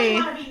don't say,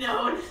 want to be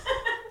known.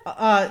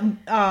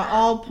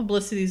 all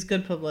publicity is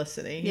good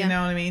publicity. Yeah. You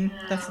know what I mean?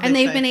 That's what and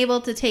they they've say. been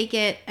able to take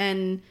it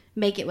and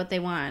make it what they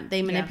want.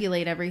 They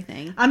manipulate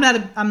everything. I'm not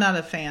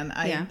a fan.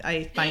 Yeah.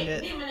 I find They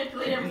it.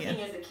 manipulate everything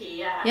Yeah. as a key.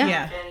 Yeah. Yeah. I'm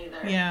not a fan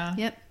either. Yeah.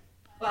 Yep.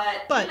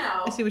 But you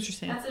know, I see what you're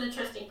saying. That's an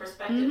interesting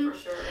perspective for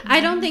sure. I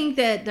don't think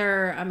that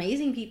they're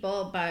amazing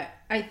people, but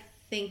I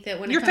think that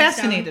when You're it comes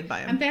fascinated down,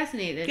 by 'em. I'm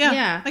fascinated. Yeah,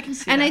 Yeah. I can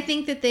see And that. I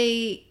think that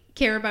they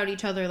care about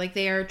each other. Like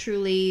they are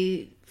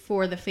truly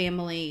for the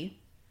family,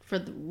 for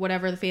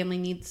whatever the family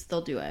needs,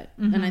 they'll do it.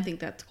 Mm-hmm. And I think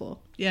that's cool.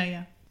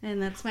 Yeah.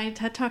 And that's my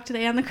TED Talk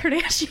today on the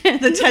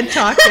Kardashians. The TED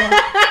Talk.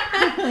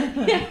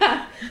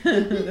 yeah.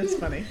 That's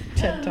funny.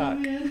 TED Talk.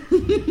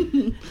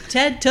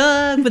 TED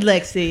Talk with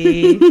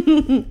Lexi.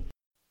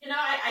 You know,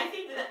 I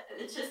think that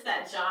it's just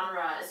that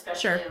genre,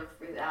 especially Sure.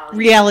 of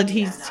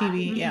Reality I'm not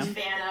TV, a yeah. huge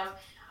fan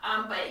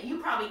of. But you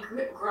probably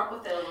grew up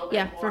with it a little bit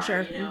Yeah, more. for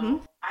sure. You know?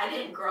 Mhm. I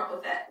didn't grow up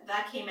with that.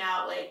 That came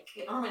out like,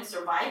 I remember when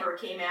Survivor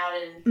came out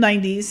in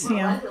 90s, what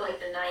yeah. was it, like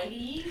the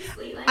 90s?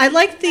 Late 90s? I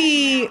like That the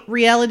came out.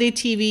 reality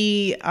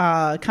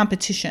TV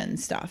competition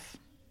stuff.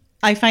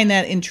 I find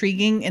that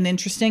intriguing and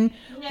interesting.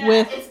 Yeah,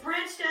 it's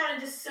branched out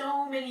into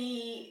so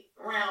many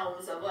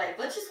realms of like,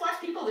 let's just watch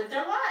people live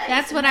their lives.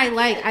 That's and what I have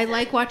like. kids I and-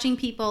 like watching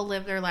people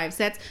live their lives.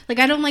 That's like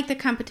I don't like the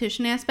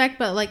competition aspect,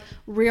 but like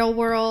real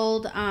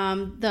world,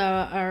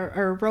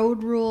 or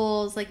road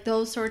rules, like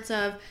those sorts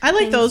of. I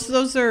like things.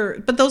 those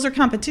are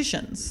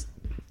competitions.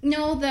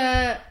 No,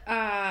 the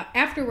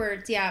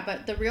afterwards, yeah,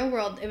 but the real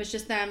world, it was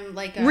just them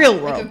like a Real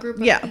like world. a group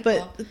of yeah,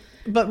 people.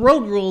 but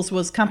Road Rules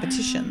was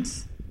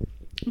competitions.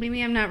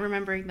 Maybe I'm not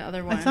remembering the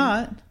other one. I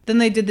thought. Then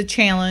they did the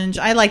challenge.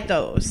 I like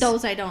those.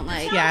 Those I don't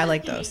like. Yeah, I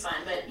like Can be those. Fun,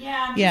 but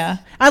yeah, I'm Yeah.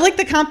 I like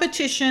the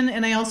competition,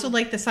 and I also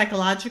like the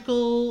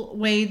psychological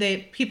way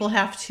that people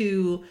have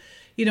to,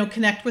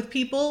 connect with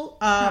people.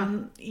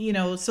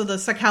 So the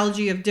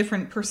psychology of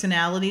different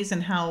personalities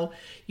and how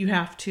you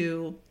have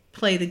to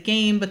play the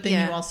game, but then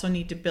Yeah. you also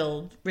need to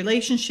build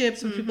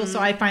relationships with people. So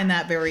I find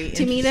that very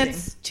To interesting. me,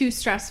 that's too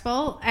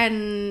stressful,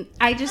 and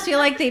I just feel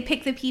like they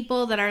pick the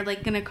people that are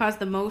like going to cause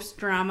the most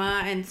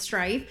drama and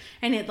strife,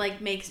 and it like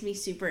makes me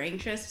super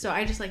anxious. So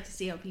I just like to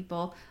see how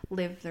people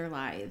live their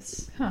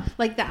lives,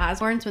 like the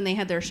Osbournes when they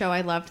had their show. I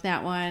loved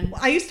that one.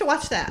 I used to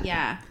watch that.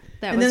 Yeah,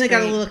 that And was then they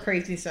got a great. little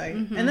crazy side.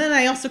 And then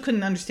I also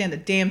couldn't understand a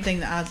damn thing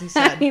that Ozzy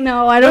said. I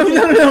know. I don't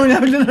know.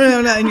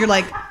 No. And you're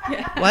like,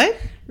 what?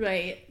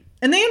 Right.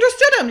 And they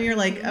understood him. And you're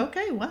like,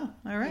 okay, well,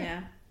 all right.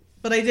 Yeah.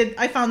 But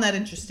I found that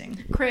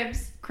interesting.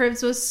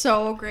 Cribs was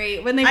so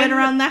great when they I went kn-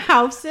 around the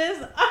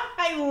houses.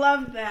 I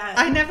love that.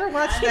 I never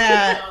watched I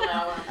that. don't know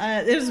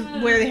that one. It was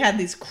where they had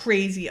these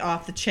crazy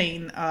off the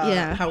chain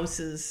Yeah.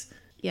 houses.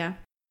 Yeah.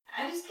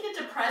 I just get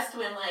depressed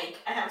when like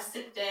I have a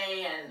sick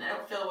day and I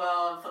don't feel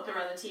well and flip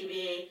around the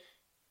TV.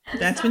 And the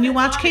That's stuff when you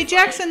that's watch on Kate is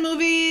like, Jackson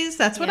movies.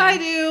 That's what Yeah. I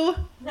do.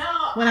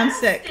 No, when I I'm don't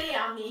sick. Stay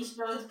on these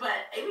shows, but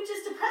it would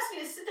just depress me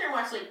to sit there and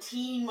watch like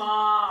Teen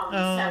Mom,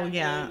 Oh, 70s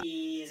yeah.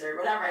 or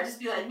whatever. I'd just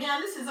be like,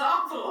 man, this is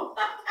awful.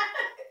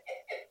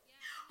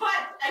 But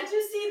I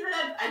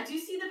do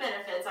see the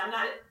benefits. I'm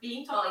not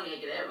being totally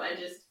negative.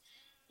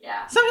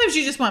 Yeah. Sometimes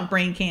you just want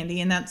brain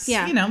candy, and that's,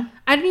 Yeah.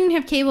 I don't even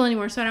have cable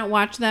anymore, so I don't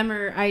watch them,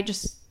 or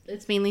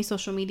it's mainly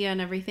social media and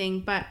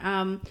everything. But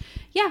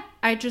yeah,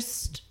 I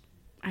just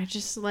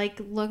like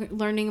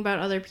learning about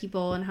other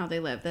people and how they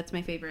live. That's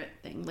my favorite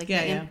thing. Like the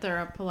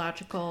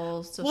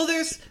anthropological. Well,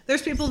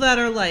 there's people that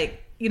are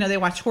like, they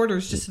watch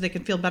Hoarders just so they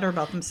can feel better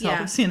about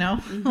themselves,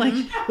 like,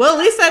 well, at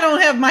least I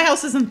don't have, my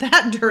house isn't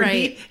that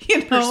dirty,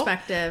 Right.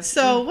 Perspective.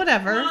 So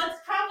whatever. Well,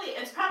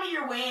 it's probably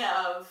your way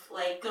of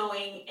like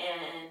going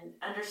and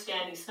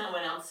understanding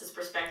someone else's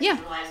perspective Yeah.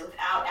 in lives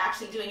without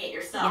actually doing it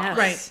yourself. Yes.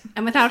 Right.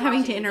 And without Just having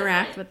to watching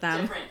interact with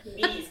them. different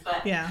TVs,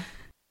 but Yeah.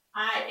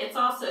 it's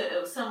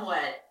also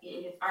somewhat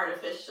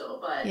artificial.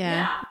 But Yeah.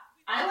 yeah.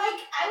 I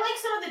like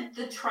some of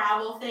the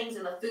travel things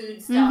and the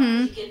food stuff.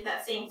 Mhm. You get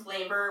that same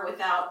flavor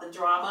without the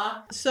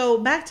drama. So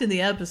back to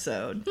the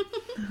episode.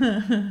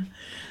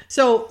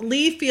 So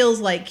Lee feels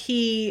like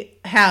he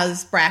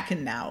has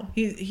Bracken now.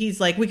 He's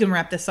like, we can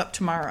wrap this up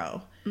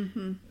tomorrow.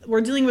 Mm-hmm.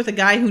 We're dealing with a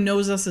guy who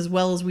knows us as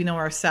well as we know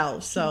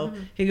ourselves. So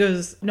he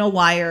goes, no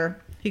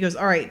wire. He goes,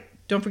 all right,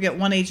 don't forget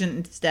one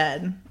agent is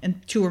dead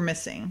and 2 are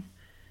missing.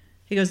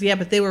 He goes, yeah,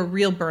 but they were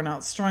real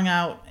burnouts, strung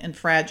out and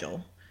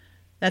fragile.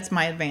 That's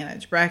my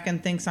advantage. Bracken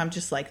thinks I'm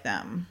just like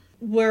them.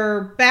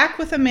 We're back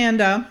with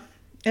Amanda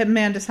at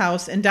Amanda's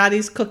house, and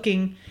Dottie's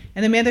cooking,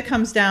 and Amanda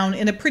comes down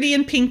in a pretty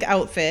and pink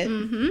outfit.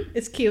 Mm-hmm.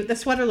 It's cute. The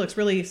sweater looks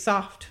really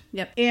soft.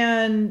 Yep.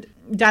 And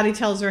Dottie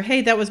tells her,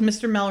 hey, that was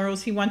Mr.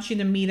 Melrose. He wants you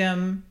to meet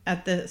him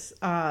at this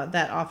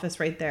that office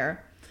right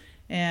there.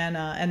 And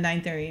at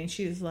 9:30, and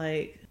she's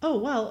like, oh,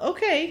 well,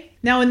 okay.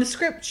 Now in the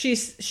script,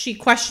 she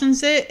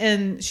questions it,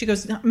 and she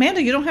goes,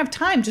 Amanda, you don't have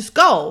time. Just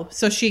go.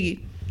 So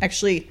she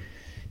actually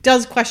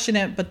does question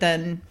it, but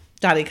then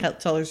Dottie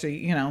tells her,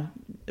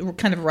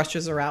 kind of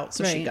rushes her out,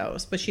 so she Right.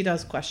 goes. But she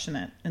does question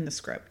it in the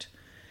script.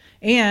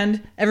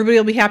 And everybody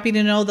will be happy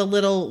to know the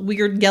little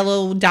weird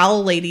yellow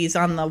doll ladies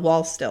on the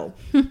wall still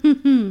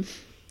in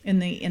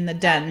the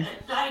den.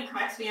 Dottie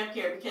cracks me up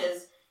here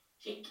because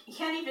she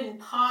can't even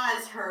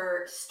pause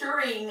her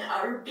stirring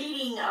or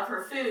beating of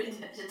her food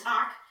to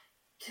talk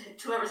to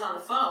whoever's on the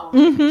phone.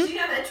 Mhm. She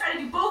got to try to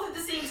do both at the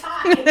same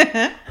time. I mean, I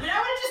would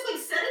have just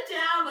like set it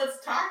down.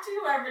 Let's talk talk to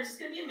whoever. It's just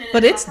gonna be a minute.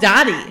 But it's I'll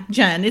come Dottie, back."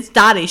 Jen. It's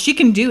Dottie. She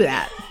can do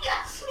that.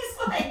 Yeah,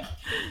 she's like,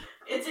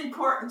 it's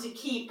important to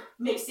keep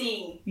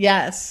mixing.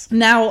 Yes.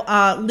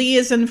 Now, Lee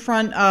is in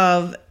front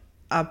of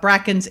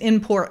Bracken's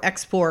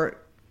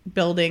import-export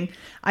building.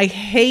 I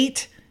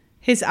hate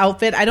his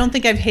outfit. I don't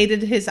think I've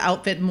hated his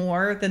outfit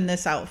more than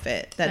this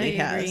outfit that he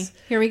has.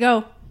 Here we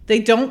go. They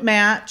don't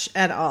match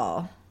at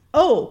all.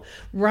 Oh,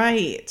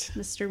 right.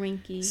 Mr.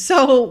 Winky.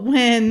 So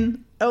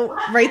when... Oh,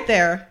 right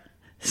there.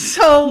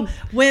 So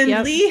when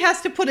Yep. Lee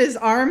has to put his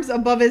arms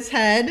above his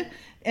head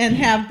and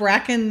have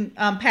Bracken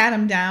pat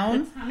him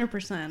down...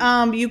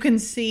 100%. you can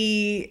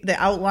see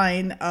the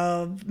outline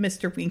of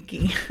Mr.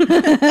 Winky.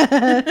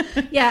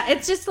 Yeah,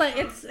 it's just like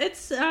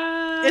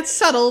it's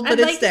subtle, but I'd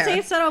it's like there. to say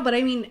it's subtle, but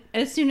I mean,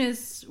 as soon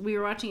as we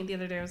were watching it the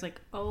other day, I was like,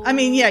 oh. I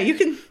mean, yeah, you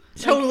can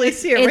totally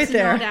see it it's right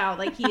there. no doubt,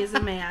 like he is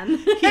a man.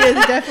 He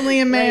is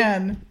definitely a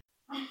man.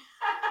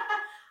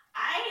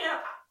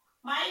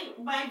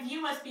 My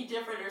view must be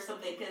different or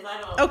something because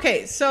I don't.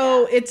 Okay,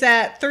 so it's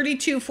at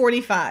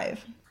 32:45.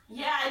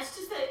 Yeah, it's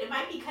just that it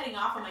might be cutting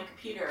off on my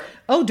computer.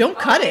 Oh, don't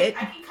cut it.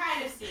 I can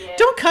kind of see it.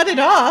 Don't cut it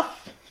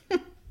off.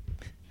 And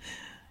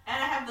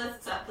I have the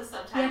subtitles.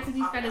 Yeah, because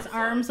he's got his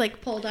arms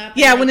like pulled up.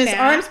 Yeah, and, when like, his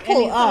back, arms and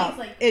pull he's, up,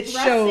 like, it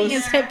thrusting shows.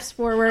 his hips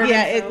forward.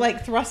 Yeah, and it so-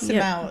 like thrusts him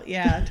Yep. out.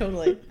 Yeah,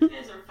 totally. You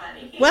guys are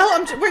funny.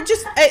 Well, we're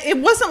just. It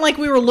wasn't like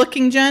we were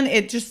looking, Jen.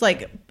 It just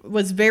like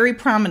was very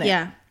prominent.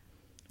 Yeah,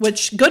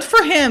 Which good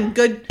for him.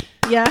 Good,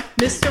 yeah.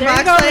 Mr. There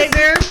you go.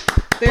 Boxleger.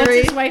 Very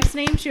What's his wife's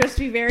name? She was to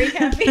be very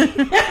happy.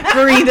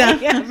 Verena.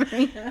 Yeah,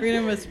 Verena.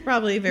 Verena was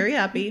probably very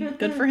happy.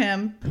 Good for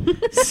him.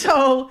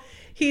 So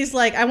he's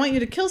like, I want you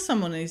to kill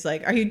someone. And he's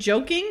like, are you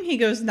joking? He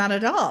goes, not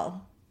at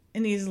all.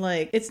 And he's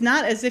like, it's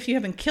not as if you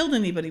haven't killed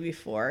anybody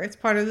before. It's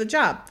part of the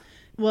job.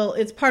 Well,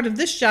 it's part of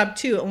this job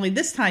too. Only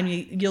this time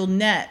you'll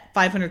net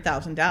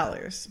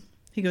 $500,000.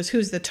 He goes,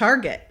 who's the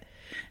target?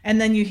 And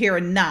then you hear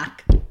a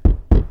knock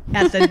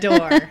at the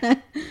door.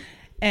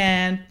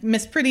 And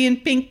Miss Pretty in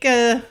Pink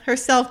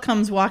herself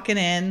comes walking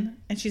in.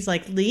 And she's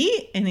like,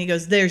 Lee? And he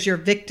goes, there's your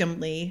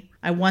victim, Lee.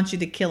 I want you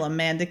to kill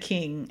Amanda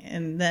King.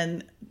 And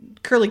then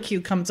Curly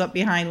Q comes up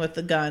behind with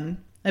the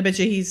gun. I bet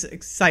you he's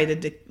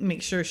excited to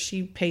make sure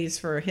she pays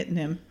for hitting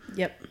him.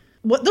 Yep.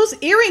 What, those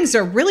earrings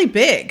are really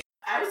big.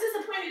 I was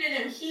disappointed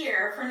in him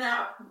here for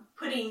not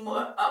putting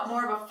more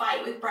of a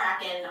fight with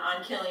Bracken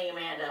on killing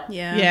Amanda.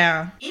 Yeah.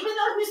 Yeah. Even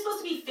though he was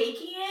supposed to be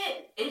faking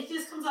it, it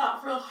just comes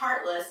out real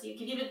heartless. You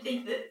could even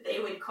think that they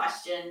would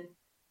question,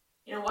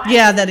 why?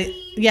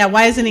 Yeah,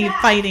 why isn't he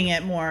back? fighting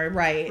it more?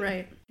 Right.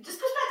 Right. Just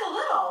push back a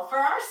little for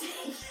our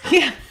sake.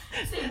 Yeah.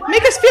 Say, why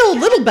Make us feel a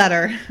little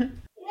better. Yeah.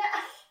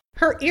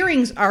 Her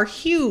earrings are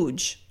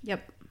huge.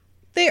 Yep.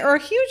 They are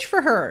huge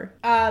for her.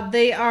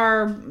 They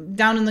are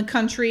down in the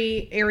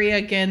country area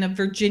again of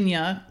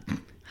Virginia.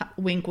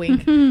 Wink,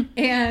 wink.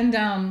 And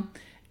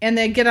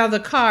they get out of the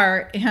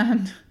car,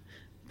 and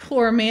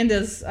poor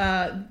Amanda's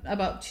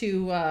about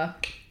to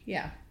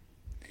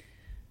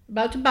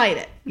bite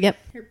it. Yep.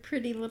 Her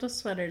pretty little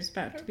sweater's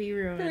about to be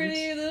ruined.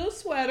 Pretty little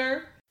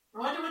sweater. I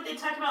wonder what they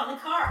talked about in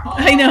the car. All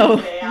I know.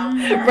 the way out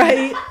there.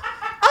 Right?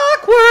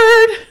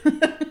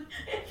 Awkward.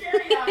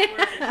 Very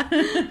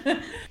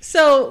awkward.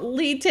 So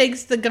Lee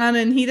takes the gun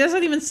and he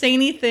doesn't even say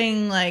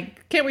anything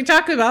like, can't we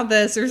talk about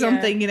this or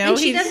something, And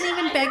she He's- doesn't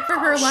even beg for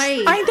her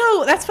life. I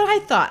know, that's what I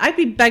thought. I'd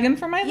be begging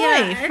for my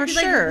life, I'd for be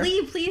sure. Like,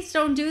 Lee, please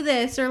don't do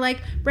this. Or like,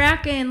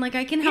 Bracken, like,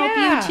 I can help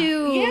Yeah, you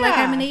too. yeah. Like,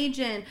 I'm an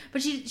agent.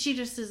 But she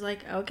just is like,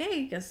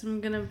 okay, guess I'm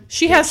gonna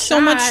She get has so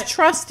shot. much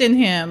trust in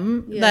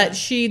him Yeah. that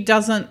she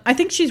doesn't, I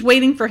think she's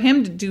waiting for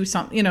him to do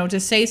something, to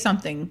say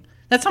something.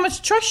 That's how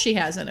much trust she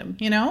has in him,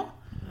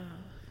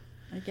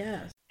 I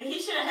guess. He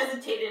should have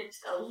hesitated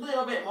just a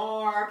little bit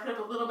more, put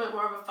up a little bit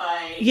more of a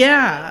fight.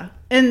 Yeah.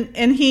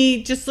 And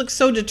he just looks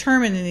so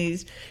determined,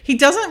 and he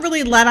doesn't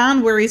really let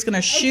on where he's going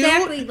to shoot.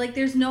 Exactly. Like,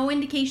 there's no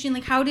indication.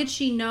 Like, how did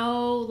she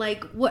know?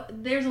 Like, what?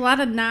 There's a lot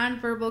of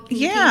nonverbal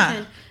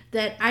communication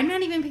that I'm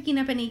not even picking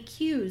up any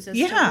cues as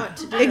to what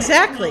to do.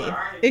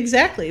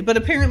 Exactly. But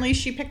apparently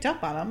she picked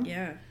up on him.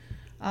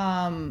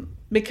 Yeah.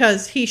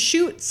 Because he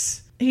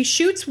shoots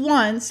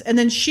once, and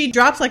then she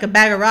drops like a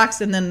bag of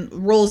rocks and then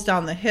rolls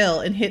down the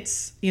hill and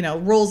hits,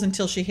 rolls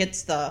until she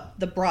hits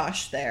the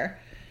brush there.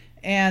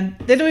 And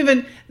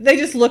they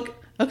just look,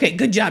 okay,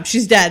 good job,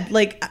 she's dead.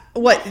 Like,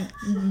 what?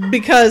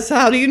 Because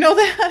how do you know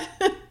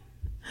that?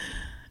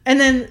 And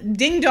then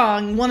Ding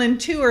Dong 1 and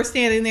 2 are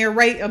standing there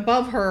right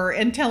above her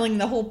and telling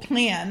the whole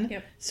plan.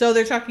 Yep. So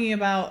they're talking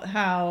about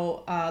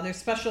how there's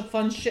special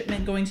funds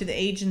shipment going to the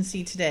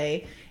agency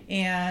today,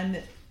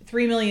 and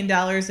 $3 million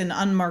in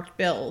unmarked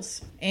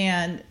bills.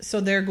 And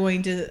so they're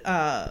going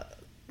to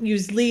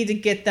use Lee to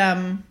get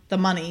them the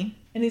money.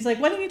 And he's like,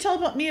 why didn't you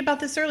tell me about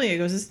this earlier? He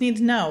goes, this needs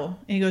to know.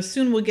 And he goes,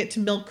 soon we'll get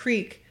to Mill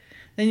Creek.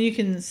 Then you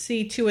can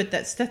see to it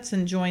that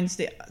Stetson joins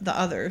the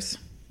others.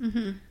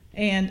 Mm-hmm.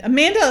 And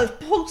Amanda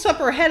pokes up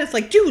her head. It's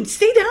like, dude,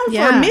 stay down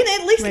for a minute.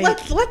 At least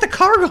let the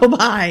car go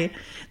by.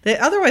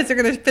 Otherwise, they're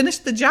going to finish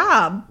the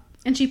job.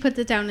 And she puts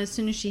it down as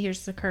soon as she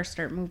hears the car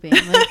start moving.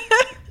 Like,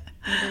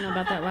 I don't know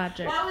about that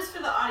logic. That was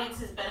for the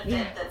audience's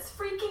benefit. That's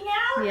freaking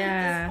Yeah.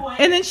 at this point.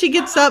 And then she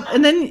gets up,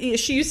 and then you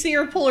see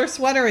her pull her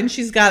sweater, and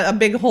she's got a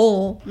big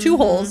hole, 2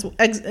 holes,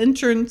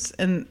 entrance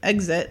and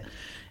exit.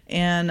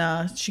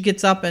 And she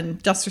gets up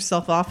and dusts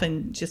herself off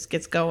and just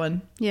gets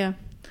going. Yeah.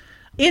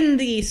 In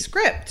the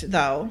script,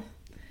 though,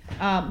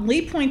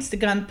 Lee points the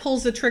gun,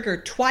 pulls the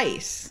trigger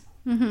twice.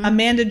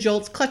 Amanda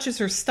jolts, clutches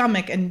her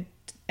stomach,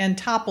 and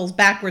topples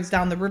backwards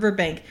down the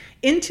riverbank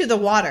into the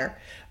water.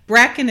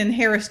 Bracken and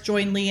Harris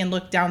join Lee and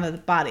look down at the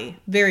body.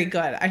 Very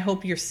good. I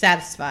hope you're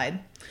satisfied.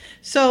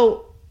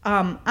 So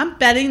I'm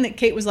betting that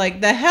Kate was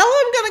like, the hell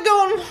I'm going to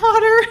go in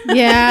water?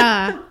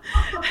 Yeah.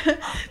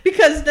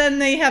 Because then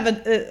they have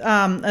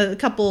a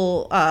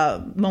couple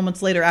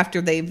moments later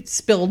after they've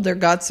spilled their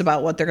guts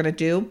about what they're going to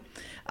do.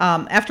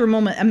 After a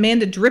moment,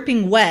 Amanda,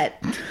 dripping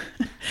wet,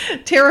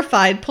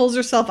 terrified, pulls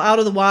herself out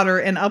of the water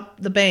and up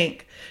the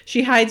bank.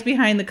 She hides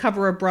behind the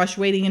cover of brush,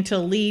 waiting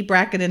until Lee,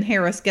 Bracken, and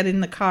Harris get in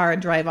the car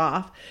and drive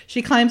off.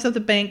 She climbs up the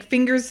bank,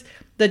 fingers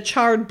the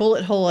charred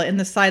bullet hole in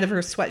the side of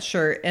her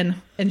sweatshirt,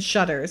 and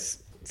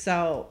shudders.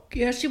 So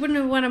Yeah, she wouldn't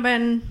have want to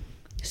been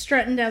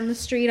strutting down the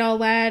street all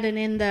wet and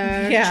in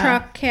the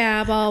truck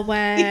cab all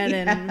wet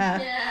and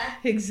Yeah.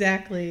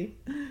 exactly.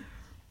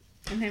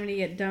 having to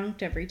get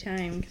dunked every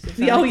time. Cause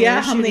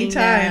How many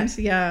times?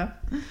 Yeah.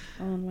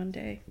 All in one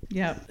day.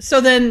 Yeah.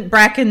 So then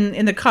Bracken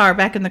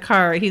back in the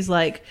car, he's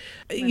like,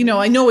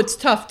 I know it's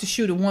tough to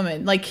shoot a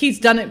woman. Like, he's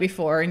done it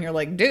before. And you're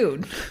like,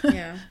 dude.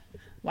 Yeah.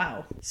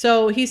 Wow.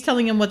 So he's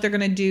telling him what they're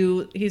going to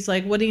do. He's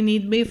like, what do you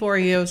need me for?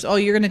 He goes, oh,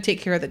 you're going to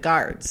take care of the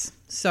guards.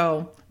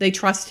 So they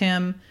trust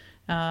him.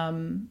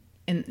 And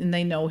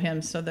they know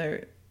him. So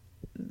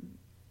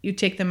you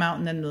take them out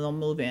and then they'll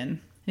move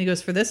in. He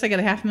goes, for this, I got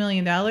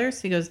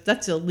 $500,000. He goes,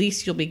 that's the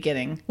least you'll be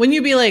getting. Wouldn't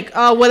you be like,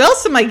 oh, what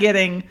else am I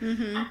getting?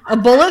 A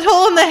bullet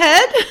hole in the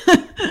head?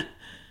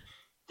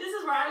 This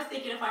is where I was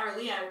thinking if I were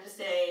Lee, I would just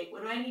say,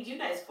 what do I need you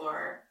guys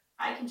for?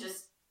 I can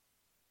just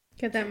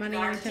Get that money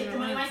every take time the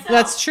money I want. myself.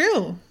 That's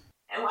true.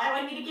 And why do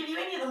I need to give you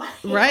any of the money?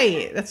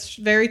 Right. That's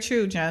very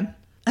true, Jen.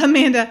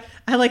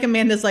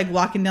 Amanda's like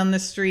walking down the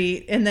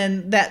street, and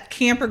then that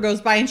camper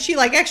goes by and she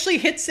like actually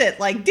hits it.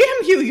 Like,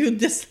 damn you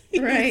just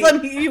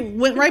Right. you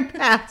went right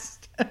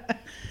past.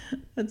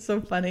 That's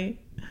so funny.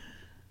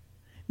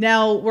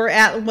 Now we're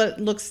at what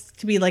looks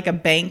to be like a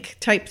bank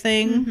type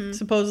thing,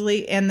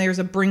 supposedly, and there's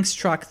a Brinks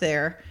truck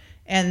there,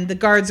 and the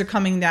guards are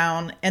coming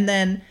down, and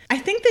then I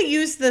think they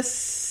use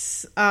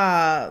this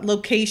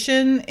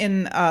location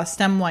in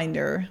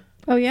Stemwinder.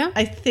 Oh, yeah?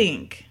 I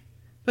think.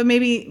 But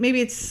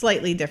maybe it's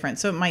slightly different,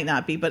 so it might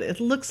not be, but it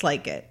looks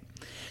like it.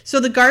 So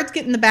the guards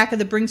get in the back of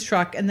the Brinks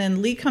truck, and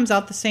then Lee comes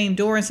out the same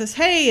door and says,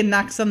 hey, and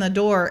knocks on the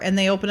door, and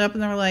they open up,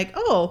 and they're like,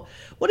 oh,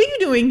 what are you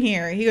doing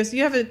here? He goes,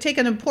 you have to take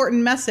an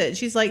important message.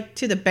 He's like,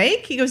 to the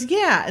bank? He goes,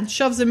 yeah, and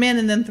shoves him in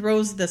and then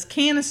throws this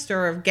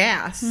canister of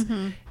gas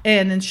and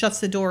then shuts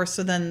the door,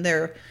 so then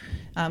they're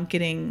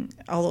getting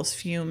all those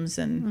fumes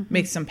and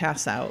makes them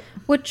pass out.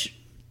 Which,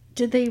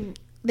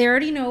 they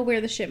already know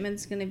where the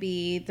shipment's going to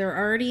be. They're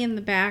already in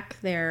the back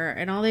there,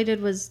 and all they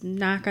did was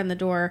knock on the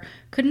door.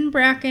 Couldn't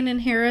Bracken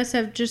and Harris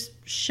have just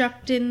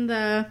shucked in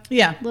the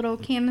little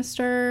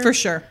canister? For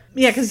sure.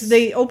 Yeah, because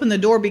they opened the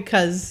door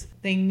because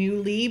they knew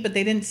Lee, but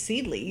they didn't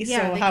see Lee.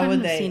 Yeah, so they how would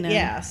couldn't have they? seen him.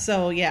 Yeah.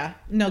 So yeah.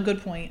 No,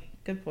 good point.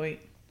 Good point.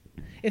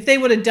 If they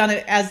would have done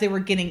it as they were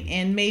getting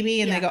in, maybe,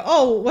 and they go,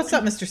 "Oh, what's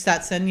up, Mr.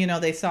 Stetson?"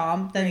 They saw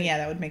him. Then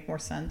that would make more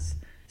sense.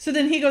 So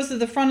then he goes to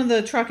the front of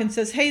the truck and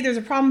says, "Hey, there's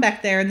a problem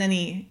back there," and then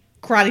he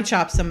karate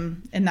chops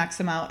him and knocks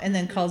him out, and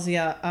then calls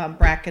the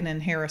Bracken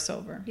and Harris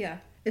over. Yeah.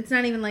 It's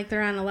not even like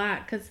they're on a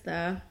lot, because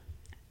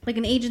like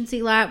an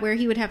agency lot where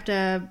he would have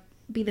to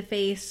be the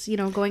face,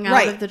 going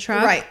out of the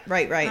truck. Right.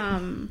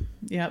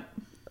 Yep.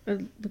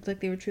 It looked like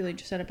they were truly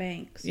just at a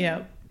bank. So.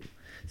 Yeah.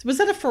 So was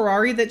that a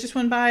Ferrari that just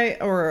went by,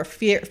 or a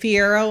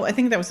Fiero? I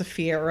think that was a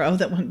Fiero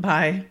that went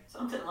by.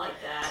 Something like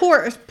that.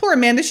 Poor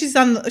Amanda.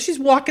 She's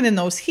walking in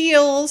those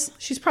heels.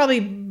 She's probably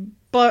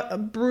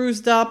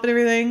bruised up and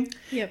everything.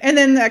 Yep. And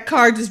then that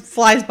car just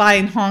flies by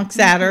and honks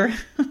at her.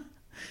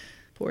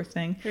 Poor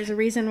thing. There's a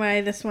reason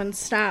why this one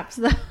stops,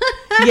 though.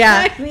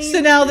 Yeah. I mean,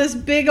 So now this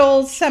big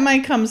old semi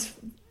comes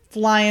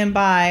flying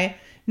by.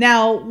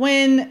 Now,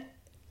 when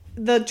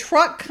the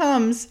truck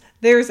comes,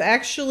 there's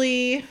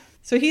actually...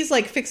 So he's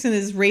like fixing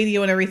his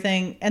radio and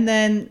everything. And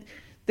then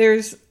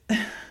there's...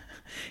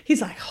 He's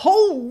like,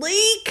 holy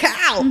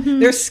cow!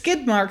 There's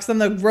skid marks on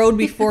the road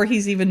before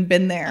he's even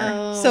been there.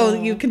 Oh. So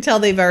you can tell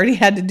they've already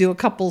had to do a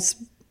couple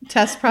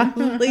tests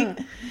probably.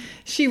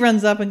 She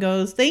runs up and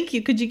goes, thank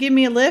you. Could you give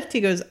me a lift? He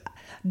goes,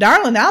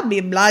 darling, I'll be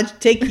obliged to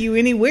take you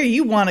anywhere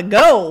you want to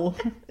go.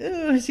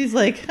 She's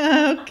like,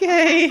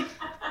 okay.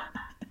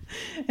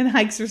 And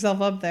hikes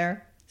herself up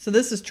there. So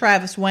this is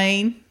Travis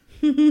Wayne.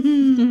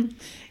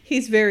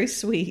 He's very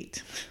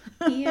sweet.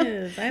 He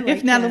is. I like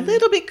if not him. a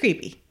little bit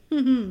creepy.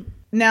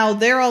 Now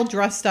they're all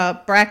dressed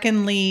up.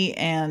 Bracken, Lee,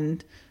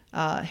 and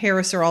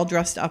Harris are all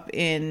dressed up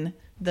in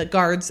the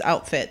guards'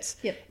 outfits.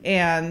 Yep.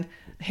 And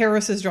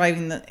Harris is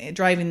driving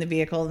the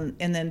vehicle,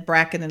 and then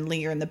Bracken and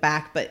Lee are in the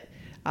back. But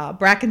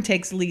Bracken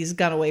takes Lee's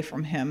gun away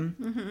from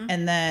him.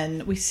 And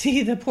then we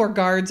see the poor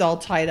guards all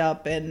tied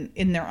up and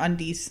in their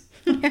undies.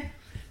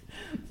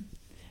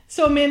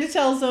 So Amanda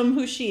tells him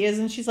who she is,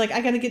 and she's like, I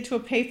got to get to a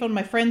payphone.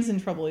 My friend's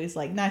in trouble. He's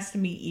like, nice to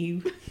meet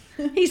you.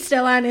 He's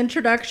still on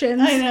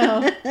introductions. I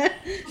know.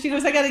 She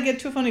goes, I got to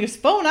get to a phone. He goes,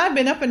 phone? I've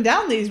been up and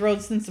down these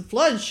roads since the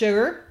flood,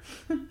 sugar.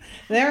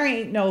 There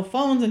ain't no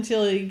phones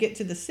until you get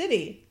to the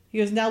city. He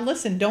goes, now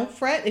listen, don't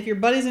fret. If your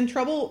buddy's in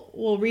trouble,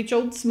 we'll reach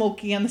old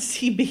Smokey on the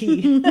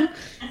CB.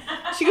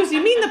 She goes,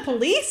 you mean the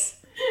police?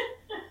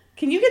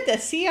 Can you get the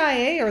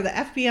CIA or the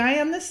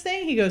FBI on this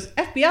thing? He goes,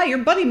 FBI, your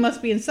buddy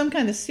must be in some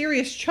kind of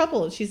serious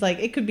trouble. And she's like,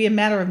 it could be a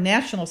matter of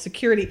national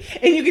security.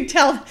 And you can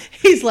tell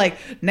he's like,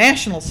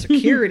 national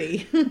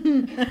security.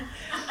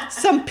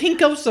 Some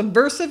pinko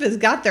subversive has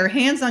got their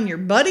hands on your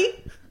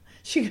buddy?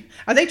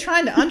 Are they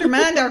trying to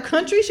undermine our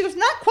country? She goes,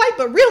 not quite,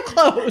 but real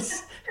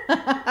close.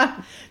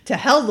 To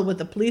hell with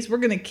the police. We're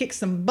going to kick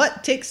some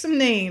butt, take some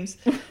names.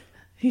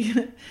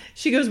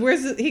 She goes,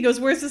 he goes,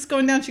 where's this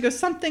going down? She goes,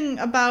 something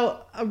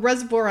about a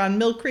reservoir on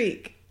Mill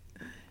Creek.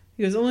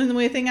 He goes, only the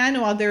way thing I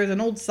know out there is an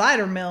old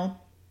cider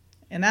mill.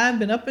 And I've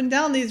been up and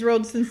down these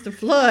roads since the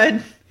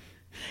flood.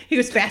 He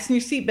goes, fasten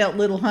your seatbelt,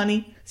 little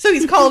honey. So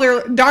he's called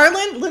her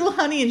darling, little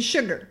honey, and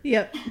sugar.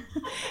 Yep.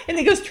 And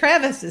he goes,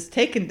 Travis is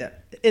fixing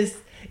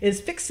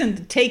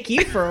to take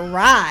you for a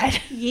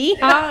ride.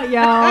 Yeehaw,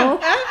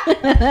 y'all.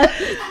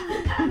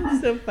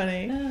 So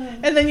funny.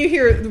 And then you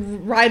hear the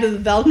Ride of the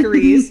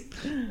Valkyries.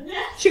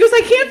 She goes,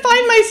 I can't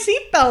find my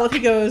seatbelt. He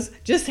goes,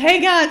 just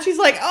hang on. She's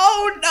like,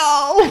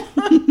 oh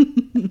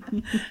no.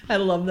 I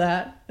love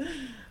that.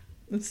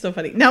 It's so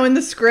funny. Now in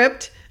the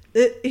script,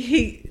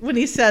 when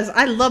he says,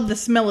 I love the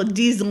smell of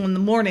diesel in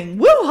the morning,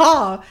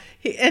 woo-ha!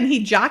 And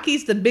he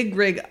jockeys the big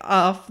rig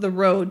off the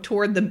road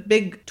toward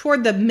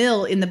the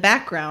mill in the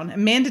background.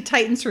 Amanda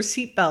tightens her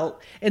seatbelt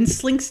and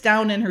slinks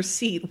down in her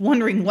seat,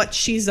 wondering what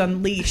she's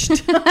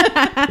unleashed.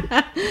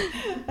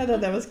 I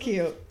thought that was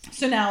cute.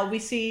 So now we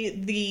see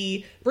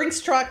the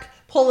Brinks truck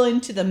pull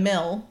into the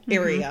mill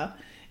area,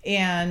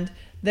 and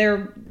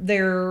they're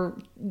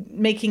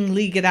making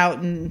Lee get out,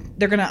 and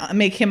they're gonna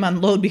make him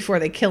unload before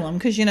they kill him,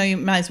 because you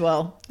might as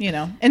well,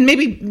 and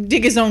maybe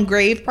dig his own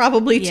grave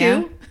probably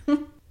too.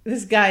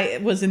 This guy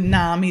was in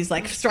Nam. He's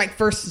like, strike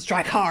first and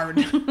strike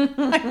hard.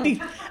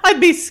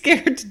 I'd be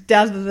scared to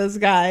death of this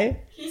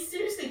guy. He's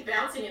seriously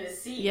bouncing in his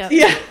seat. Yep.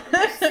 Yeah.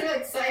 I'm so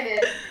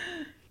excited.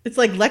 It's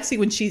like Lexi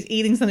when she's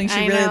eating something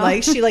she really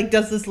likes. She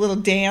does this little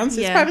dance.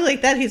 It's probably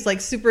like that. He's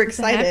super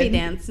excited. It's a happy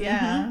dance.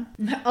 Yeah.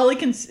 Mm-hmm. All he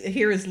can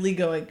hear is Lee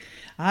going,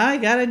 I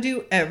gotta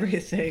do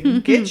everything.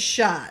 Get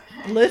shot.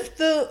 Lift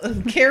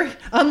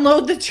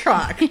unload the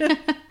truck.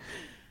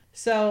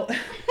 So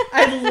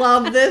I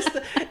love this.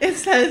 It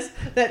says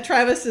that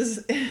Travis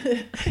is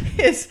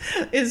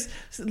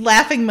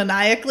laughing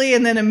maniacally,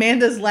 and then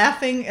Amanda's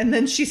laughing, and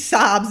then she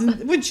sobs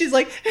when she's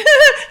like,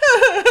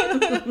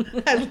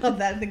 I love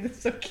that. I think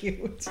that's so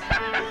cute.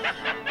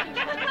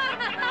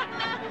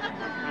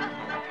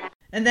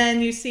 And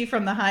then you see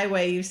from the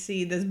highway, you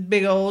see this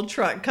big old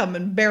truck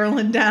coming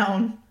barreling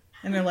down.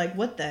 And they're like,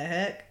 what the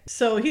heck?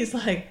 So he's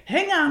like,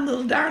 hang on,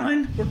 little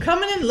darling. We're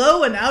coming in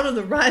low and out of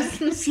the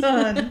rising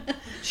sun.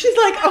 She's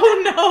like,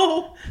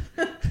 oh,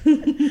 no.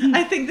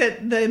 I think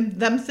that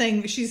them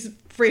saying she's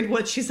afraid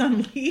what she's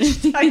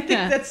unleashed, I think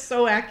that's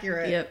so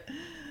accurate. Yep.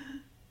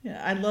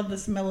 Yeah, I love the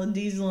smell of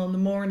diesel in the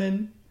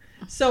morning.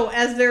 So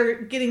as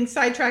they're getting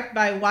sidetracked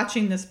by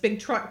watching this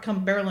big truck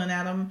come barreling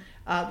at them,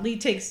 Lee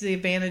takes the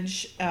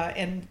advantage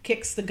and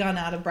kicks the gun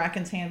out of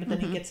Bracken's hand, but then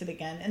he gets it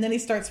again. And then he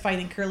starts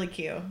fighting Curly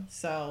Q.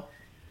 So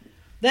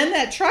then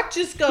that truck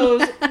just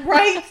goes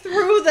right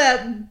through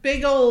that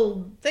big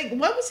old thing.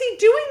 What was he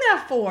doing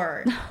that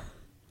for?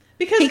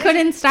 Because he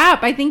couldn't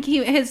stop. I think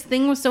his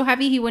thing was so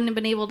heavy he wouldn't have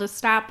been able to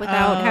stop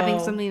without having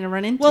something to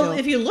run into. Well,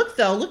 if you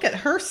look at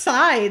her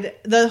side.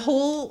 The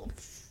whole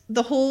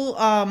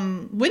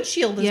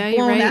windshield is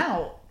blown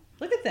out.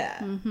 Look at that.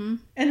 Mm-hmm.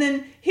 And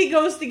then he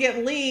goes to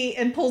get Lee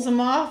and pulls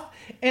him off,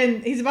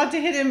 and he's about to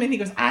hit him, and he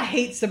goes, I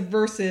hate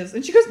subversives.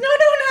 And she goes, no,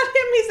 not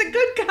him. He's a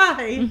good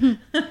guy.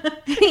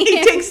 Mm-hmm.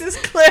 He takes his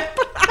clip,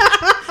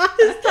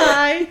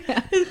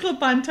 his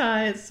clip-on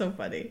tie. It's so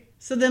funny.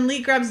 So then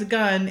Lee grabs a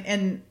gun,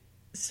 and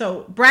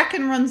so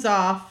Bracken runs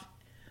off.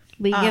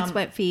 Lee gets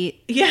wet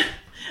feet. Yeah,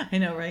 I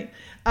know, right?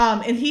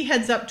 And he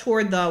heads up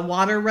toward the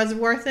water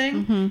reservoir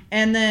thing. Mm-hmm.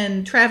 And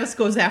then Travis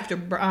goes after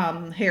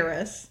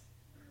Harris.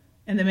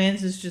 And the man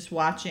is just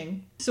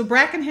watching. So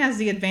Bracken has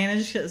the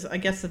advantage, I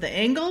guess, of the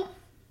angle.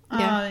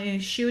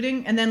 He's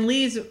shooting. And then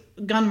Lee's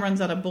gun runs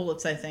out of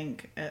bullets, I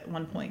think, at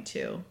one point,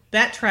 too.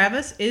 That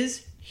Travis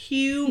is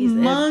humongous. He's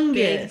a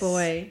big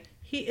boy.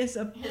 He is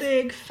a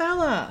big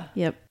fella.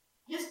 Yep.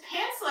 His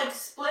pants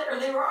split, or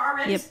they were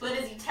already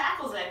split as he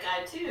tackles that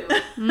guy too.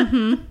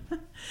 Mm-hmm.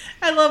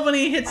 I love when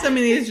he hits him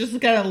and he just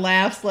kind of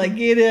laughs like,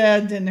 it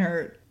didn't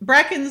hurt.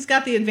 Bracken's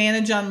got the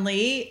advantage on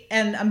Lee,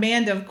 and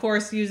Amanda, of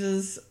course,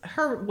 uses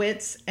her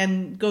wits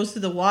and goes to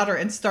the water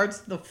and starts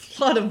the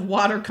flood of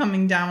water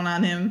coming down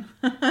on him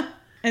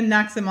and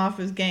knocks him off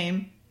his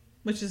game,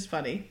 which is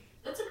funny.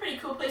 That's a pretty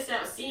cool place to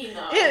have a scene,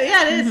 though.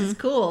 Yeah, it is. It's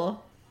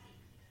cool.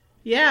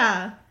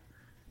 Yeah.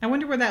 I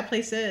wonder where that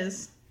place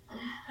is.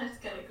 That's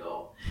kind of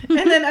cool.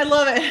 And then I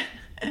love it.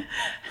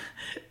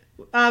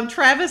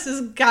 Travis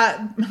has got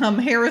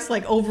Harris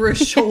like over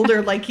his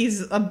shoulder like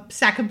he's a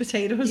sack of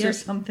potatoes or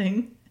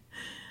something.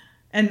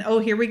 And oh,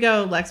 here we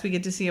go, Lex. We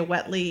get to see a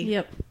wet Lee.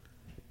 Yep.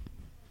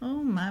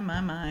 Oh,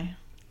 my.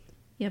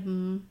 Yep.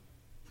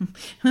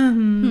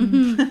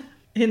 And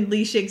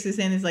Lee shakes his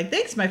hand. He's like,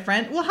 thanks, my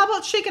friend. Well, how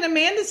about shaking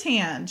Amanda's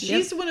hand?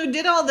 She's the one who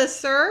did all this,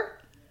 sir.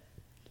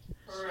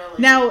 Really?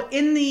 Now,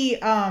 in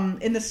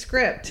the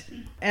script,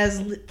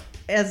 as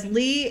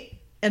Lee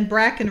and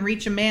Bracken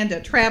reach Amanda,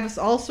 Travis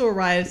also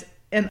arrives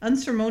and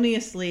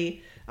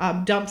unceremoniously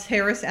dumps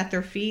Harris at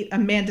their feet.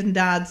 Amanda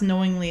nods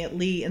knowingly at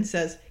Lee and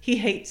says, he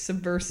hates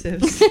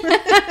subversives.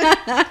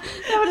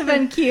 That would have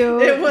been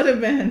cute. It would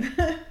have been.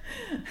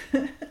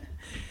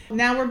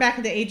 Now we're back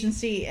at the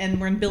agency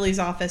and we're in Billy's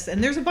office.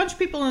 And there's a bunch of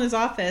people in his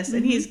office.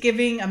 And he's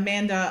giving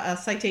Amanda a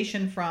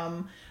citation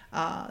from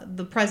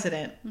the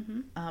president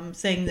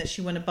saying that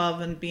she went above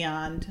and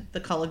beyond the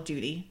call of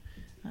duty,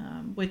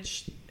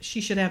 which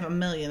she should have 1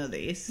 million of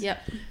these.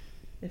 Yep.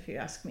 If you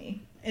ask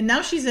me. And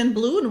now she's in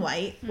blue and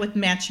white with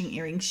matching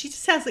earrings. She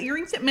just has the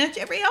earrings that match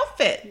every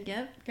outfit.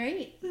 Yep.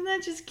 Great. Isn't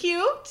that just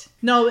cute?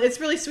 No, it's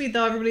really sweet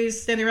though.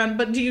 Everybody's standing around.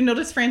 But do you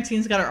notice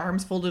Francine's got her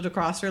arms folded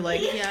across her? Like,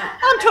 Yeah.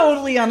 I'm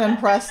totally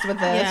unimpressed with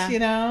this. Yeah. You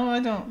know,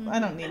 I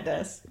don't need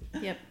this.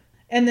 Yep.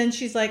 And then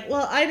she's like,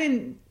 well, I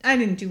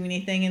didn't do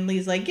anything. And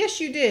Lee's like, yes,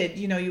 you did.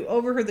 You know, you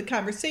overheard the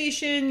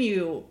conversation.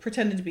 You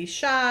pretended to be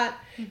shot.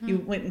 You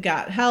went and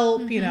got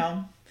help, you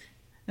know.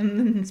 And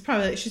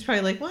then she's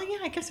probably like, well, yeah,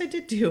 I guess I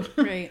did do.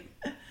 Right.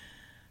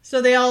 So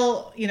they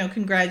all, you know,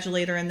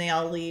 congratulate her and they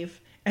all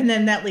leave. And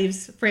then that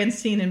leaves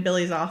Francine in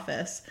Billy's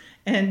office.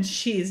 And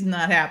she's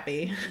not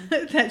happy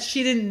that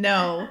she didn't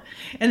know.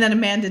 And then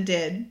Amanda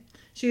did.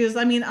 She goes,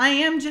 I mean, I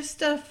am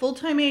just a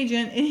full-time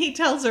agent. And he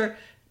tells her,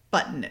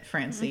 button it,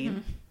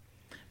 Francine.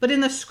 But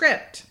in the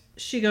script,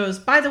 she goes,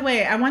 by the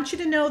way, I want you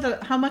to know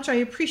that how much I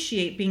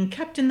appreciate being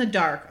kept in the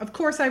dark. Of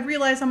course, I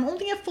realize I'm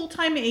only a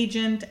full-time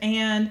agent.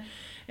 And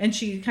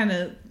she kind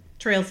of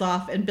trails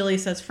off. And Billy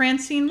says,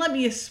 Francine, let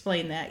me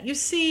explain that. You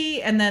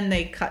see? And then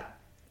they cut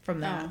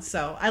from that. Oh.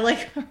 So I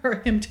like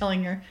him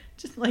telling her,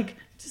 just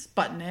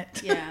button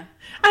it. Yeah.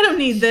 I don't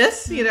need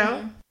this, you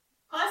know?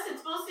 Plus,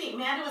 it's mostly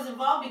Amanda was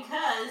involved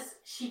because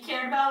she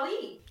cared about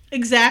Lee.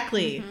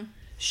 Exactly.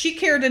 She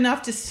cared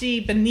enough to see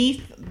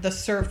beneath the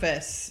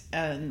surface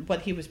and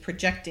what he was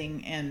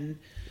projecting, and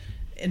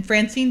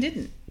Francine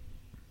didn't.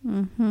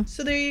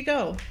 So there you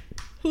go.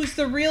 Who's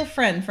the real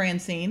friend,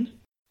 Francine?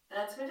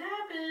 That's what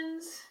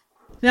happens.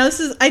 Now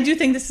I do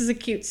think this is a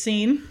cute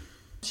scene.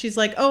 She's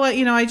like, oh,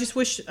 you know, I just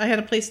wish I had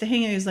a place to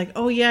hang it. He's like,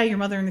 oh yeah, your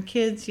mother and the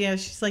kids. Yeah.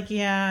 She's like,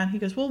 yeah. And he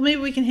goes, well, maybe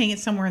we can hang it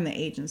somewhere in the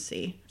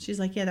agency. She's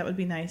like, yeah, that would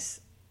be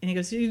nice. And he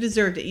goes, you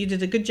deserved it. You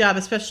did a good job,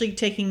 especially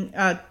faking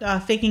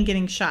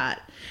getting shot.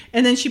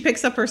 And then she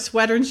picks up her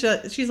sweater and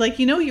she's like,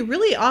 you know, you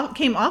really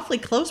came awfully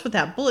close with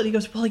that bullet. He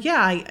goes, well,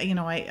 yeah,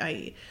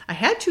 I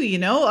had to, you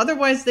know,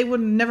 otherwise they would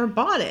have never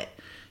bought it.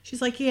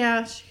 She's like,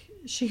 yeah.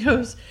 She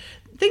goes,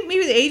 think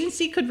maybe the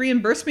agency could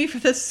reimburse me for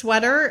this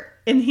sweater.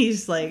 And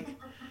he's like,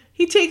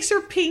 he takes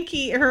her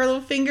pinky, her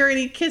little finger, and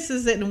he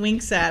kisses it and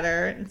winks at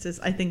her and says,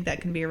 I think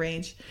that can be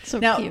arranged. So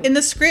now, cute. in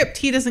the script,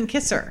 he doesn't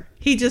kiss her.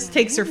 He just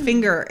takes her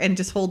finger and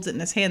just holds it in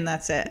his hand.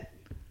 That's it.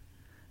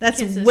 That's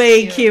This is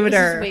way cute. cuter.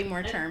 This is way more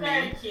It's charming.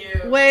 very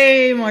cute.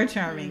 Way more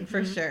charming,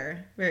 for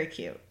sure. Very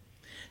cute.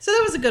 So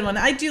that was a good one.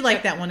 I do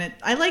like that one.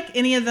 I like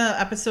any of the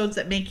episodes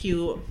that make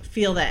you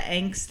feel that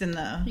angst and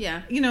the,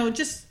 Yeah. you know,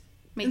 just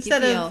Make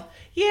instead you feel. of,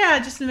 yeah,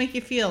 just to make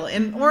you feel,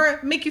 and or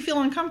make you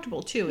feel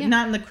uncomfortable too, Yeah.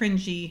 not in the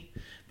cringy,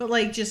 but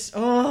like just,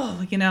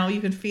 oh, you know, you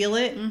can feel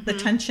it, the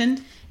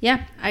tension.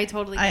 Yeah, I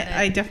totally get it.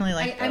 I definitely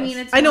like those. I mean,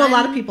 it's I know a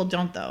lot of one- people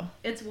don't though.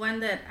 It's one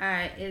that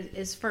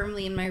is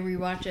firmly in my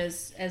rewatch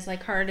as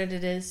like hard as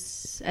it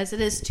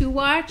is to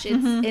watch.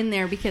 It's in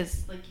there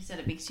because, like you said,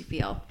 it makes you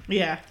feel.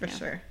 Yeah, for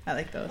sure. I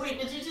like those. Wait,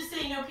 did you just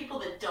say you know people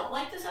that don't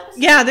like this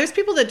episode? Yeah, there's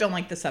people that don't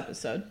like this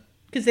episode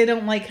because they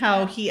don't like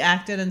how he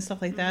acted and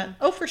stuff like that.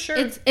 Oh, for sure.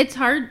 It's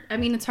hard. I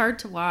mean, it's hard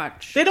to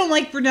watch. They don't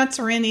like Brunettes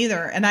Are In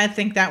either, and I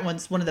think that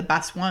one's one of the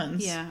best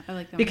ones. Yeah, I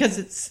like that because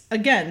one. it's,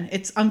 again,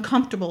 it's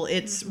uncomfortable.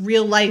 It's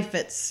real life.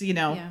 It's, you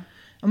know, Yeah.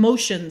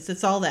 emotions.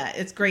 It's all that.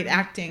 It's great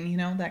acting, you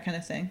know, that kind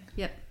of thing.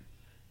 Yep.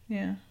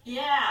 Yeah.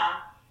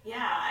 Yeah.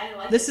 I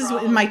like This it is for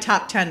all in my of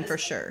top 10 this- for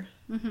sure.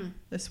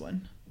 This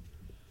one.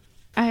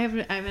 I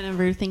haven't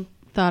ever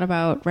thought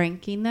about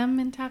ranking them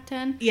in top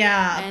 10.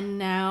 Yeah. And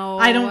now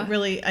I don't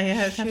really. I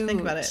have to think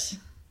about it. Shoot.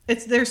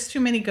 There's too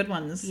many good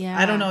ones. Yeah.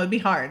 I don't know. It'd be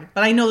hard,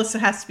 but I know this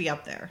has to be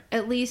up there.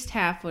 At least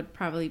half would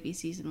probably be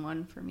season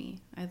 1 for me.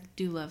 I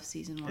do love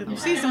season 1. a lot.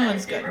 Season my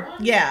one's good. favorite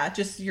one? Yeah,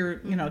 just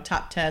your, you know,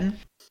 top 10.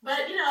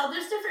 But you know,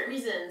 there's different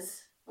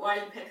reasons why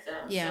you pick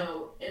them. Yeah.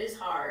 So it is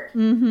hard.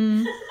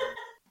 Mm-hmm.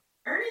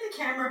 Ernie the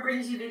Camera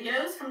brings you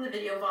videos from the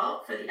Video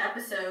Vault for the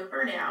episode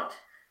Burnout.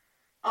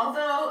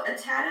 Although a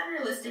tad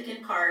unrealistic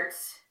in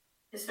parts,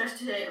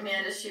 especially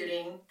Amanda's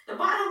shooting. The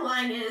bottom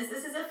line is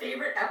this is a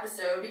favorite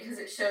episode because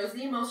it shows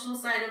the emotional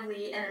side of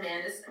Lee and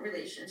Amanda's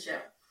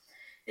relationship.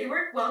 They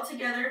work well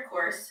together, of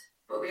course,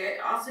 but we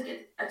also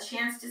get a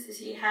chance to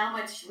see how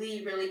much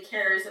Lee really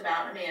cares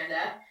about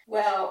Amanda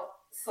while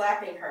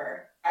slapping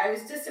her. I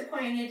was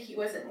disappointed he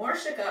wasn't more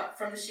shook up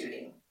from the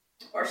shooting,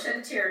 or shed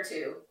a tear or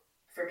two,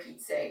 for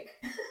Pete's sake.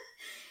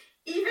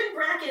 Even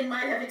Bracken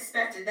might have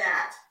expected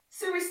that.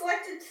 So we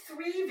selected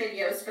 3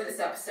 videos for this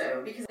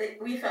episode because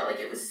we felt like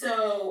it was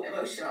so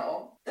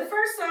emotional. The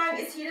first song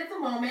is Heat of the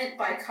Moment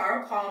by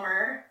Carl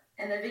Palmer,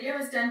 and the video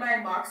is done by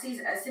Moxie's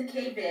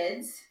SNK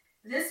Vids.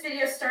 This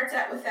video starts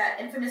out with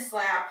that infamous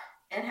slap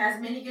and has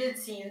many good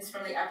scenes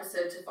from the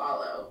episode to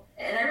follow.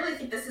 And I really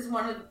think this is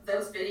one of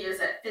those videos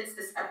that fits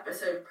this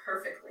episode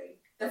perfectly.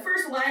 The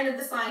first line of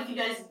the song, if you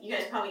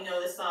guys probably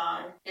know the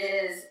song,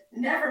 is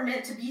 "Never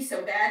meant to be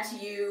so bad to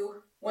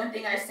you. One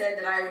thing I said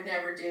that I would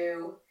never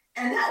do."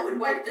 And that would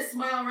wipe the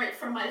smile right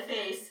from my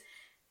face.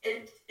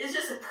 It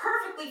just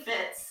perfectly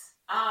fits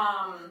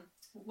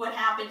what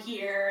happened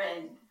here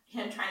and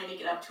him trying to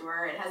make it up to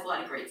her. It has a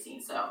lot of great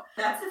scenes. So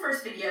that's the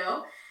first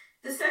video.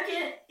 The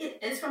second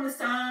is from the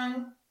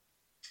song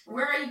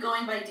Where Are You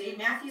Going by Dave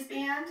Matthews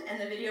Band, and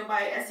the video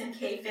by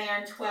SNK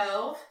Fan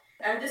 12.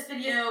 This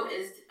video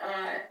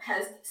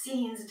has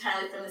scenes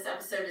entirely from this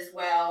episode as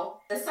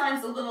well. The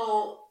song's a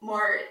little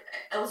more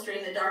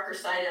illustrating the darker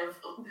side of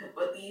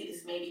what Lee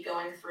is maybe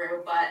going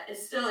through, but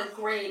it's still a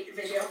great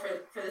video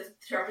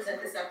to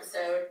represent this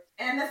episode.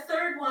 And the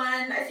third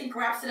one, I think,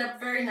 wraps it up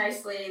very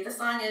nicely. The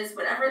song is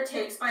Whatever It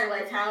Takes by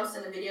Lifehouse,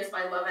 and the video is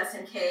by Love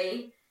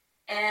SNK.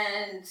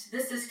 And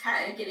this is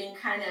getting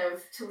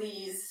to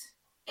Lee's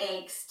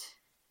angst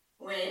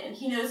when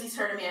he knows he's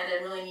hurt Amanda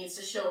and really needs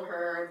to show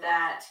her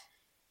that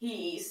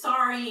he's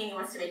sorry and he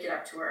wants to make it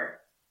up to her,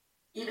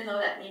 even though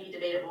that may be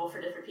debatable for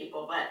different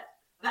people. But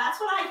that's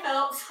what I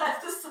felt. So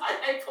that's the song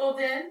I pulled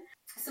in.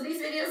 So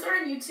these videos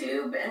are on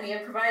YouTube, and we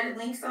have provided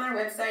links on our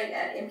website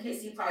at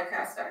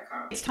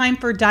mkcpodcast.com. It's time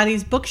for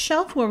Dottie's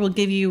Bookshelf, where we'll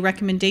give you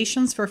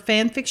recommendations for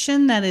fan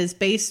fiction that is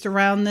based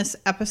around this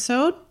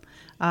episode.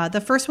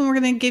 The first one we're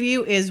going to give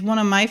you is one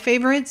of my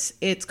favorites.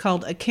 It's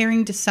called A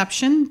Caring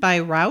Deception by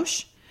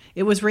Rausch.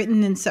 It was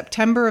written in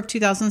September of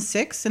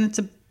 2006, and it's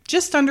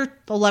just under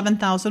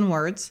 11,000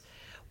 words.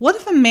 What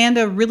if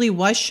Amanda really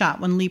was shot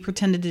when Lee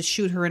pretended to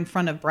shoot her in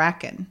front of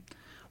Bracken?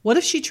 What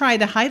if she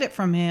tried to hide it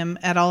from him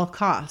at all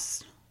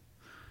costs?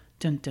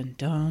 Dun, dun,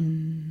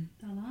 dun.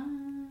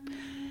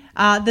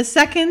 The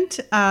second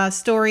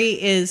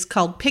story is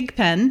called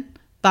Pigpen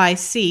by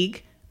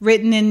Sieg,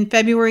 written in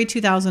February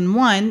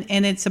 2001,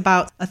 and it's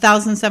about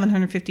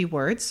 1,750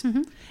 words.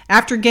 Mm-hmm.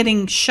 After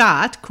getting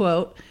shot,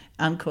 quote,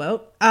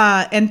 unquote,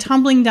 and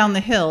tumbling down the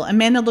hill,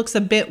 Amanda looks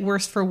a bit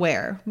worse for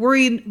wear.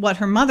 Worried what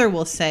her mother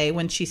will say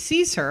when she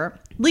sees her,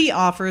 Lee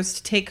offers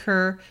to take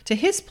her to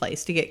his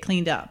place to get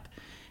cleaned up.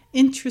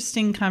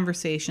 Interesting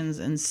conversations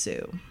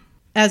ensue.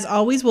 As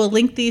always, we'll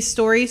link these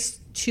stories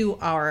to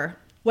our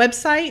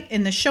website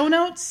in the show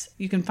notes.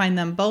 You can find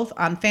them both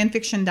on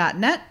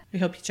fanfiction.net. We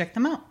hope you check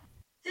them out.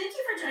 Thank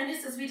you for joining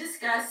us as we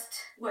discussed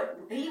what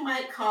we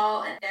might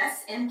call an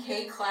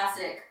SMK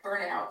classic,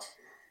 Burnout.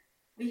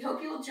 We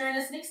hope you will join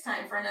us next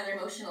time for another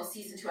emotional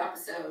Season 2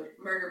 episode,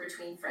 Murder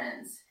Between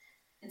Friends.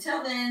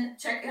 Until then,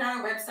 check out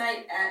our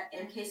website at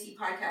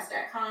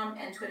mkcpodcast.com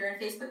and Twitter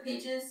and Facebook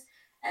pages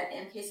at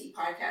MKC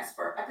Podcast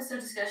for episode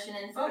discussion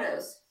and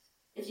photos.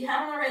 If you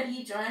haven't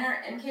already, join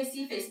our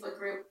MKC Facebook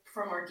group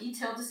for more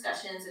detailed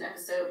discussions and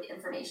episode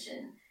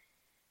information.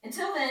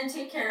 Until then,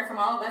 take care from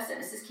all of us at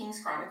Mrs.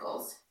 King's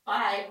Chronicles.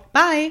 Bye.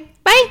 Bye.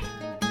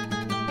 Bye.